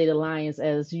want to say the Lions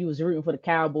as you was rooting for the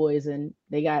Cowboys and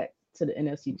they got to the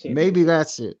NFC Championship. Maybe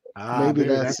that's it. Maybe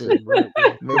that's it.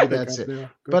 Maybe that's it.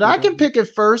 But I can pick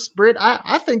it first, Britt.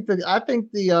 I think the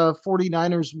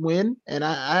 49ers win, and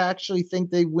I actually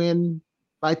think they win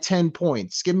by 10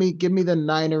 points. Give me the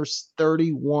Niners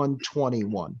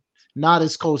 31-21. Not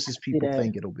as close as people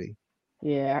think it'll be.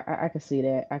 Yeah, I can see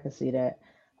that. I can see that.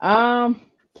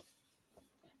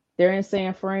 They're in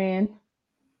San Fran.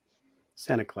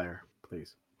 Santa Clara,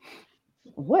 please.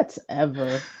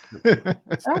 Whatever. I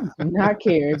do not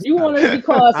care. If you want to be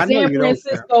called San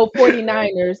Francisco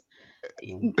 49ers,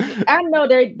 I know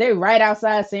they're right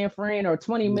outside San Fran or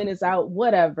 20 minutes out,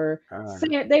 whatever.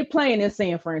 They playing in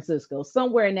San Francisco,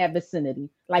 somewhere in that vicinity,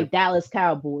 like Dallas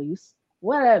Cowboys,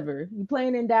 whatever. You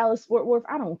playing in Dallas, Fort Worth,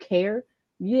 I don't care.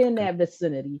 You're in that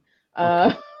vicinity.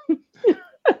 But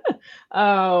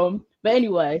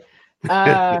anyway,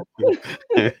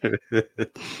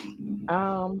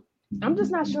 I'm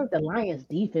just not sure if the Lions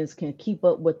defense can keep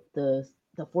up with the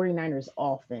 49ers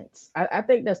offense. I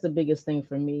think that's the biggest thing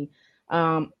for me.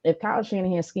 If Kyle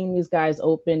Shanahan schemed these guys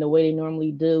open the way they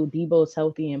normally do, Debo's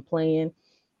healthy and playing,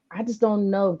 I just don't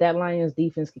know if that Lions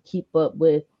defense could keep up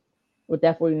with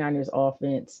that 49ers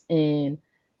offense. And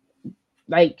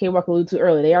like K-Walk alluded to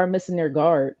earlier, they are missing their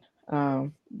guard.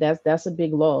 That's a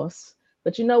big loss.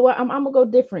 But you know what? I'm going to go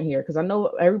different here because I know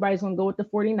everybody's going to go with the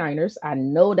 49ers. I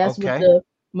know that's what the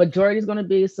majority is going to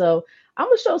be. So I'm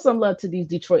going to show some love to these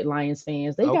Detroit Lions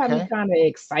fans. They got me kind of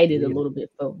excited a little bit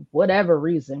for whatever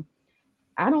reason.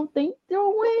 I don't think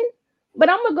they'll win, but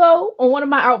I'm going to go on one of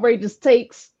my outrageous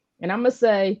takes, and I'm going to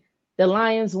say the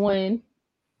Lions win.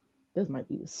 This might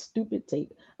be a stupid take.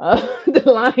 The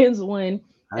Lions win,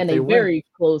 and a very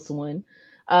close one.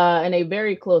 I'm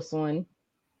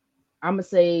going to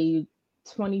say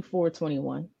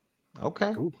 24-21.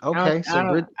 Okay. Ooh. Okay.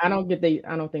 I don't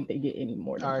think they get any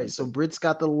more. All right. So Britt's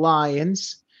got the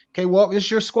Lions. Okay, Walt, it's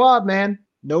your squad, man.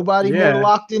 Nobody more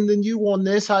locked in than you on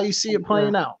this. How you see it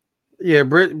playing out? Yeah,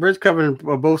 Britt's covering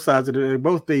both sides of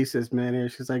both bases, man.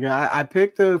 And she's like, I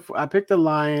picked the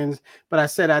Lions, but I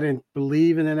said I didn't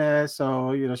believe in that.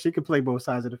 So she could play both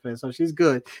sides of the fence. So she's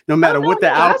good, no matter what the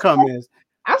outcome is.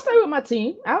 I'll stay with my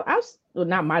team.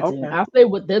 Not my team. I'll stay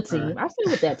with the team. Right. I'll stay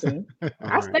with that team.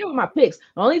 I'll stay with my picks.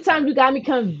 The only time you got me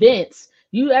convinced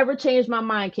you ever changed my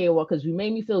mind, K-Walk, because you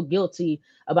made me feel guilty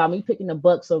about me picking the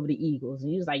Bucs over the Eagles.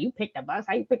 And you was like, you picked the Bucs?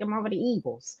 How you pick them over the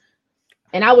Eagles?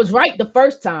 And I was right the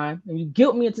first time, and you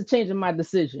guilt me into changing my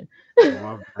decision.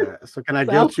 So can I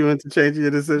guilt you into changing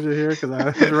your decision here? Because I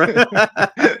was right.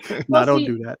 No, don't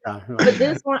do that. But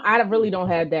this one, I really don't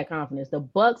have that confidence. The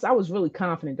Bucs, I was really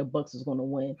confident the Bucs was going to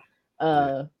win.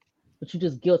 But you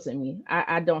just guilted me.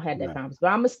 I don't have that confidence, but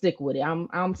I'm gonna stick with it.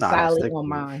 I'm silent on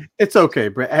mine. It's okay,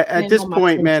 Brett. At this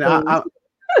point, man, I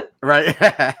right.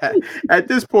 At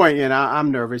this point,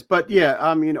 I'm nervous. But yeah,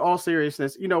 I mean, all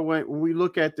seriousness, when we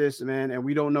look at this, man, and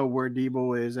we don't know where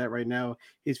Debo is at right now,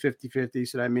 he's 50-50.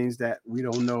 So that means that we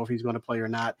don't know if he's going to play or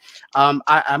not. I'm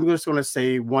just going to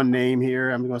say one name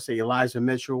here. I'm going to say Elijah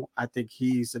Mitchell. I think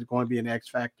he's going to be an X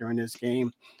factor in this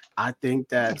game. I think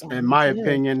that, in my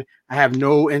opinion, I have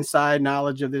no inside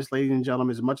knowledge of this, ladies and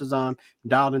gentlemen. As much as I'm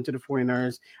dialed into the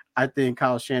 49ers, I think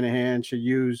Kyle Shanahan should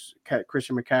use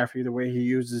Christian McCaffrey the way he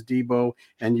uses Debo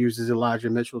and uses Elijah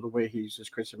Mitchell the way he uses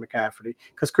Christian McCaffrey.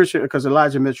 Because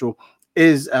Elijah Mitchell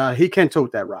is he can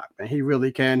tote that rock, man. He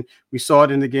really can. We saw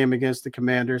it in the game against the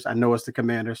Commanders. I know it's the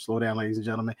Commanders. Slow down, ladies and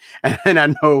gentlemen. And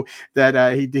I know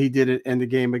that he did it in the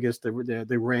game against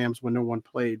the Rams when no one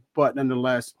played. But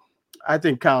nonetheless, I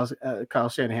think Kyle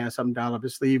Shanahan has something down up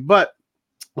his sleeve. But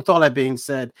with all that being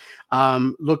said,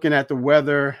 looking at the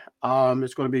weather,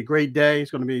 it's going to be a great day.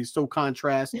 It's going to be so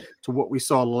contrast to what we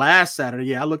saw last Saturday.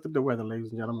 Yeah, I looked up the weather,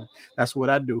 ladies and gentlemen. That's what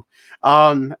I do.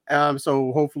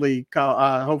 So hopefully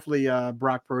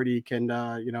Brock Purdy can,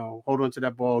 hold on to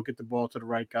that ball, get the ball to the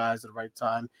right guys at the right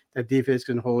time. That defense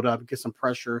can hold up, get some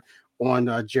pressure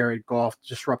on Jared Goff,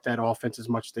 disrupt that offense as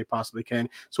much as they possibly can.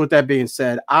 So with that being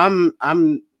said, I'm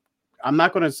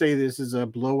not going to say this is a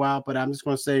blowout, but I'm just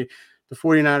going to say the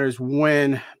 49ers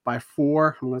win by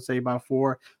 4. I'm going to say by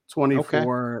 4,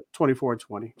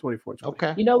 24-20.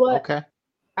 Okay. You know what? Okay.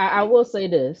 I will say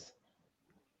this.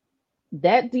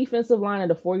 That defensive line of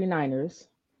the 49ers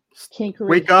can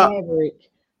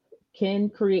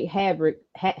create havoc.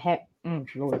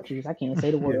 Lord Jesus, I can't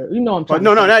say the word. You know I'm trying to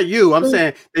say. No, not you. I'm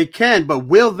saying they can, but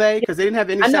will they? Because they didn't have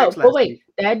any sacks last week.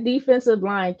 That defensive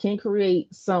line can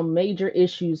create some major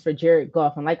issues for Jared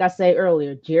Goff. And like I said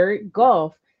earlier, Jared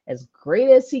Goff, as great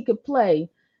as he could play,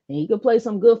 and he could play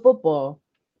some good football,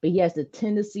 but he has the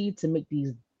tendency to make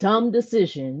these dumb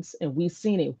decisions, and we've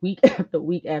seen it week after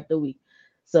week after week.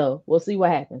 So we'll see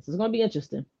what happens. It's going to be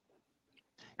interesting.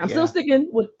 I'm still sticking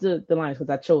with the Lions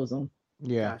because I chose them.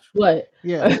 Yeah. But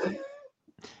I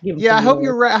hope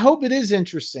you're right. I hope it is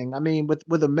interesting. I mean,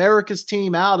 with America's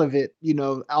team out of it,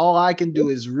 all I can do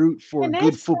is root for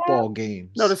good football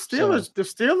games. No, the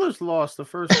Steelers lost the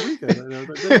first week. They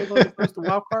lost the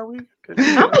wild card week.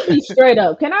 I'm gonna be straight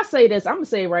up. Can I say this? I'm gonna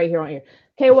say it right here on air.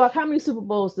 K-Walk, how many Super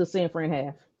Bowls does San Fran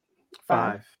have?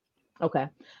 5. Okay.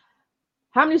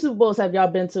 How many Super Bowls have y'all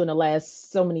been to in the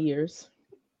last so many years?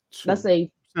 2. Let's say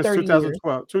 30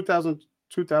 2012.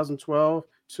 2012,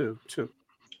 2. 2.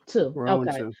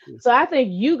 Okay. 2. So I think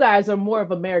you guys are more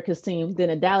of America's team than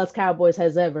the Dallas Cowboys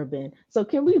has ever been. So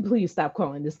can we please stop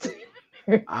calling this team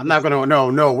America's I'm not going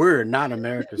to. No, we're not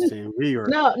America's team. We are.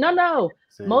 No.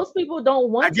 Most people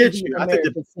don't want to be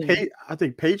America's team. I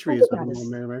think Patriots are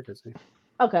America's team.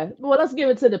 Okay. Well, let's give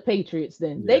it to the Patriots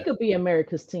then. Yeah. They could be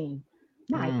America's team.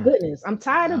 My goodness. I'm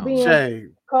tired of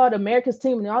being called America's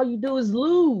team and all you do is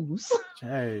lose.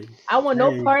 I want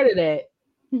no part of that.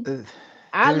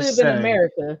 I live in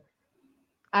America.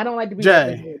 I don't like to be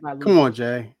come on,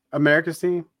 Jay. America's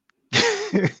team.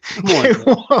 Come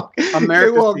on,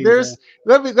 America's team.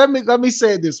 Let me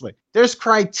say it this way. There's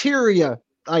criteria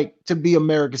to be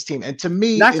America's team, and to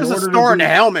me, not just a star in the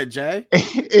helmet, Jay.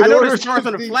 I know there's stars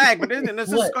on the flag, but then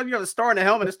it's just you have a star in the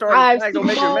helmet, a star in the flag don't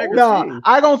make you America's team.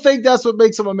 I don't think that's what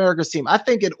makes them America's team. I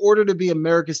think in order to be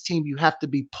America's team, you have to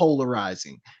be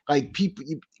polarizing. Like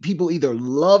people either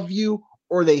love you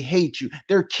or they hate you.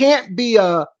 There can't be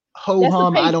a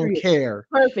ho-hum, I don't care.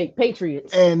 Perfect.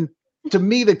 Patriots. And to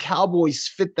me, the Cowboys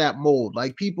fit that mold.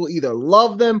 Like people either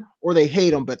love them or they hate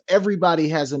them, but everybody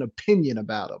has an opinion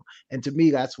about them. And to me,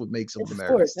 that's what makes them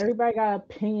American. Of course, everybody got an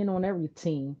opinion on every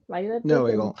team. No,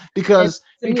 they don't. Because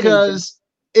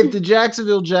if the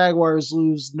Jacksonville Jaguars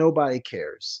lose, nobody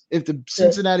cares. If the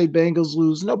Cincinnati Bengals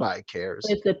lose, nobody cares.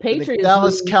 If the Patriots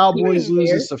Dallas Cowboys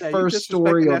lose, it's the first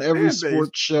story on every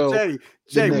sports show.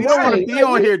 Jay, we don't want to be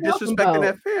on here disrespecting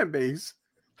that fan base.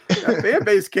 That fan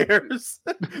base cares.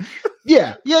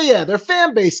 Yeah. Their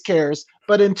fan base cares,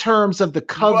 but in terms of the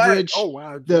coverage, we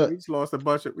just lost a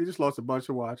bunch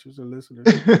of watchers and listeners.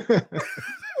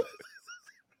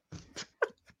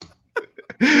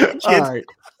 All right.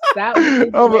 That was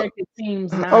American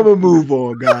teams. I'm gonna move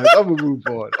on, guys. I'm gonna move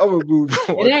on.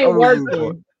 It ain't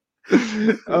working.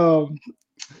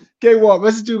 Okay, Walk.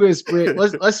 Let's do this, Britt.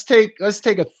 Let's take a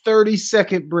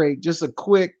 30-second break, just a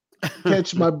quick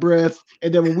catch my breath,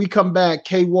 and then when we come back,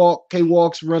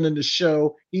 K-Walk's running the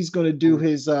show. He's gonna do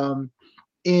his in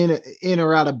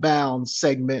or out of bounds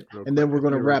segment, and then we're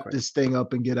gonna wrap this thing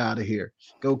up and get out of here.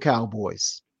 Go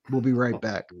Cowboys. We'll be right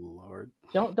back. Lord.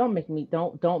 Don't make me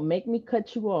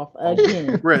cut you off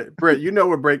again. Britt, you know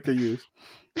what break to use.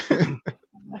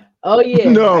 Oh yeah.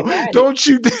 No, don't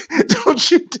you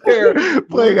dare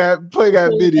play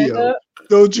that video.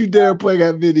 Don't you dare play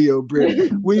that video,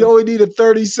 Britt. We only need a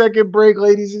 30-second break,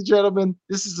 ladies and gentlemen.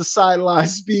 This is the Sideline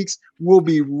Speaks. We'll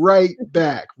be right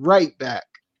back.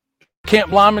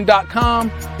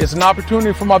 CampLyman.com is an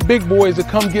opportunity for my big boys to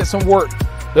come get some work.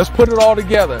 Let's put it all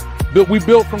together. We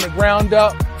built from the ground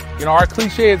up. Our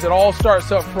cliche is it all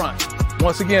starts up front.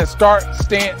 Once again, start,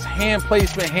 stance, hand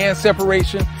placement, hand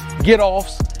separation,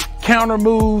 get-offs, counter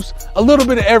moves, a little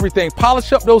bit of everything.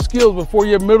 Polish up those skills before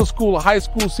your middle school or high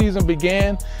school season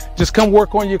began. Just come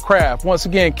work on your craft. Once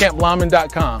again,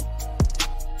 camplyman.com.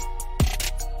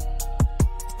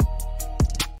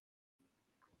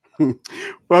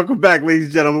 Welcome back, ladies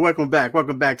and gentlemen. Welcome back.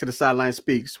 Welcome back to the Sideline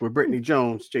Speaks with Britne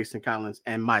Jones, Jason Collins,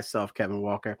 and myself, Kevin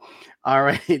Walker. All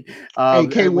right. Hey,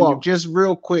 K-Walk, just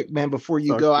real quick, man, before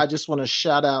you go, I just want to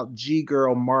shout out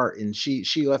G-Girl Martin.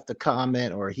 She left a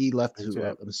comment, or he left,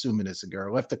 I'm assuming it's a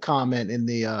girl, left a comment in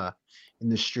the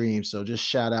stream. So just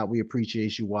shout out. We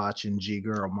appreciate you watching,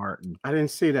 G-Girl Martin. I didn't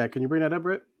see that. Can you bring that up,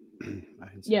 Britt?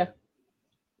 Yeah. That.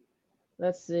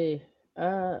 Let's see.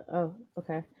 Oh,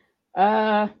 okay.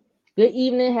 Good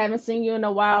evening. Haven't seen you in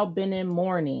a while. Been in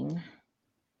mourning.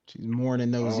 She's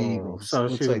mourning those Eagles. So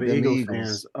she's like the Eagles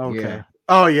fans. Okay. Yeah.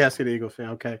 Oh, yes, the Eagles fan.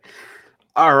 Okay.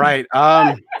 All right.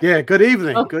 Yeah. Good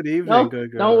evening. Good evening.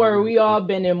 Good. Don't worry. We all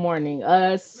been in mourning.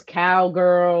 Us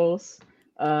cowgirls.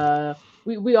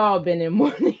 We all been in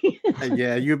mourning.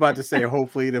 Yeah, you about to say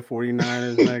hopefully the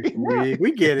 49ers next week.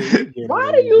 We get it.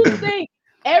 Why do you think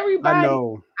everybody? I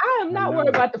know. I am not worried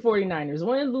about the 49ers.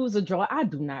 Win, lose, or draw, I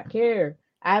do not care.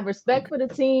 I have respect for the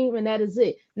team, and that is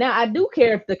it. Now, I do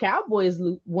care if the Cowboys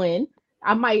win.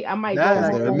 I might go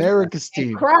home America's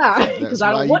team. Cry because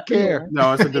I don't want to care.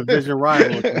 No, it's a division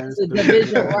rival. It's a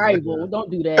division rival.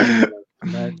 Don't do that.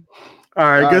 All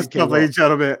right, good stuff, ladies and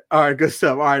gentlemen. All right, good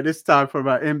stuff. All right, this is time for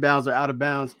about inbounds or out of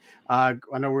bounds. I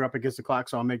know we're up against the clock,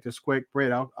 so I'll make this quick.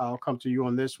 Britt, I'll come to you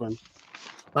on this one.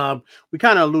 We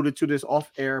kind of alluded to this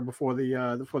off air before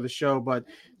the show, but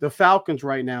the Falcons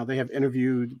right now, they have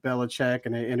interviewed Belichick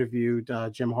and they interviewed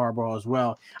Jim Harbaugh as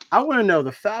well. I want to know,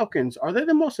 the Falcons, are they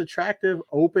the most attractive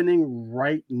opening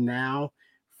right now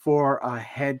for a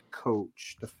head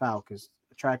coach? The Falcons,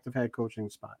 attractive head coaching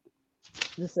spot.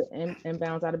 This is an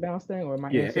inbounds out of bounds thing, or my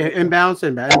inbounds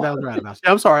or out of bounds?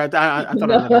 Yeah, I'm sorry. I thought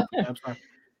no. I'm sorry.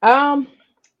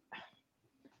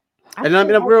 And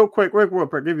real quick,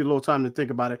 give you a little time to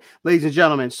think about it, ladies and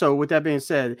gentlemen. So, with that being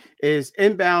said, is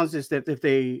inbounds is that if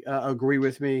they agree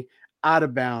with me, out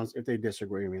of bounds if they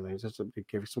disagree with me, ladies. Just to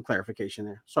give some clarification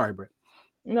there. Sorry, Britt.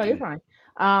 No, you're fine.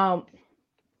 I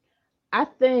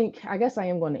guess I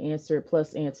am going to answer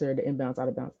the inbounds, out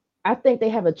of bounds. I think they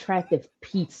have attractive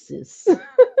pieces.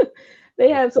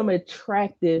 They have some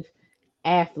attractive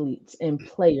athletes and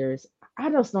players.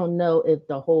 I just don't know if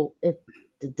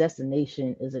the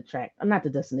destination is attractive. Not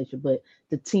the destination, but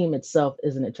the team itself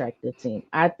is an attractive team.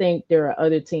 I think there are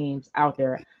other teams out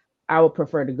there I would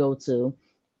prefer to go to.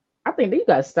 I think that you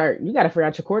got to figure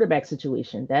out your quarterback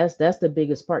situation. That's the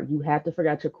biggest part. You have to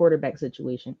figure out your quarterback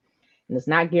situation. And it's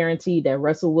not guaranteed that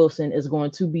Russell Wilson is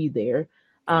going to be there.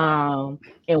 And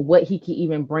what he can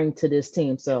even bring to this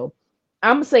team. So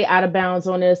I'm gonna say out of bounds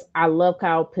on this. I love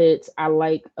Kyle Pitts. I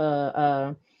like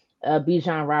Bijan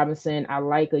Robinson. I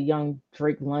like a young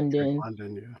Drake London.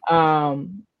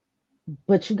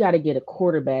 But you got to get a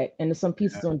quarterback, and there's some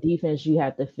pieces on defense you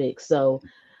have to fix. So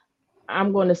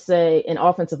I'm going to say an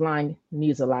offensive line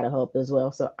needs a lot of help as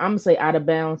well. So I'm going to say out of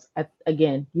bounds.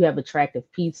 Again, you have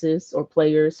attractive pieces or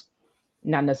players,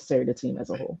 not necessarily the team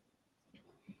as a whole.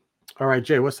 All right,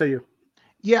 Jay, what say you?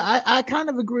 Yeah, I kind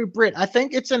of agree with Britt. I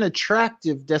think it's an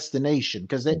attractive destination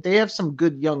because they have some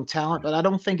good young talent, but I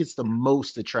don't think it's the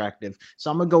most attractive. So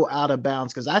I'm going to go out of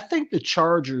bounds because I think the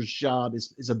Chargers' job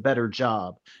is a better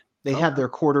job. They have their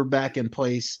quarterback in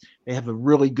place. They have a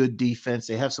really good defense.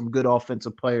 They have some good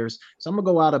offensive players. So I'm going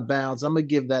to go out of bounds. I'm going to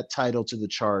give that title to the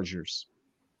Chargers.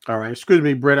 All right. Excuse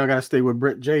me, Britt. I got to stay with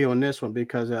Britt Jay on this one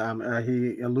because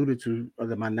he alluded to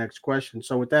my next question.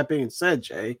 So with that being said,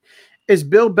 Jay, is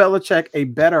Bill Belichick a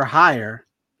better hire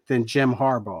than Jim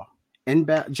Harbaugh?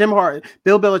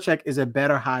 Bill Belichick is a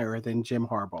better hire than Jim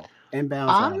Harbaugh.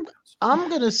 I'm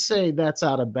gonna say that's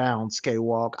out of bounds,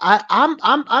 K-Walk.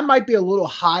 I might be a little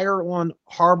higher on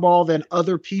Harbaugh than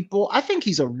other people. I think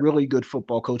he's a really good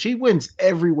football coach. He wins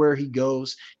everywhere he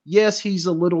goes. Yes, he's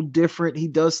a little different. He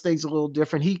does things a little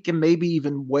different. He can maybe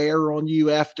even wear on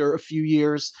you after a few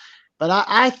years. But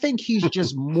I think he's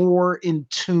just more in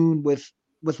tune with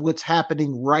what's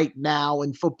happening right now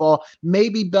in football.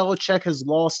 Maybe Belichick has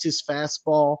lost his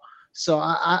fastball. So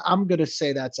I'm going to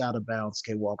say that's out of bounds,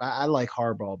 K-Walk. I like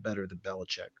Harbaugh better than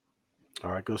Belichick.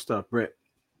 All right, good stuff, Britt.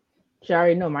 You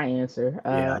already know my answer.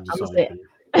 I'm going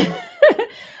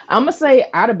to say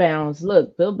out of bounds.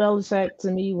 Look, Bill Belichick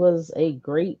to me was a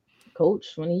great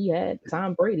coach when he had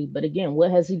Tom Brady. But again,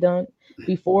 what has he done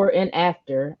before and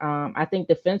after? I think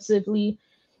defensively,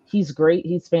 he's great.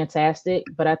 He's fantastic.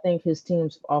 But I think his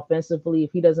teams offensively,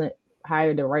 if he doesn't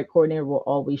hire the right coordinator, will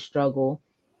always struggle.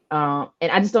 And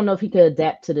I just don't know if he could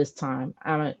adapt to this time.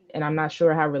 And I'm not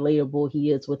sure how relatable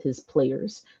he is with his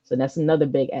players. So that's another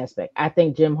big aspect. I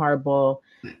think Jim Harbaugh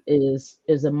is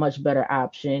a much better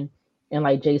option. And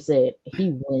like Jay said,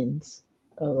 he wins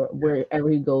wherever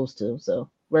he goes to. So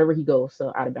wherever he goes,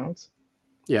 so out of bounds.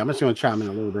 Yeah, I'm just going to chime in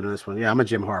a little bit on this one. Yeah, I'm a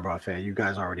Jim Harbaugh fan. You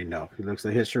guys already know. If you look at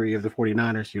the history of the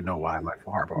 49ers, you know why I'm like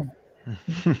Harbaugh.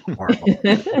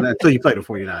 Until you play the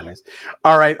 49ers.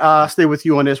 All right, stay with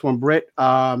you on this one, Britt.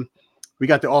 We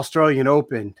got the Australian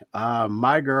Open.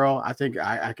 My girl, I think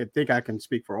I can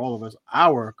speak for all of us.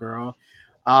 Our girl,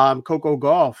 Coco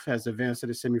Gauff has advanced to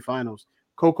the semifinals.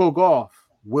 Coco Gauff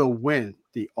will win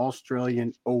the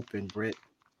Australian Open, Britt.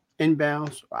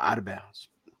 Inbounds or out of bounds?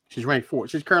 She's ranked 4.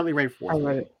 She's currently ranked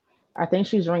 4. I think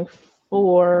she's ranked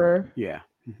 4. Yeah.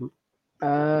 Mm-hmm.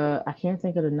 I can't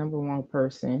think of the number 1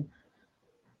 person.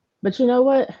 But you know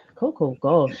what? Coco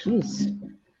Gauff, she's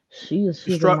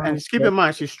and keep in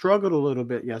mind she struggled a little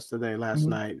bit last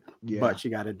night, but she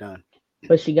got it done.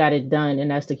 But she got it done, and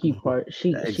that's the key part.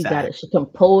 She got it. She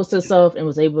composed herself and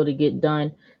was able to get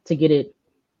done to get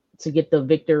the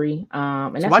victory.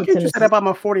 And so that's why can't you say that about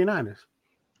my 49ers?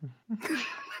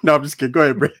 No, I'm just kidding. Go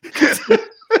ahead, Britt.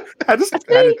 I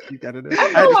got it.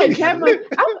 I feel like Kevin.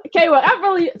 Okay, well, I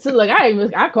really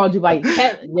I called you by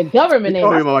your government name. You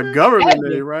called me my government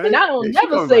name, right? And I don't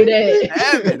never say that.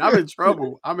 Heaven. I'm in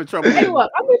trouble. Hey, what?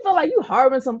 I feel like you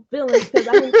harboring some feelings because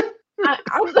I'm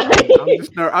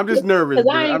just nervous.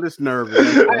 I'm just nervous.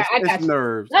 It's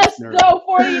nerves. Let's go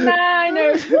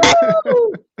 49ers.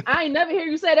 Woo! I ain't never hear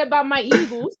you say that about my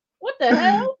Eagles. What the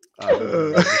hell?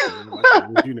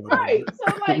 You know right.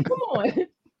 So like, come on.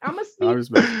 I'm gonna speak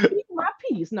my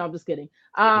piece. No, I'm just kidding.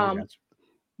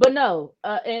 But no,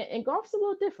 and golf's a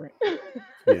little different.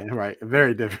 Yeah, right.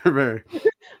 Very different. Very.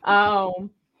 But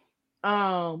no,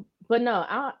 I'm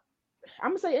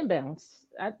gonna say inbounds.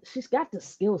 She's got the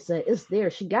skill set. It's there.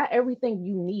 She got everything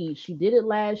you need. She did it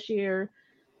last year.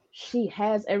 She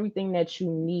has everything that you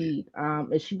need.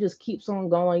 And she just keeps on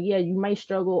going. Yeah, you may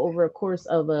struggle over a course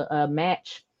of a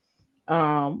match.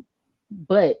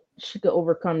 But she could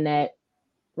overcome that,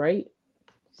 right?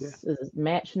 Yeah.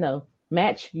 Match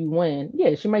you win.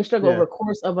 Yeah, she may struggle over a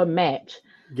course of a match.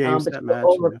 Games that match,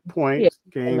 points,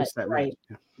 games that match.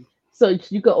 Yeah. So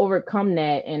you could overcome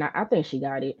that, and I think she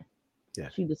got it. Yeah,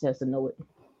 she just has to know it.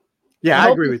 Yeah, I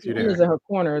agree with you there. In her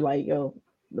corner, like yo.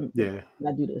 Yeah,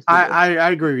 I do this. I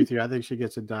agree with you. I think she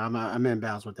gets it done. I'm in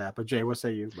bounds with that. But Jay, what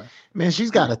say you? Bro? Man, she's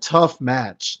got a tough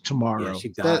match tomorrow. Yeah, she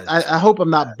does. I hope I'm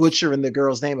not butchering the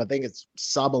girl's name. I think it's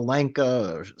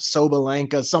Sabalenka or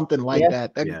Sobalenka, something like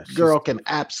that. That girl can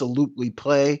absolutely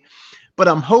play. But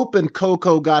I'm hoping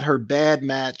Coco got her bad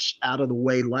match out of the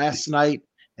way last night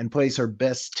and plays her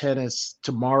best tennis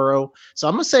tomorrow. So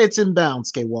I'm gonna say it's in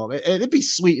bounds, K-Wall. It'd be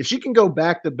sweet if she can go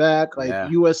back to back,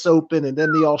 like US Open and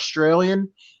then the Australian.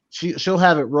 She'll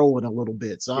have it rolling a little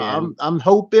bit. So I'm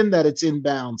hoping that it's in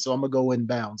bounds. So I'm gonna go in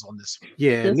bounds on this one.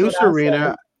 Yeah, new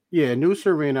Serena. Yeah, new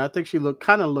Serena. I think she looked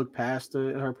past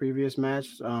her previous match.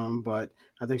 But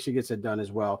I think she gets it done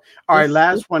as well. All right,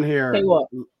 last one here. Hey, what?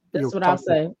 That's what I'll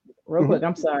say. Real quick,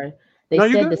 I'm sorry. They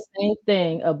said the same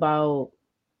thing about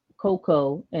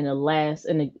Coco in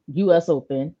the US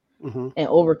Open and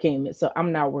overcame it. So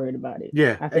I'm not worried about it.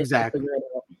 Yeah, exactly.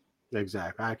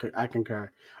 Exactly. I concur.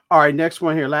 All right, next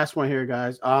one here. Last one here,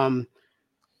 guys. Who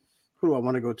do I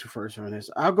want to go to first on this?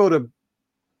 I'll go to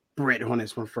Britt on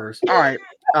this one first. All right.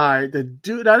 The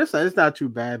Duke, now it's not too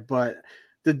bad, but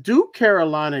the Duke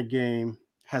Carolina game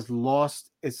has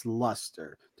lost its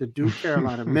luster. The Duke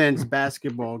Carolina men's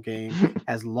basketball game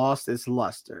has lost its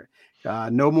luster.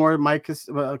 No more Mike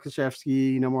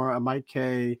Krzyzewski, no more Mike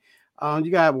K.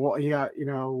 You got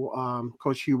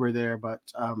Coach Huber there, but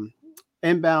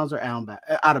inbounds or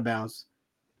out of bounds?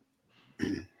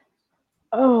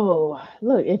 Oh,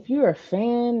 look, if you're a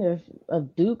fan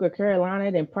of Duke or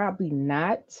Carolina, then probably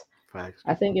not. Facts.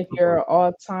 I think if you're an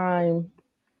all-time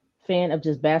fan of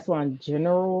just basketball in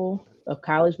general, of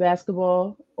college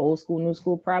basketball, old school, new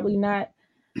school, probably not.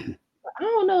 I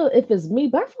don't know if it's me,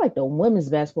 but I feel like the women's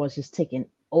basketball is just taking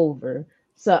over.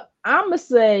 So I'm going to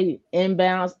say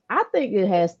inbounds. I think it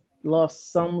has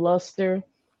lost some luster.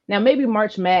 Now, maybe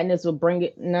March Madness will bring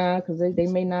it. Because they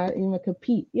may not even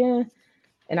compete. Yeah.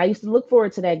 And I used to look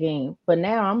forward to that game. But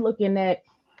now I'm looking at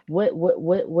what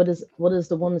is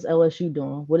the women's LSU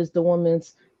doing? What is the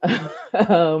women's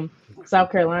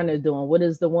South Carolina doing? What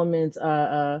is the women's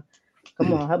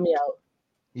come on, help me out.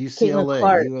 UCLA,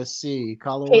 Clark. USC, Caitlin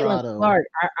Colorado, Clark,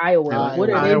 Iowa. What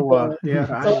are they doing?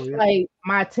 Yeah, So it's like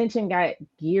my attention got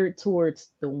geared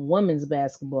towards the women's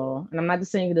basketball. And I'm not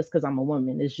just saying this because I'm a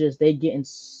woman. It's just they're getting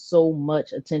so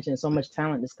much attention, so much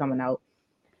talent is coming out.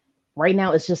 Right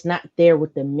now, it's just not there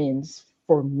with the men's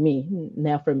for me.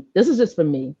 Now, for this is just for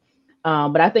me.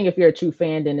 But I think if you're a true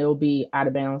fan, then it'll be out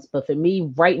of bounds. But for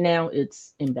me, right now,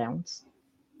 it's in bounds.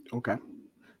 Okay.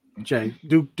 Jay,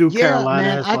 do Yeah, Carolina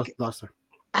man, has lost her.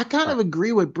 I kind of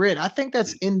agree with Britt. I think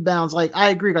that's inbounds. Like, I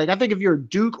agree. Like, I think if you're a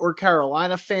Duke or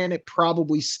Carolina fan, it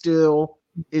probably still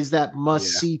is that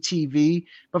must-see TV.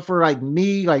 But for like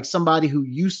me, like somebody who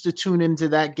used to tune into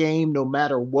that game no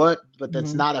matter what, but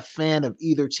that's not a fan of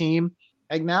either team,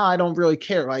 like now I don't really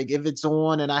care. Like if it's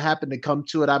on and I happen to come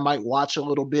to it, I might watch a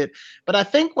little bit. But I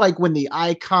think like when the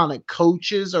iconic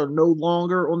coaches are no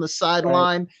longer on the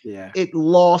sideline, it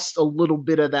lost a little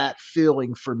bit of that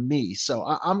feeling for me. So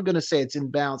I'm going to say it's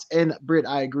in bounds. And Britt,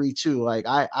 I agree too. Like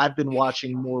I've been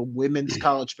watching more women's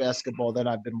college basketball than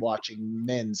I've been watching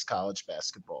men's college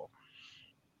basketball.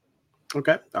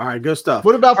 Okay. All right. Good stuff.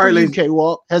 What about for you,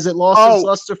 K-Walt? Has it lost its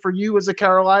luster for you as a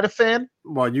Carolina fan?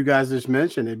 Well, you guys just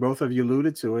mentioned it. Both of you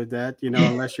alluded to it that,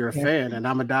 unless you're a fan, and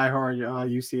I'm a diehard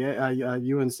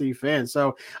UNC fan.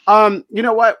 So, you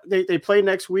know what? They play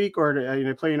next week or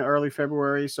they play in early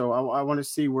February. So I want to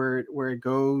see where it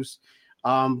goes.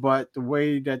 But the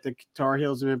way that the Tar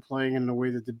Heels have been playing and the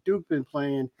way that the Duke been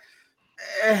playing,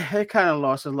 it kind of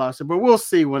lost it, but we'll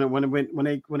see when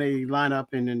they line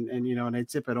up and they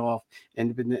tip it off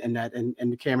and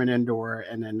the Cameron Indoor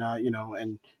and then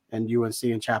and UNC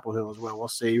and Chapel Hill as well. We'll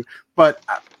see, but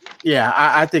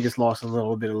I think it's lost a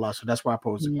little bit of luster. That's why I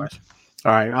posed the question.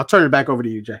 All right, I'll turn it back over to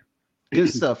you, Jay. Good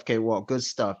stuff, K-Walt. Good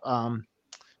stuff.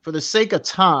 For the sake of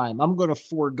time, I'm going to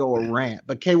forego a rant.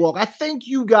 But K-Walt, I think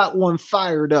you got one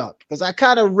fired up because I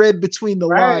kind of read between the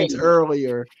lines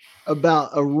earlier about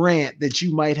a rant that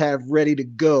you might have ready to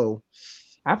go.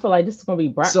 I feel like this is going to be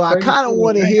Brock. So I kind of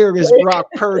want to hear this Brock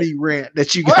Purdy rant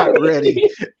that you got ready. He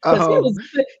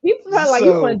felt like he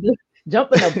wanted to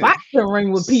jump in a boxing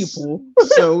ring with people.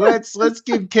 So let's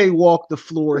give K-Walk the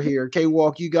floor here.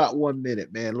 K-Walk, you got 1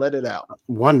 minute, man. Let it out.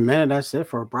 1 minute, that's it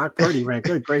for a Brock Purdy rant.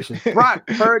 Good gracious. Brock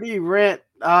Purdy rant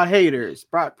haters,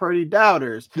 Brock Purdy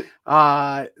doubters.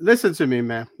 Listen to me,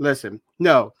 man. Listen.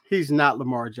 No, he's not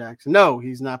Lamar Jackson. No,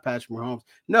 he's not Patrick Mahomes.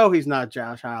 No, he's not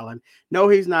Josh Allen. No,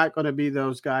 he's not going to be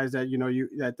those guys that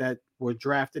that were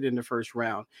drafted in the first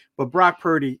round. But Brock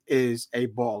Purdy is a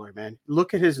baller, man.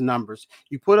 Look at his numbers.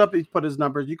 You could put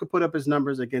up his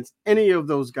numbers against any of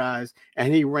those guys,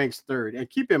 and he ranks third. And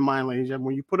keep in mind, ladies and gentlemen,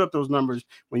 when you put up those numbers,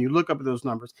 when you look up at those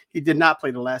numbers, he did not play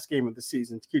the last game of the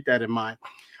season. Keep that in mind.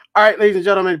 All right, ladies and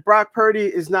gentlemen, Brock Purdy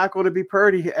is not going to be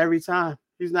Purdy every time.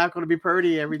 He's not going to be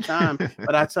Purdy every time,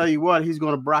 but I tell you what, he's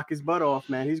going to Brock his butt off,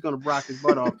 man. He's going to Brock his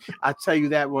butt off. I tell you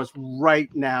that was right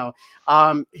now.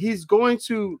 He's going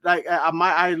to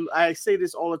I say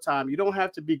this all the time. You don't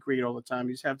have to be great all the time.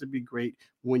 You just have to be great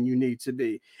when you need to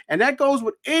be, and that goes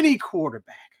with any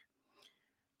quarterback.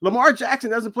 Lamar Jackson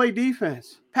doesn't play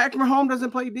defense. Patrick Mahomes doesn't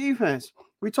play defense.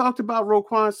 We talked about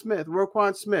Roquan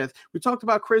Smith. We talked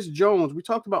about Chris Jones. We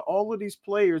talked about all of these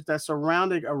players that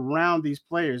surrounding around these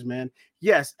players, man.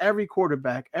 Yes, every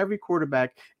quarterback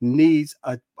needs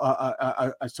a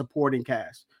supporting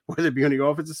cast, whether it be on the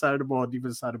offensive side of the ball,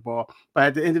 defensive side of the ball. But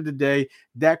at the end of the day,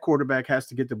 that quarterback has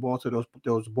to get the ball to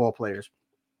those ball players.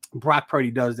 Brock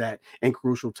Purdy does that in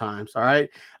crucial times. All right.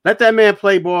 Let that man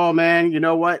play ball, man. You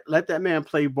know what? Let that man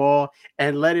play ball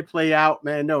and let it play out,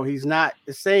 man. No, he's not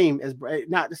the same as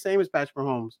Patrick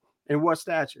Mahomes. In what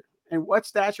stature? In what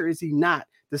stature is he not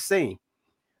the same?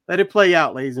 Let it play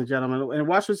out, ladies and gentlemen. And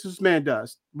watch what this man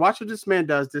does. Watch what this man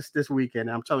does this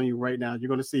weekend. I'm telling you right now, you're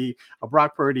going to see a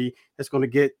Brock Purdy that's going to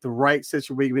get the right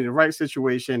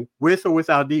situation with or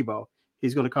without Debo.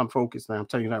 He's going to come focused now. I'm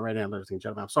telling you that right now, ladies and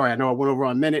gentlemen. I'm sorry, I know I went over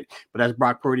a minute, but that's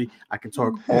Brock Purdy. I can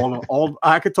talk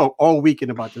all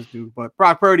weekend about this dude. But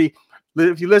Brock Purdy,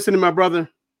 if you listen to my brother,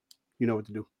 you know what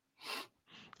to do.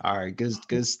 All right,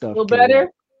 good stuff. Feel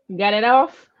better? You got it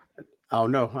off? Oh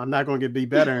no, I'm not going to be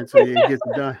better until he gets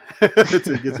it done.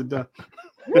 Until he gets it done.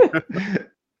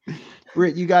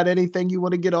 Britt, you got anything you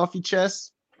want to get off your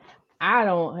chest? I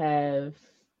don't have.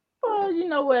 Well, you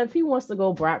know what? If he wants to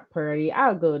go Brock Purdy,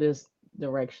 I'll go this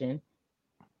direction.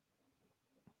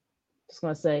 Just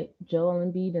gonna say Joel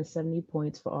Embiid and 70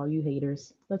 points for all you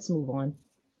haters. Let's move on.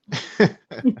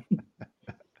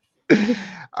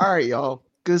 All right, y'all.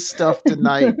 Good stuff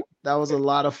tonight. That was a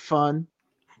lot of fun.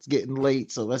 It's getting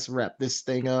late, so let's wrap this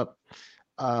thing up.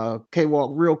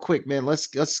 K-Walk, real quick, man. Let's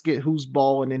get who's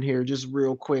balling in here just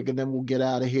real quick, and then we'll get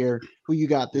out of here. Who you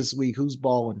got this week? Who's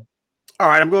balling? All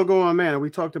right, I'm going to go on, man.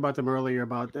 We talked about them earlier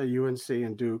about UNC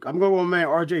and Duke. I'm going to go on, man,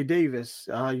 RJ Davis,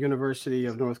 University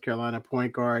of North Carolina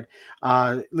point guard,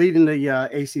 leading the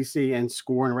ACC and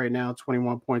scoring right now,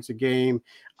 21 points a game.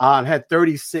 Had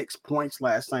 36 points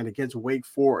last night against Wake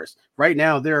Forest. Right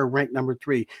now, they're ranked number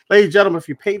 3. Ladies and gentlemen, if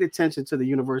you paid attention to the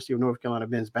University of North Carolina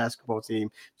men's basketball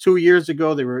team, 2 years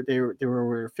ago, they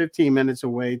were 15 minutes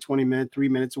away, 3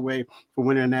 minutes away from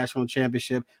winning a national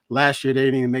championship. Last year, they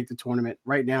didn't even make the tournament.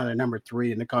 Right now, they're number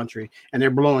 3 in the country, and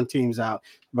they're blowing teams out.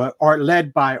 But are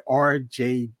led by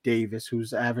RJ Davis,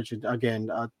 who's averaging, again,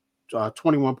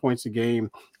 21 points a game,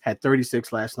 had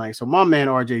 36 last night. So my man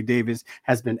RJ Davis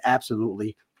has been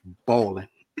absolutely bowling.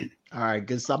 All right,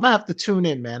 good stuff. I'm gonna have to tune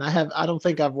in, man. I don't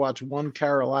think I've watched one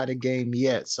Carolina game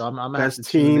yet, so I'm gonna have to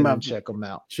tune in and check them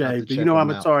out. Jay, you know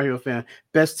I'm a Tar Heel fan.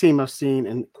 Best team I've seen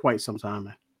in quite some time,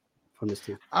 man, from this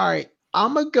team. All right,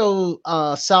 I'm gonna go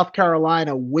South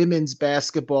Carolina women's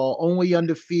basketball, only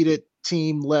undefeated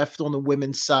team left on the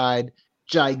women's side.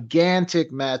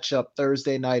 Gigantic matchup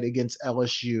Thursday night against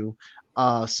LSU.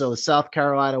 So South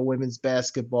Carolina women's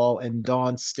basketball and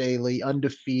Dawn Staley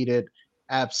undefeated,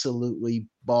 absolutely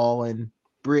balling.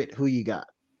 Britt, who you got?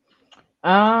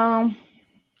 I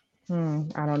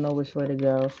don't know which way to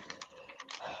go.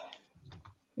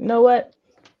 You know what?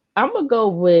 I'm gonna go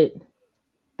with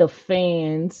the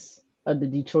fans of the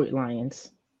Detroit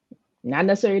Lions. Not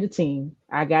necessarily the team.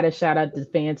 I gotta shout out the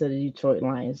fans of the Detroit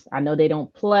Lions. I know they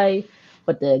don't play,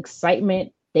 but the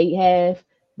excitement they have,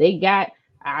 they got.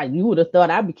 You would have thought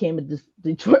I became a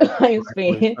Detroit Lions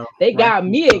fan. They got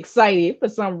me excited for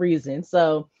some reason.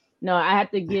 So, no, I have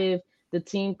to give the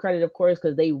team credit, of course,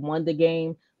 because they won the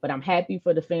game. But I'm happy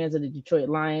for the fans of the Detroit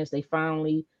Lions. They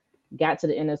finally got to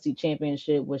the NFC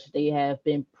Championship, which they have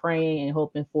been praying and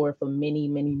hoping for many,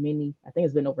 many, many. I think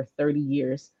it's been over 30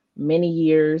 years, many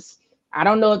years. I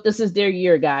don't know if this is their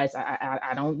year, guys.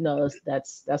 I don't know.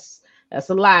 That's a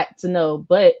lot to know.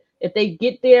 But if they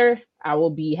get there, I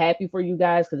will be happy for you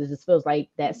guys because it just feels like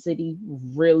that city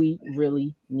really,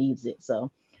 really needs it. So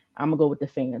I'm gonna go with the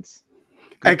fans.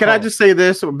 Hey, can I just say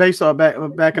this based on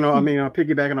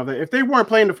piggybacking off that? If they weren't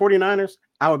playing the 49ers,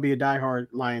 I would be a diehard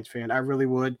Lions fan. I really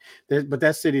would. But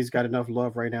that city's got enough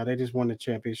love right now. They just won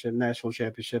the national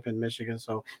championship in Michigan,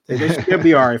 so they'll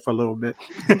be all right for a little bit.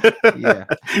 Yeah,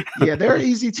 they're an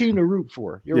easy team to root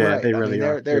for. You're right. They really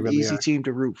are. They're an easy team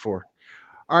to root for.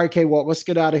 All right, K-Walk, let's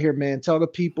get out of here, man. Tell the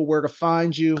people where to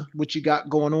find you, what you got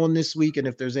going on this week, and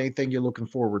if there's anything you're looking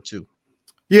forward to.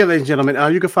 Yeah, ladies and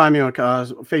gentlemen, you can find me on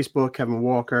Facebook, Kevin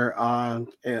Walker, on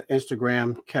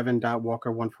Instagram,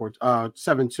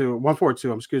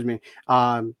 Kevin.Walker142, excuse me.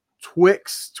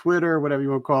 Twix, Twitter, whatever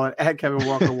you want to call it, at Kevin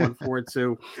Walker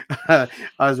 142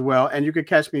 as well. And you can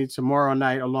catch me tomorrow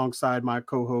night alongside my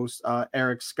co-host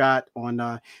Eric Scott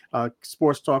on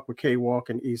Sports Talk with K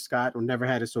Walk and E Scott on Never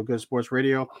Had It So Good Sports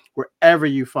Radio. Wherever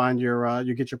you find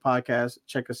you get your podcast,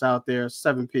 check us out there.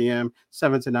 7 p.m.,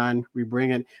 7 to 9. We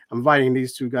bring it. I'm inviting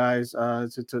these two guys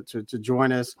to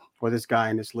join us. Or this guy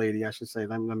and this lady, I should say.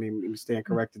 Let me stand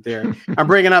corrected there. I'm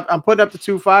putting up the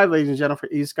 2-5, ladies and gentlemen, for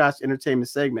E Scott's entertainment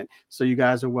segment. So you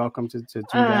guys are welcome to do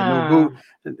that.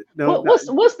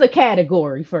 What's the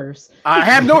category first? I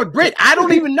have Britt. I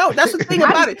don't even know. That's the thing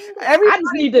about it. I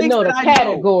just need to know the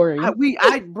category.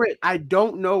 Britt, I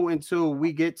don't know until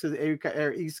we get to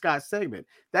the E Scott segment.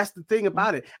 That's the thing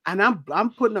about it. And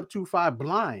I'm putting up 2-5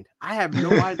 blind. I have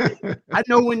no idea. I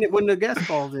know when the guest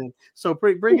calls in. So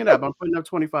bring it up. I'm putting up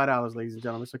 $25, ladies and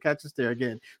gentlemen. So catch us there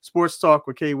again. Sports Talk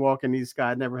with K Walk and E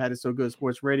Scott. Never Had It So Good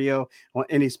Sports Radio on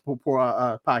any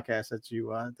podcast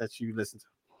that you listen to.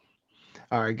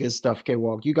 All right, good stuff,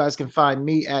 K-Walk. You guys can find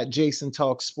me at Jason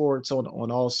Talk Sports on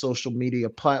all social media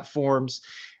platforms.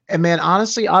 And, man,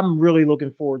 honestly, I'm really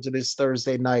looking forward to this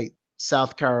Thursday night,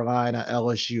 South Carolina,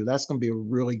 LSU. That's going to be a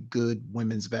really good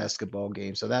women's basketball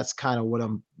game. So that's kind of what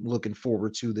I'm looking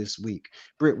forward to this week.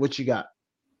 Britt, what you got?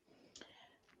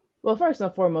 Well, first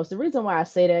and foremost, the reason why I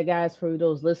say that, guys, for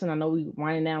those listening, I know we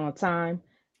winding down on time,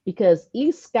 because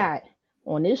E. Scott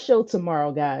on this show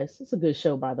tomorrow, guys. It's a good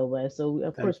show, by the way. So,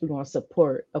 of course, we're going to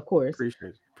support, of course.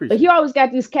 Appreciate but he always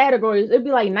got these categories. It'd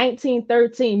be like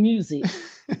 1913 music.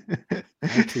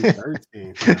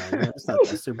 1913. That's not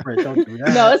don't do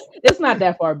that. No, it's not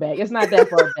that far back. It's not that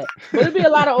far back. But it'd be a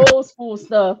lot of old school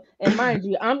stuff. And mind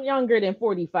you, I'm younger than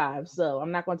 45, so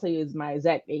I'm not going to tell you it's my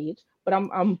exact age. But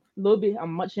I'm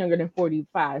much younger than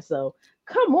 45. So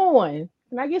come on.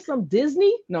 Can I get some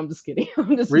Disney? No, I'm just kidding.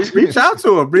 Reach out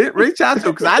to him. Reach out to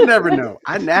him because I never know.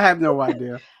 I have no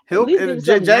idea.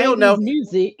 Jay will know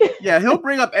music. Yeah, he'll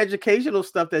bring up educational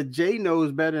stuff that Jay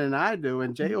knows better than I do,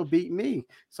 and Jay will beat me.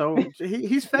 So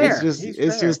he's fair.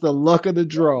 It's just the luck of the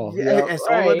draw. Yeah, that's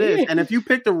all it is. And if you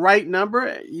pick the right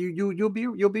number, you'll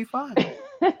be fine.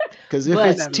 Because if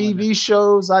it's TV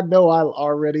shows, I know I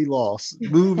already lost.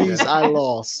 Movies, I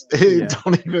lost. It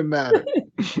don't even matter.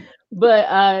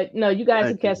 But no, you guys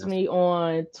can catch me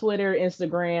on Twitter,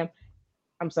 Instagram.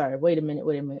 I'm sorry. Wait a minute.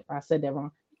 I said that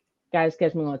wrong. Guys,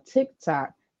 catch me on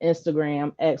TikTok,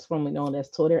 Instagram, X, formerly known as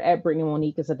Twitter, at Britne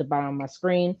Monique is at the bottom of my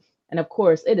screen. And of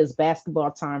course, it is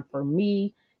basketball time for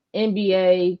me.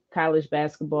 NBA, college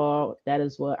basketball. That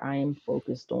is what I am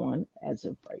focused on as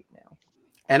of right now.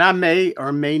 And I may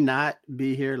or may not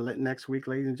be here next week,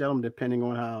 ladies and gentlemen, depending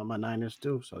on how my Niners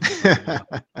do. So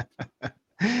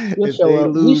you'll show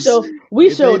up.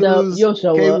 We showed up. You'll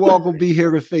show up. K-Walk will be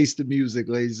here to face the music,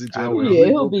 ladies and gentlemen. Yeah,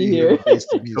 he'll be here.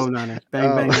 Go Niners.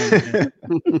 Bang, bang.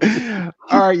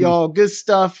 All right, y'all. Good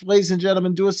stuff. Ladies and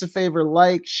gentlemen, do us a favor.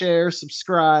 Like, share,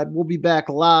 subscribe. We'll be back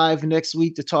live next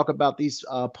week to talk about these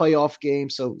playoff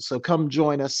games. So come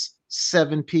join us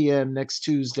 7 p.m. next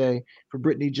Tuesday. For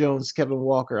Britne Jones, Kevin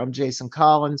Walker, I'm Jason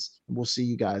Collins. And we'll see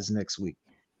you guys next week.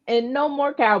 And no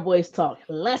more Cowboys talk.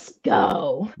 Let's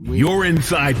go. You're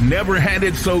inside Never Had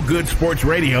It So Good Sports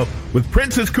Radio with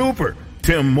Princess Cooper,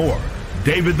 Tim Moore,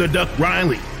 David the Duck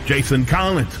Riley, Jason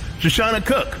Collins, Shoshana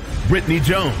Cook, Britne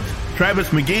Jones, Travis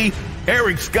McGee,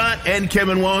 Eric Scott, and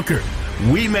Kevin Walker.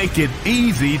 We make it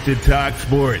easy to talk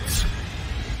sports.